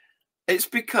 It's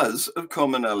because of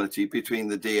commonality between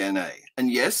the DNA.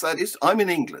 And yes, I'm in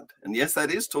England, and yes, that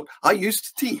is taught. I used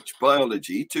to teach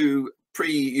biology to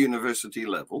pre-university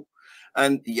level.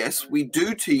 And yes, we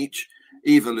do teach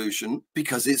evolution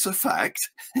because it's a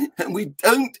fact.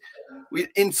 And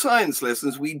in science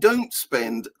lessons, we don't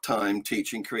spend time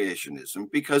teaching creationism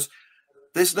because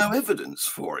there's no evidence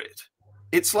for it.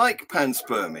 It's like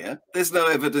panspermia. There's no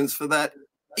evidence for that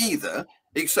either,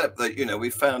 except that, we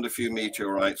found a few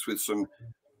meteorites with some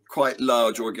quite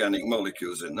large organic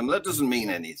molecules in them. That doesn't mean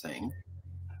anything.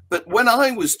 But when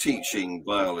I was teaching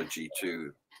biology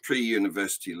to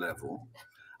pre-university level,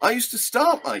 I used to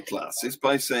start my classes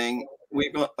by saying,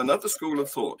 we've got another school of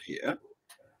thought here.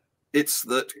 It's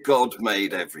that God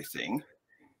made everything.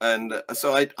 And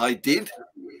so I did,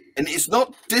 and it's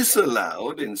not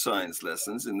disallowed in science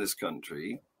lessons in this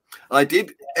country. I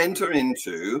did enter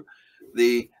into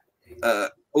the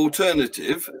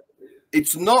alternative.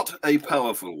 It's not a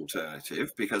powerful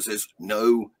alternative because there's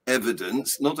no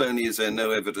evidence. Not only is there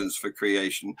no evidence for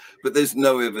creation, but there's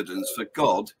no evidence for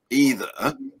God either.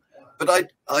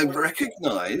 But I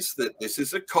recognize that this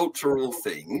is a cultural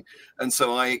thing. And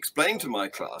so I explained to my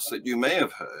class that you may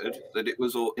have heard that it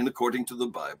was all, according to the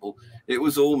Bible, it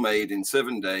was all made in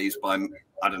 7 days by,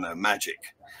 I don't know, magic.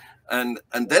 And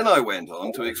then I went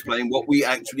on to explain what we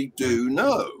actually do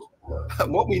know.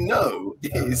 And what we know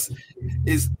is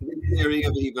the theory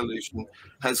of evolution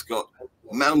has got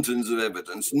mountains of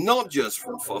evidence, not just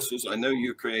from fossils. I know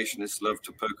you creationists love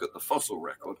to poke at the fossil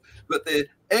record, but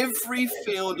every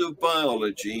field of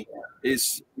biology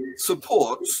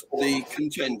supports the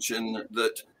contention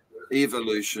that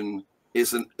evolution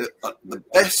is the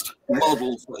best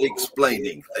model for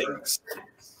explaining things.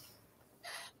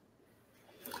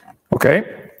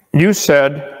 Okay. You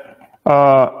said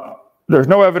there's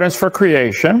no evidence for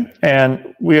creation,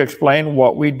 and we explain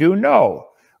what we do know.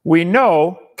 We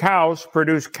know cows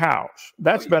produce cows.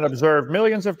 That's been observed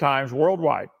millions of times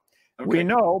worldwide. Okay. We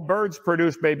know birds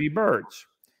produce baby birds.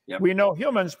 Yep. We know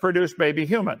humans produce baby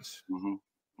humans.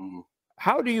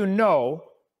 How do you know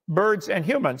birds and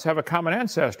humans have a common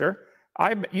ancestor?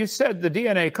 You said the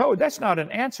DNA code. That's not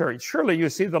an answer. Surely you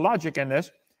see the logic in this.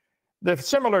 The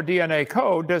similar DNA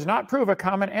code does not prove a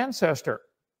common ancestor.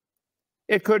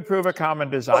 It could prove a common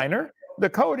designer. The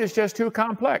code is just too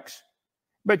complex.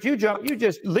 But you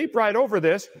just leap right over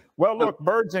this. Well, look,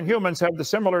 birds and humans have the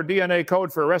similar DNA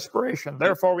code for respiration.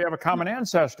 Therefore, we have a common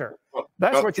ancestor.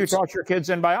 That's what you taught your kids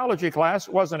in biology class,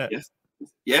 wasn't it? Yes,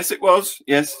 yes, it was.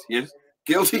 Yes, yes.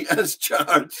 Guilty as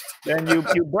charged. Then you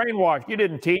brainwashed. You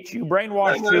didn't teach. You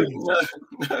brainwashed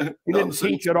students. You didn't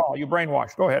teach at all. You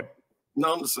brainwashed. Go ahead.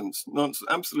 Nonsense.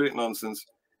 Nonsense. Absolute nonsense.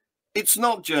 It's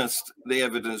not just the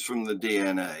evidence from the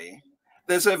DNA.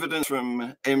 There's evidence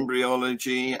from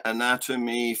embryology,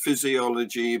 anatomy,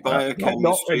 physiology,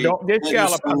 biochemistry. Don't gish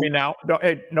gallop on me now.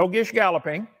 No gish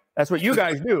galloping. That's what you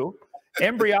guys do.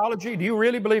 Embryology. Do you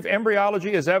really believe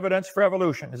embryology is evidence for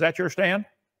evolution? Is that your stand?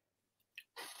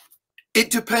 It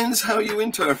depends how you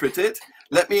interpret it.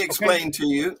 Let me explain to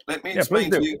you. Let me explain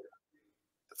to you.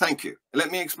 Thank you.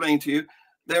 Let me explain to you.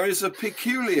 There is a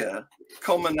peculiar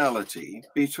commonality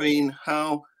between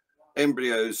how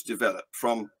embryos develop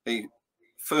from a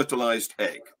fertilized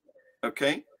egg.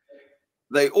 Okay?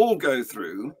 They all go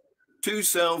through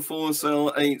 2-cell,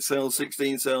 4-cell, 8-cell,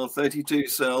 16-cell,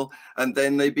 32-cell, and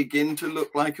then they begin to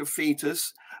look like a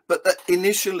fetus. But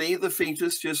initially, the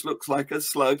fetus just looks like a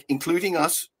slug, including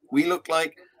us. We look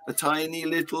like a tiny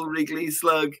little wriggly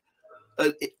slug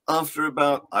after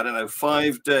about, I don't know,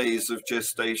 5 days of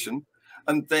gestation.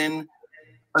 And then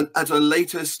at a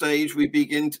later stage, we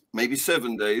begin, maybe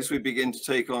 7 days, we begin to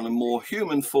take on a more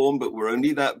human form, but we're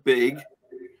only that big.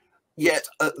 Yet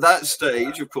at that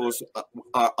stage, of course,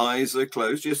 our eyes are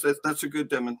closed. Yes, that's a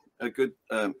good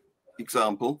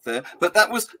example there. But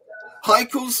that was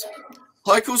Haeckel's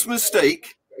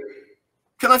mistake.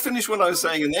 Can I finish what I was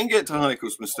saying and then get to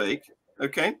Haeckel's mistake?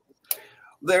 Okay.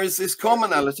 There is this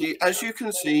commonality, as you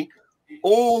can see,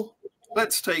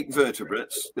 let's take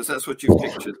vertebrates, because that's what you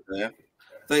pictured there.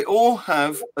 They all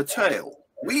have a tail.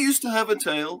 We used to have a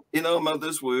tail in our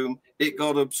mother's womb. It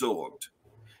got absorbed.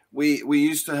 We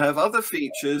used to have other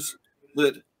features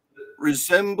that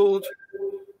resembled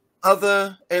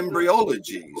other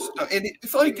embryologies. And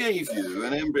if I gave you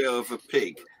an embryo of a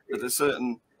pig at a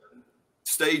certain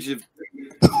stage of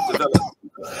development,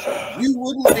 you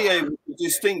wouldn't be able to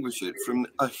distinguish it from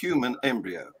a human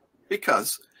embryo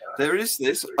because there is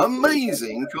this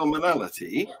amazing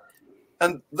commonality.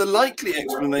 And the likely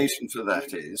explanation for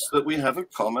that is that we have a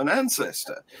common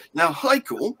ancestor. Now,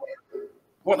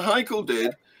 what Haeckel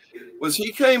did was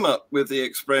he came up with the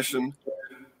expression,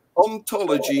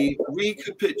 ontology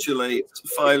recapitulates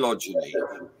phylogeny.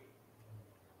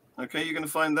 Okay, you're going to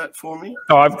find that for me?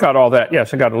 Oh, I've got all that.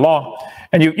 Yes, I got it long.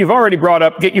 And you've already brought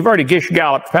up, you've already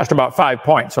gish-galloped past about 5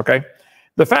 points, okay?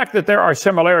 The fact that there are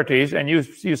similarities, and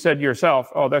you said yourself,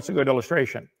 oh, that's a good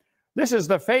illustration. This is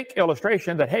the fake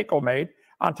illustration that Haeckel made.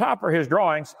 On top are his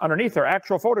drawings. Underneath are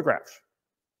actual photographs.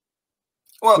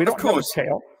 Well, we don't of course. Have a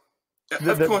tail.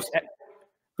 Of course.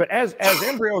 But as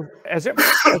embryos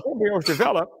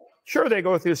develop, sure, they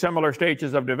go through similar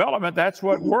stages of development. That's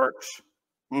what works.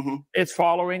 Mm-hmm. It's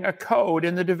following a code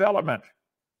in the development.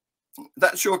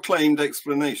 That's your claimed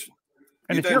explanation.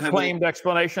 And it's your claimed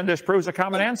explanation. This proves a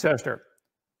common ancestor.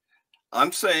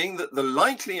 I'm saying that the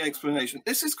likely explanation,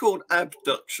 this is called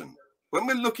abduction. When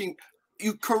we're looking,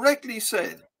 you correctly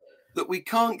said that we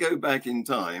can't go back in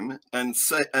time and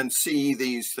see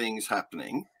these things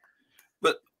happening.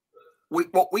 But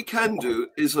what we can do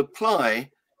is apply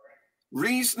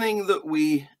reasoning that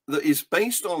is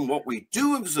based on what we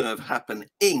do observe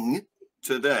happening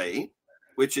today,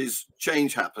 which is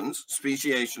change happens,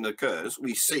 speciation occurs,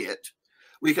 we see it.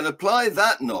 We can apply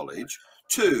that knowledge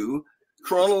to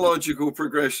chronological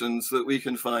progressions that we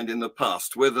can find in the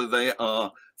past, whether they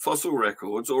are fossil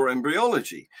records or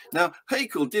embryology. Now,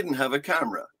 Haeckel didn't have a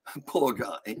camera, poor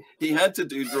guy. He had to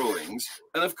do drawings.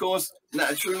 And of course,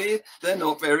 naturally, they're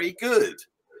not very good.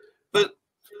 But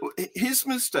his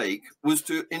mistake was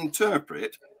to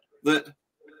interpret that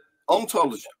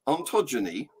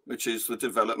ontogeny, which is the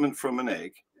development from an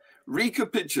egg,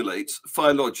 recapitulates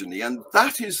phylogeny. And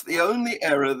that is the only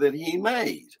error that he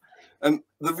made.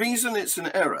 The reason it's an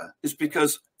error is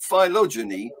because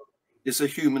phylogeny is a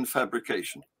human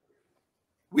fabrication.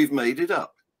 We've made it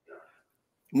up.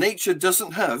 Nature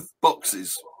doesn't have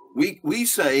boxes. We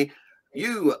say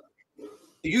you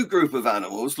group of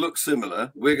animals look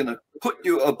similar. We're going to put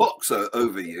you a box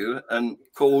over you and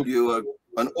call you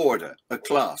an order, a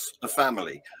class, a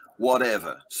family,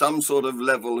 whatever, some sort of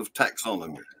level of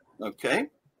taxonomy. Okay?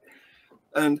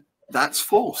 And that's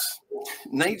false.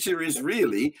 Nature is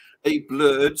really a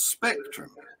blurred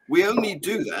spectrum. We only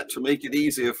do that to make it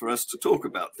easier for us to talk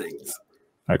about things.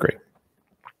 I agree.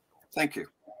 Thank you.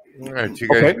 All right, you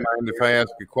guys mind if I ask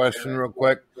a question real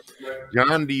quick?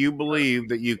 John, do you believe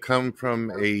that you come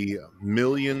from a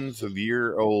millions of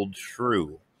year old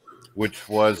shrew, which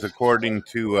was, according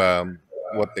to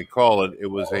what they call it, it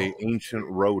was a ancient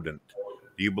rodent?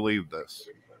 Do you believe this?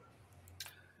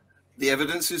 The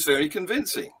evidence is very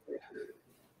convincing.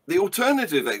 The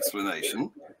alternative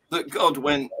explanation that God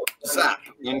went zap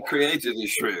and created a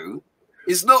shrew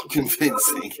is not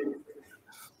convincing.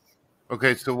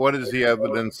 Okay, so what is the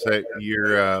evidence that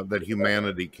that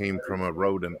humanity came from a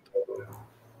rodent?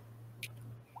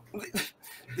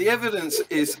 The evidence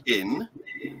is in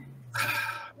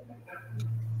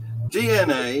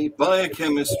DNA,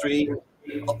 biochemistry,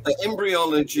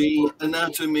 embryology,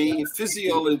 anatomy,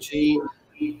 physiology,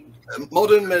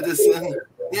 modern medicine,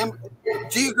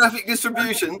 geographic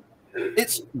distribution.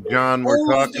 It's John, we're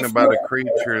talking about a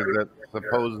creature that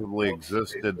supposedly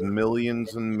existed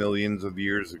millions and millions of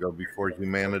years ago before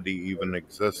humanity even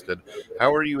existed.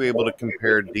 How are you able to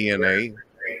compare DNA?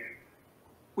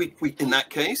 We in that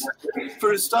case,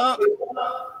 for a start,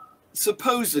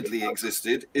 supposedly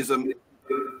existed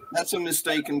that's a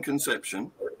mistaken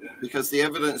conception, because the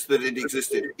evidence that it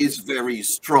existed is very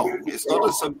strong. It's not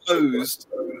a supposed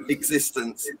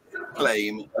existence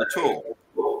claim at all.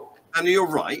 And you're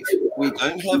right, we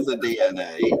don't have the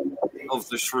DNA of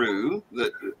the shrew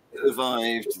that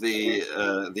survived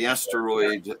the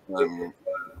asteroid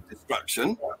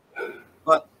destruction.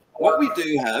 But what we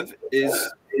do have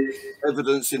is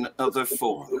evidence in other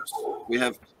forms. We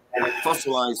have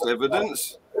fossilized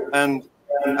evidence, and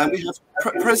we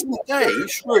have present day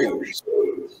shrews.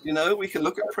 You know, we can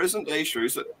look at present day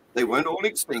shrews that they weren't all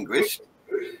extinguished,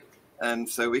 and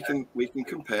so we can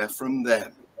compare from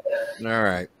them. All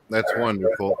right, that's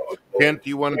wonderful. Kent, do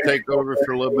you want to take over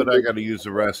for a little bit? I got to use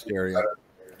the rest area.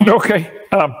 Okay.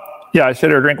 Yeah, I sit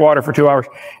here, drink water for 2 hours.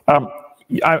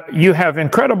 You have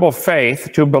incredible faith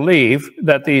to believe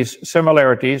that these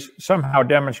similarities somehow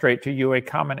demonstrate to you a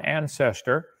common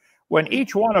ancestor, when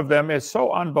each one of them is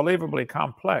so unbelievably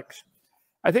complex.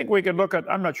 I think we could look at,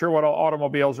 I'm not sure what all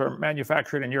automobiles are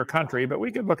manufactured in your country, but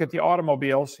we could look at the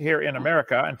automobiles here in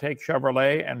America and take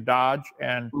Chevrolet and Dodge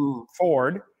and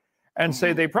Ford and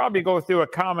say they probably go through a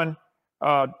common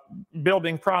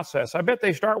building process. I bet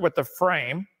they start with the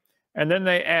frame, and then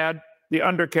they add the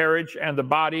undercarriage and the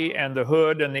body and the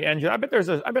hood and the engine. I bet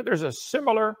there's a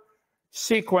similar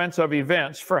sequence of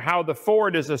events for how the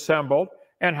Ford is assembled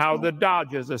and how the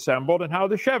Dodge is assembled and how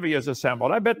the Chevy is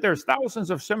assembled. I bet there's thousands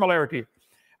of similarities.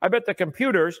 I bet the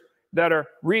computers that are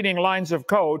reading lines of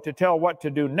code to tell what to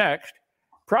do next,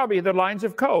 probably the lines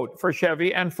of code for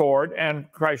Chevy and Ford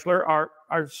and Chrysler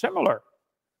are similar.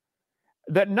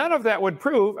 That none of that would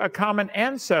prove a common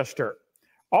ancestor.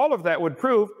 All of that would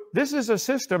prove this is a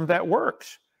system that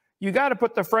works. You got to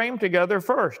put the frame together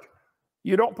first.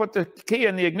 You don't put the key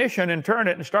in the ignition and turn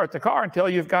it and start the car until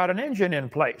you've got an engine in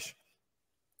place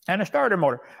and a starter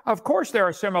motor. Of course, there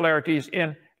are similarities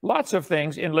in lots of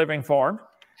things in living form,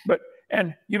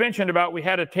 and you mentioned about we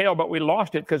had a tail, but we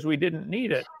lost it because we didn't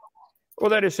need it. Well,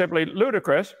 that is simply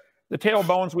ludicrous. The tail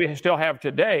bones we still have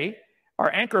today are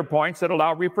anchor points that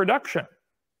allow reproduction.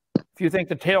 If you think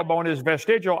the tailbone is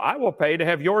vestigial, I will pay to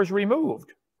have yours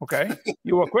removed. Okay?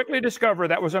 You will quickly discover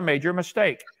that was a major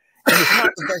mistake. And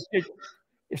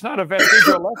it's not a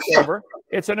vestigial leftover.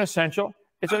 It's an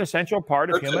essential part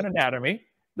of human anatomy.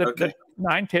 The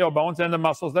 9 tailbones and the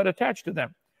muscles that attach to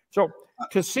them. So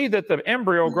to see that the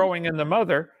embryo growing in the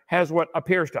mother has what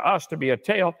appears to us to be a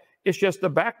tail, it's just the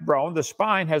backbone, the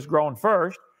spine has grown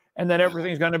first, and then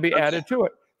everything's going to be added to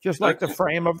it. Just like the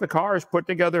frame of the car is put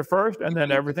together first, and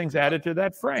then everything's added to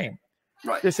that frame.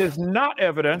 Right. This is not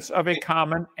evidence of a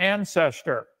common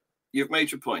ancestor. You've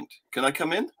made your point. Can I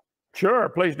come in? Sure,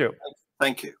 please do.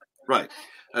 Thank you. Right.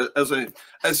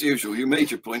 As usual, you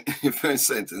made your point in your first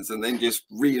sentence and then just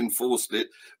reinforced it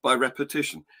by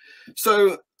repetition.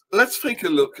 So let's take a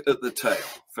look at the tail.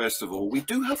 First of all, we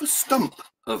do have a stump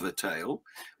of a tail.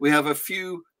 We have a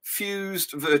few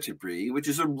fused vertebrae, which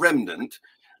is a remnant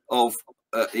of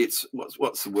it's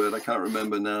what's the word? I can't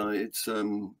remember now. It's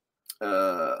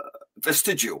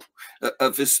vestigial, a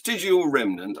vestigial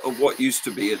remnant of what used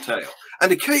to be a tail.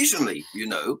 And occasionally, you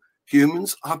know,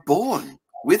 humans are born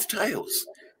with tails.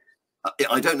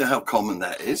 I don't know how common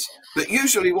that is, but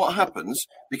usually what happens,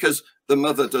 because the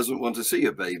mother doesn't want to see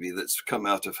a baby that's come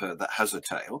out of her that has a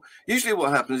tail, usually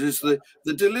what happens is the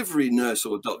delivery nurse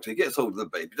or doctor gets hold of the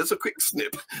baby, does a quick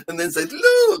snip, and then says,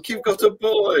 look, you've got a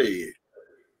boy.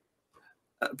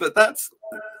 But that's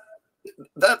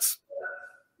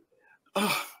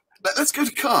oh, let's go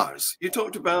to cars. You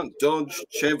talked about Dodge,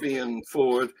 Chevy, and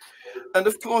Ford. And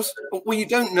of course, well, you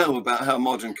don't know about how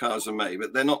modern cars are made,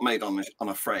 but they're not made on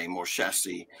a frame or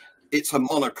chassis. It's a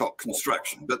monocoque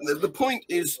construction. But the point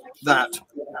is that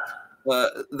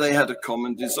they had a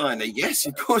common designer. Yes,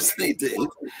 of course they did,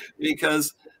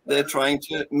 because they're trying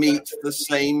to meet the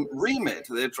same remit.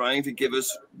 They're trying to give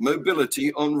us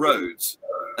mobility on roads.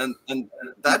 And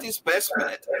that is best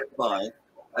met by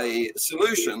a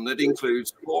solution that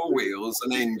includes 4 wheels,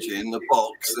 an engine, a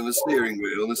box, and a steering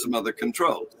wheel, and some other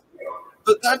controls.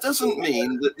 But that doesn't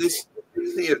mean that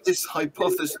this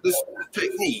hypothesis, this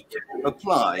technique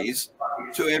applies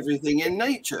to everything in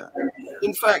nature.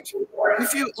 In fact,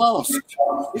 if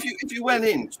you went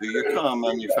into your car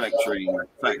manufacturing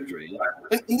factory,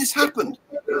 and this happened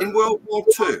in World War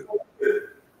II,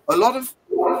 a lot of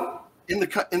in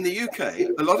the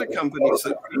UK, a lot of companies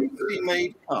that previously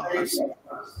made cars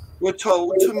were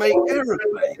told to make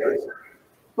aeroplanes.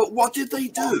 But what did they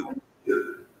do?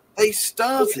 They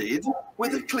started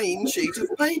with a clean sheet of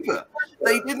paper.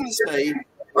 They didn't say,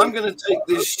 I'm going to take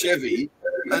this Chevy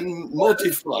and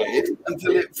modify it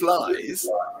until it flies,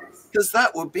 because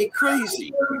that would be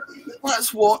crazy.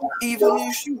 That's what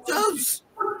evolution does.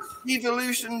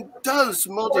 Evolution does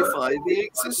modify the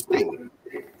existing.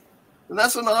 And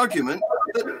that's an argument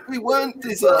that we weren't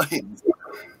designed.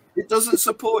 It doesn't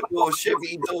support your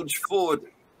Chevy, Dodge, Ford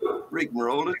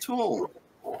rigmarole at all.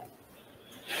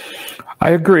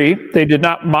 I agree. They did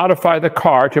not modify the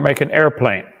car to make an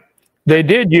airplane. They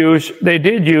did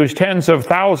use tens of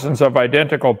thousands of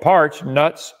identical parts,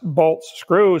 nuts, bolts,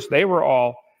 screws. They were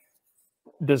all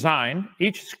designed.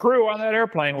 Each screw on that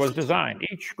airplane was designed.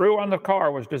 Each screw on the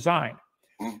car was designed.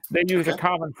 They used a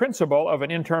common principle of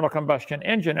an internal combustion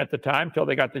engine at the time till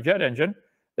they got the jet engine.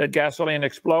 That gasoline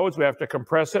explodes. We have to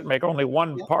compress it, make only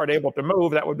one part able to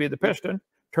move. That would be the piston,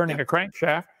 turning a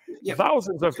crankshaft.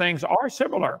 Thousands of things are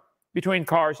similar between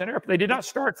cars and airplanes. They did not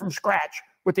start from scratch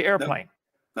with the airplane.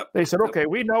 They said, okay,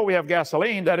 we know we have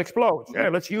gasoline that explodes. Yeah,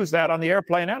 let's use that on the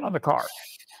airplane and on the car.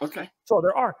 Okay. So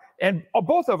there are, and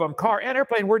both of them, car and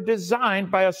airplane, were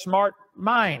designed by a smart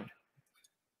mind.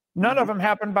 None of them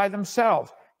happened by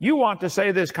themselves. You want to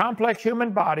say this complex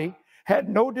human body had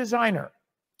no designer.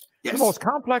 The most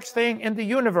complex thing in the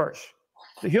universe,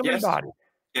 the human body.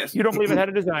 Yes. You don't believe it had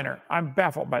a designer. I'm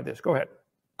baffled by this. Go ahead.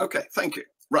 Okay, thank you.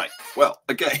 Right. Well,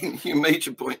 again, you made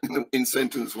your point in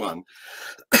sentence 1.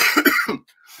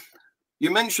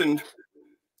 You mentioned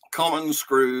common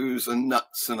screws and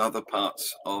nuts and other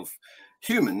parts of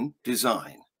human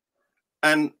design.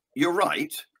 And you're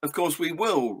right. Of course, we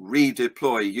will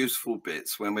redeploy useful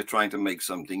bits when we're trying to make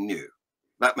something new.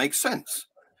 That makes sense.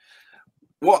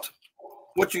 What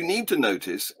you need to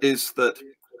notice is that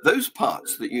those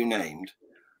parts that you named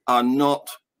are not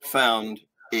found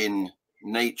in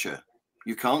nature.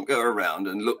 You can't go around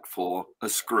and look for a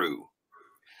screw.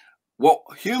 What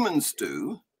humans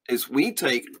do is we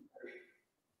take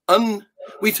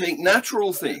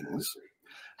natural things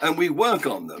and we work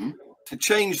on them to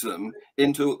change them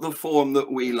into the form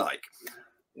that we like.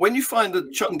 When you find a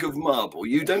chunk of marble,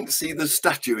 you don't see the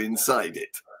statue inside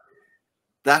it.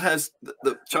 That has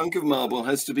the chunk of marble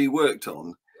has to be worked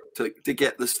on to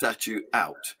get the statue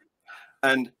out.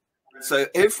 And so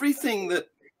everything that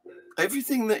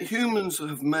humans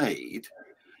have made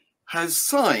has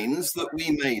signs that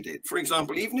we made it. For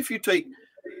example, even if you take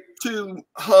 2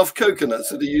 half coconuts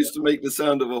that are used to make the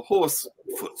sound of a horse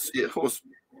foot,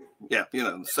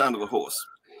 the sound of a horse.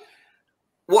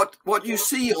 What you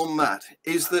see on that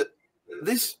is that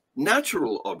this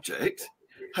natural object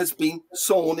has been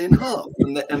sawn in half,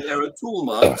 and there are tool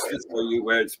marks to tell you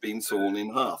where it's been sawn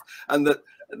in half, and that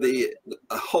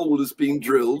a hole has been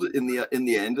drilled in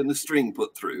the end and a string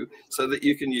put through so that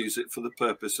you can use it for the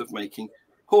purpose of making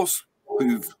horse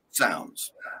hoof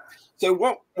sounds. So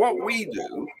what we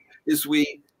do is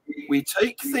we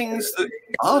take things that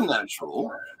are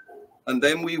natural and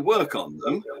then we work on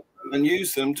them and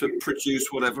use them to produce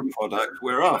whatever product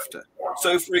we're after.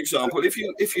 So, for example, if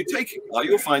you take a car,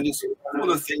 you'll find it's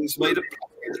full of things made of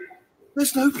plastic.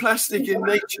 There's no plastic in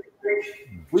nature.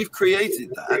 We've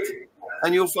created that,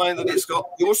 and you'll find that it's got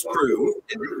your screw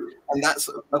in it, and that's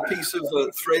a piece of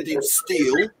threaded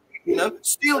steel. You know,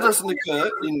 steel doesn't occur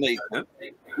in nature.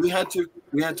 We had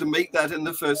to make that in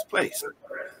the first place.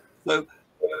 So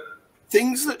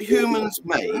things that humans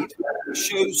made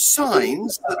show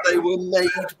signs that they were made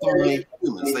by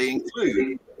humans. They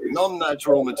include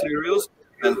non-natural materials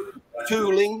and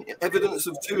tooling, evidence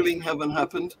of tooling haven't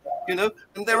happened, you know,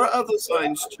 and there are other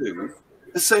signs too.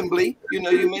 Assembly, you know,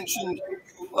 you mentioned,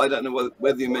 I don't know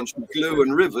whether you mentioned glue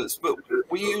and rivets, but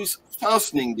we use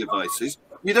fastening devices.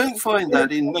 You don't find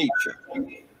that in nature.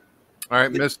 All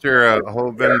right, Mr.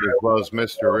 Hovind, as well as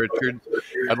Mr. Richards,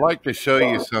 I'd like to show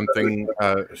you something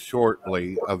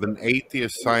shortly of an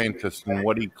atheist scientist and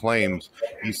what he claims.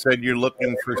 You said you're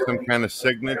looking for some kind of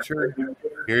signature.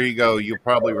 Here you go. You'll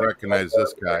probably recognize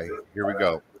this guy. Here we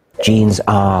go. Genes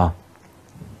are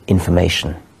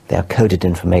information. They are coded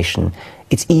information.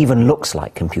 It even looks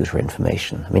like computer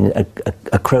information. I mean,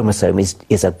 a chromosome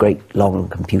is a great long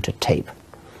computer tape.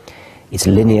 It's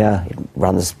linear, it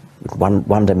runs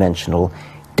one-dimensional,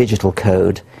 digital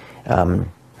code.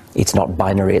 It's not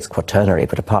binary, it's quaternary,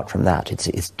 but apart from that,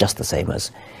 it's just the same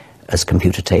as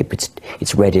computer tape.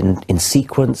 It's read in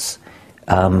sequence.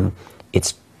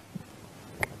 It's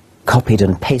copied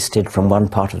and pasted from one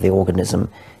part of the organism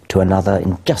to another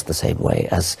in just the same way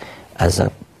as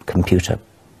a computer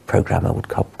programmer would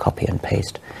copy and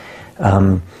paste.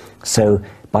 So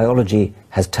biology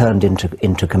has turned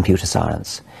into computer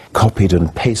science. Copied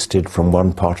and pasted from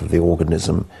one part of the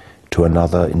organism to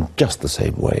another in just the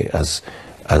same way as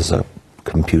a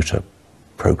computer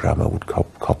programmer would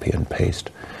copy and paste.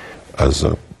 As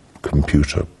a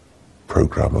computer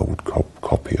programmer would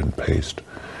copy and paste.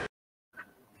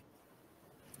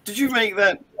 Did you make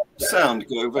that sound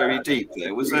go very deep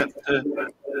there? Was that...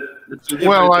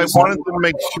 Well, I wanted to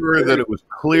make sure that it was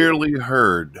clearly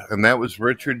heard, and that was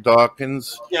Richard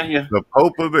Dawkins, the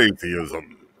Pope of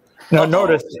Atheism. Now,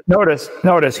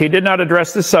 notice, he did not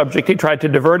address the subject. He tried to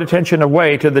divert attention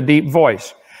away to the deep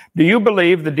voice. Do you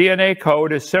believe the DNA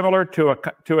code is similar to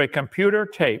a computer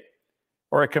tape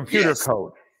or a computer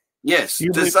code? Yes.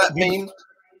 Does that mean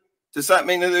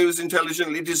that it was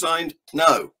intelligently designed?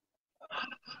 No.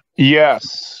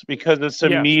 Yes, because it's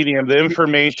a medium. The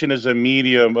information is a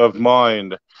medium of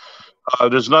mind.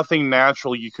 There's nothing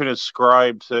natural you can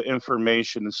ascribe to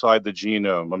information inside the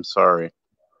genome. I'm sorry.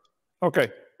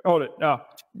 Okay, hold it. Now,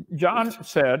 John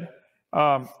said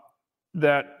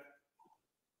that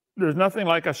there's nothing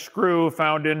like a screw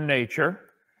found in nature.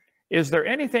 Is there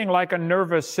anything like a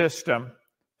nervous system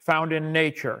found in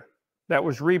nature that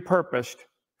was repurposed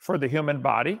for the human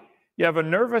body? You have a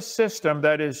nervous system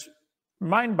that is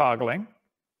mind-boggling.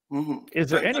 Is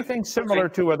there anything similar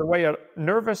to the way a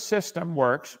nervous system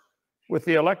works with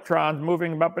the electrons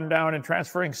moving up and down and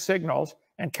transferring signals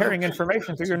and carrying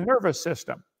information through your nervous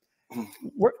system?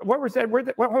 What was that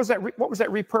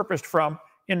repurposed from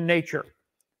in nature?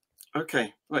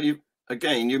 Okay. Well, you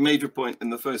made your point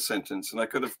in the first sentence, and I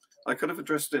could have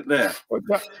addressed it there.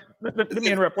 Let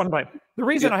me interrupt one time. The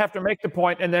reason I have to make the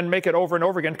point and then make it over and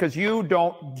over again because you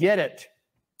don't get it.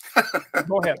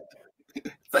 Go ahead.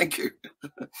 Thank you.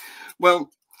 Well,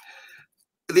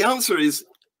 the answer is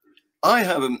I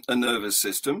have a nervous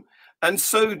system, and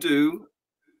so do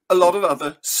a lot of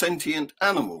other sentient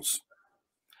animals.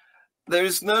 There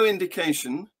is no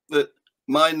indication that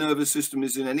my nervous system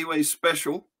is in any way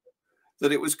special,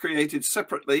 that it was created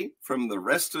separately from the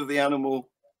rest of the animal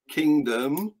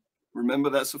kingdom. Remember,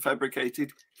 that's a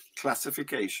fabricated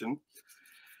classification.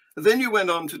 And then you went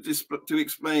on to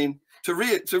explain, to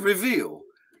reveal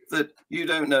that you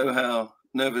don't know how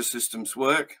nervous systems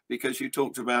work because you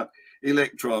talked about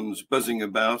electrons buzzing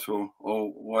about or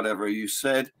whatever you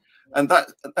said. And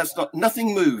that's not,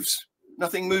 nothing moves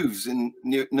in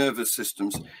nervous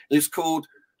systems. It's called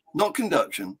not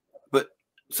conduction, but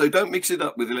so don't mix it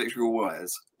up with electrical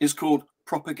wires. It's called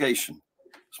propagation.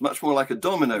 It's much more like a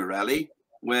domino rally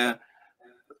where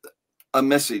a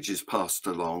message is passed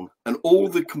along and all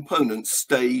the components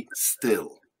stay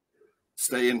still,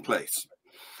 stay in place.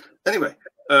 Anyway,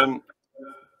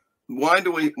 why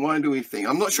do we think?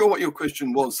 I'm not sure what your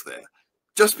question was there.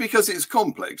 Just because it's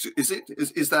complex, is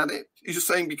that it? You're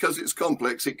saying because it's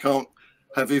complex, it can't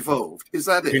have evolved. Is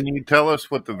that it? Can you tell us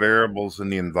what the variables in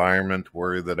the environment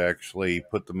were that actually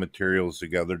put the materials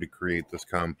together to create this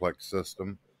complex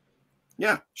system?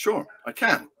 Yeah, sure, I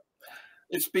can.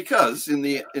 It's because in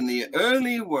the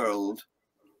early world,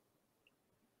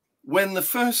 when the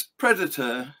first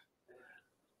predator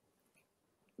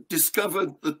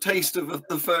discovered the taste of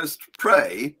the first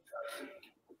prey,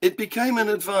 it became an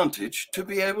advantage to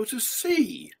be able to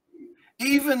see,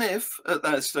 even if at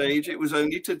that stage it was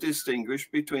only to distinguish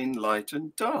between light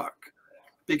and dark.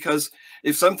 Because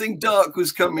if something dark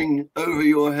was coming over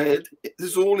your head,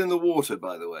 this is all in the water,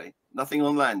 by the way, nothing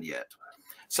on land yet.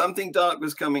 something dark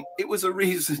was coming, it was a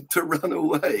reason to run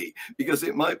away because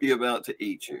it might be about to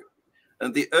eat you.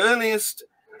 And the earliest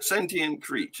sentient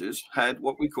creatures had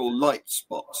what we call light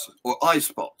spots or eye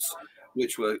spots,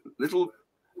 which were little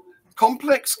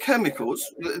complex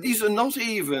chemicals. These are not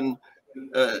even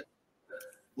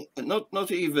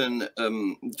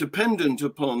dependent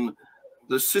upon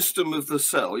the system of the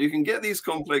cell. You can get these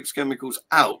complex chemicals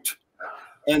out,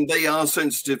 and they are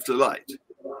sensitive to light.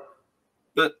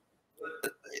 But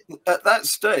at that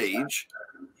stage,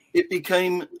 it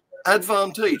became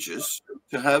advantageous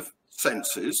to have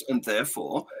senses and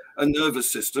therefore a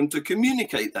nervous system to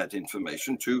communicate that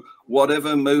information to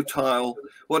whatever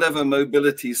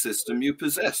mobility system you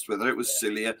possessed, whether it was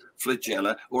cilia,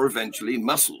 flagella, or eventually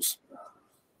muscles.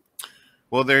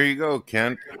 Well, there you go,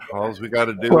 Kent. All we got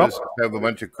to do is have a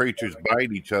bunch of creatures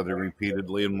bite each other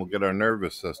repeatedly, and we'll get our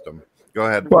nervous system. Go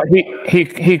ahead. Well,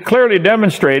 he clearly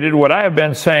demonstrated what I have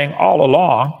been saying all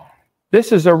along.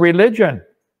 This is a religion.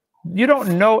 You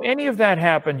don't know any of that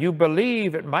happened. You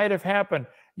believe it might have happened.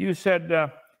 You said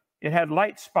it had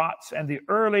light spots, and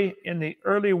in the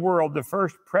early world, the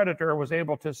first predator was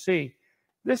able to see.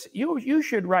 This you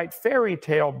should write fairy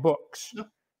tale books. No,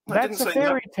 that's a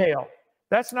fairy tale.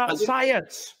 That's not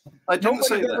science. I didn't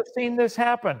say that. Nobody's ever seen this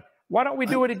happen. Why don't we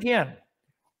do it again?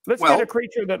 Let's get a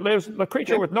creature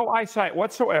with no eyesight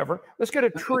whatsoever. Let's get a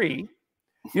tree.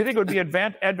 You think it would be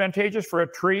advantageous for a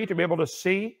tree to be able to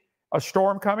see a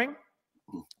storm coming?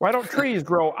 Why don't trees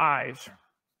grow eyes?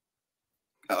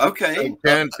 Okay. So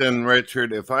Kent and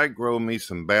Richard, if I grow me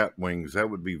some bat wings, that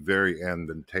would be very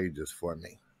advantageous for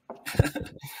me.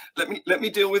 Let me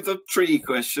deal with the tree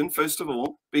question first of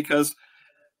all, because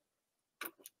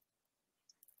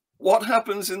what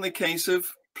happens in the case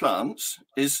of plants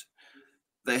is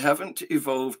they haven't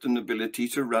evolved an ability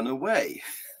to run away.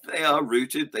 They are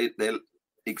rooted. Their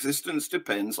existence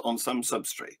depends on some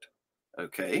substrate.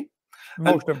 Okay.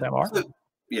 Most of them are. So,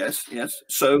 yes.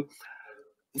 So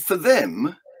for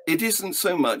them, it isn't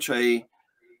so much a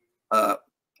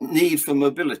need for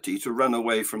mobility to run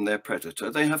away from their predator.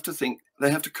 They have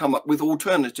to come up with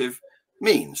alternative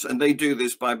means, and they do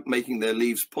this by making their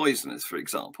leaves poisonous, for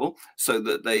example, so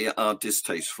that they are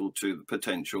distasteful to the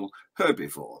potential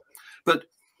herbivore. But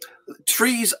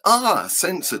trees are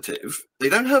sensitive. They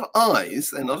don't have eyes.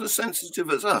 They're not as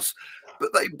sensitive as us,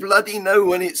 but they bloody know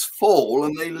when it's fall,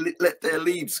 and they let their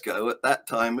leaves go at that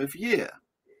time of year.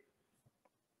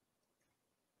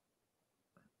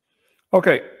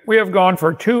 Okay, we have gone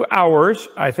for 2 hours.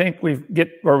 I think we get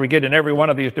in every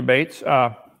one of these debates.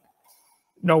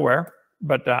 Nowhere.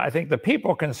 But I think the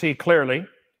people can see clearly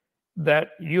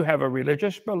that you have a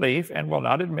religious belief and will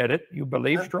not admit it. You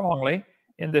believe strongly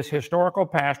in this historical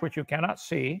past, which you cannot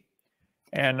see.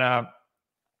 And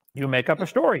you make up a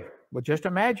story. Well, just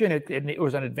imagine it. It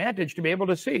was an advantage to be able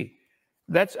to see.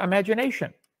 That's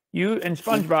imagination. You and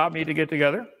SpongeBob need to get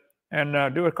together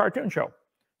and do a cartoon show.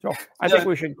 So I think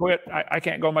we should quit. I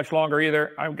can't go much longer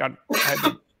either. Well,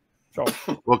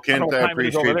 Kent, I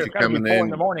appreciate you coming in. 4 in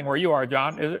the morning where you are,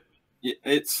 John, is it?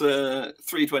 It's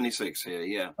 3:26 here.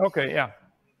 Yeah. Okay. Yeah.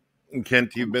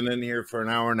 Kent, you've been in here for an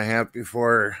hour and a half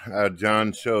before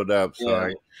John showed up,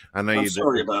 so I know you.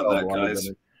 Sorry about that, guys.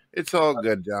 It's all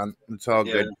good, John. It's all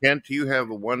good. Kent, you have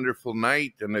a wonderful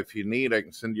night, and if you need, I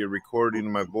can send you a recording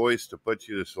of my voice to put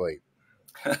you to sleep.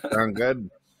 Sound good?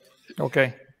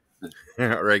 Okay.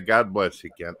 All right. God bless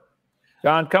you, Kent.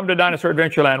 John, come to Dinosaur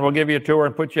Adventureland. We'll give you a tour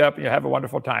and put you up. You have a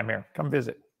wonderful time here. Come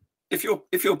visit. If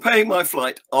you're paying my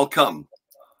flight, I'll come.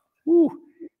 Woo.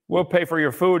 We'll pay for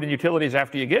your food and utilities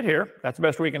after you get here. That's the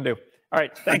best we can do. All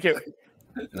right. Thank you.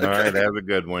 All right. Have a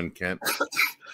good one, Kent.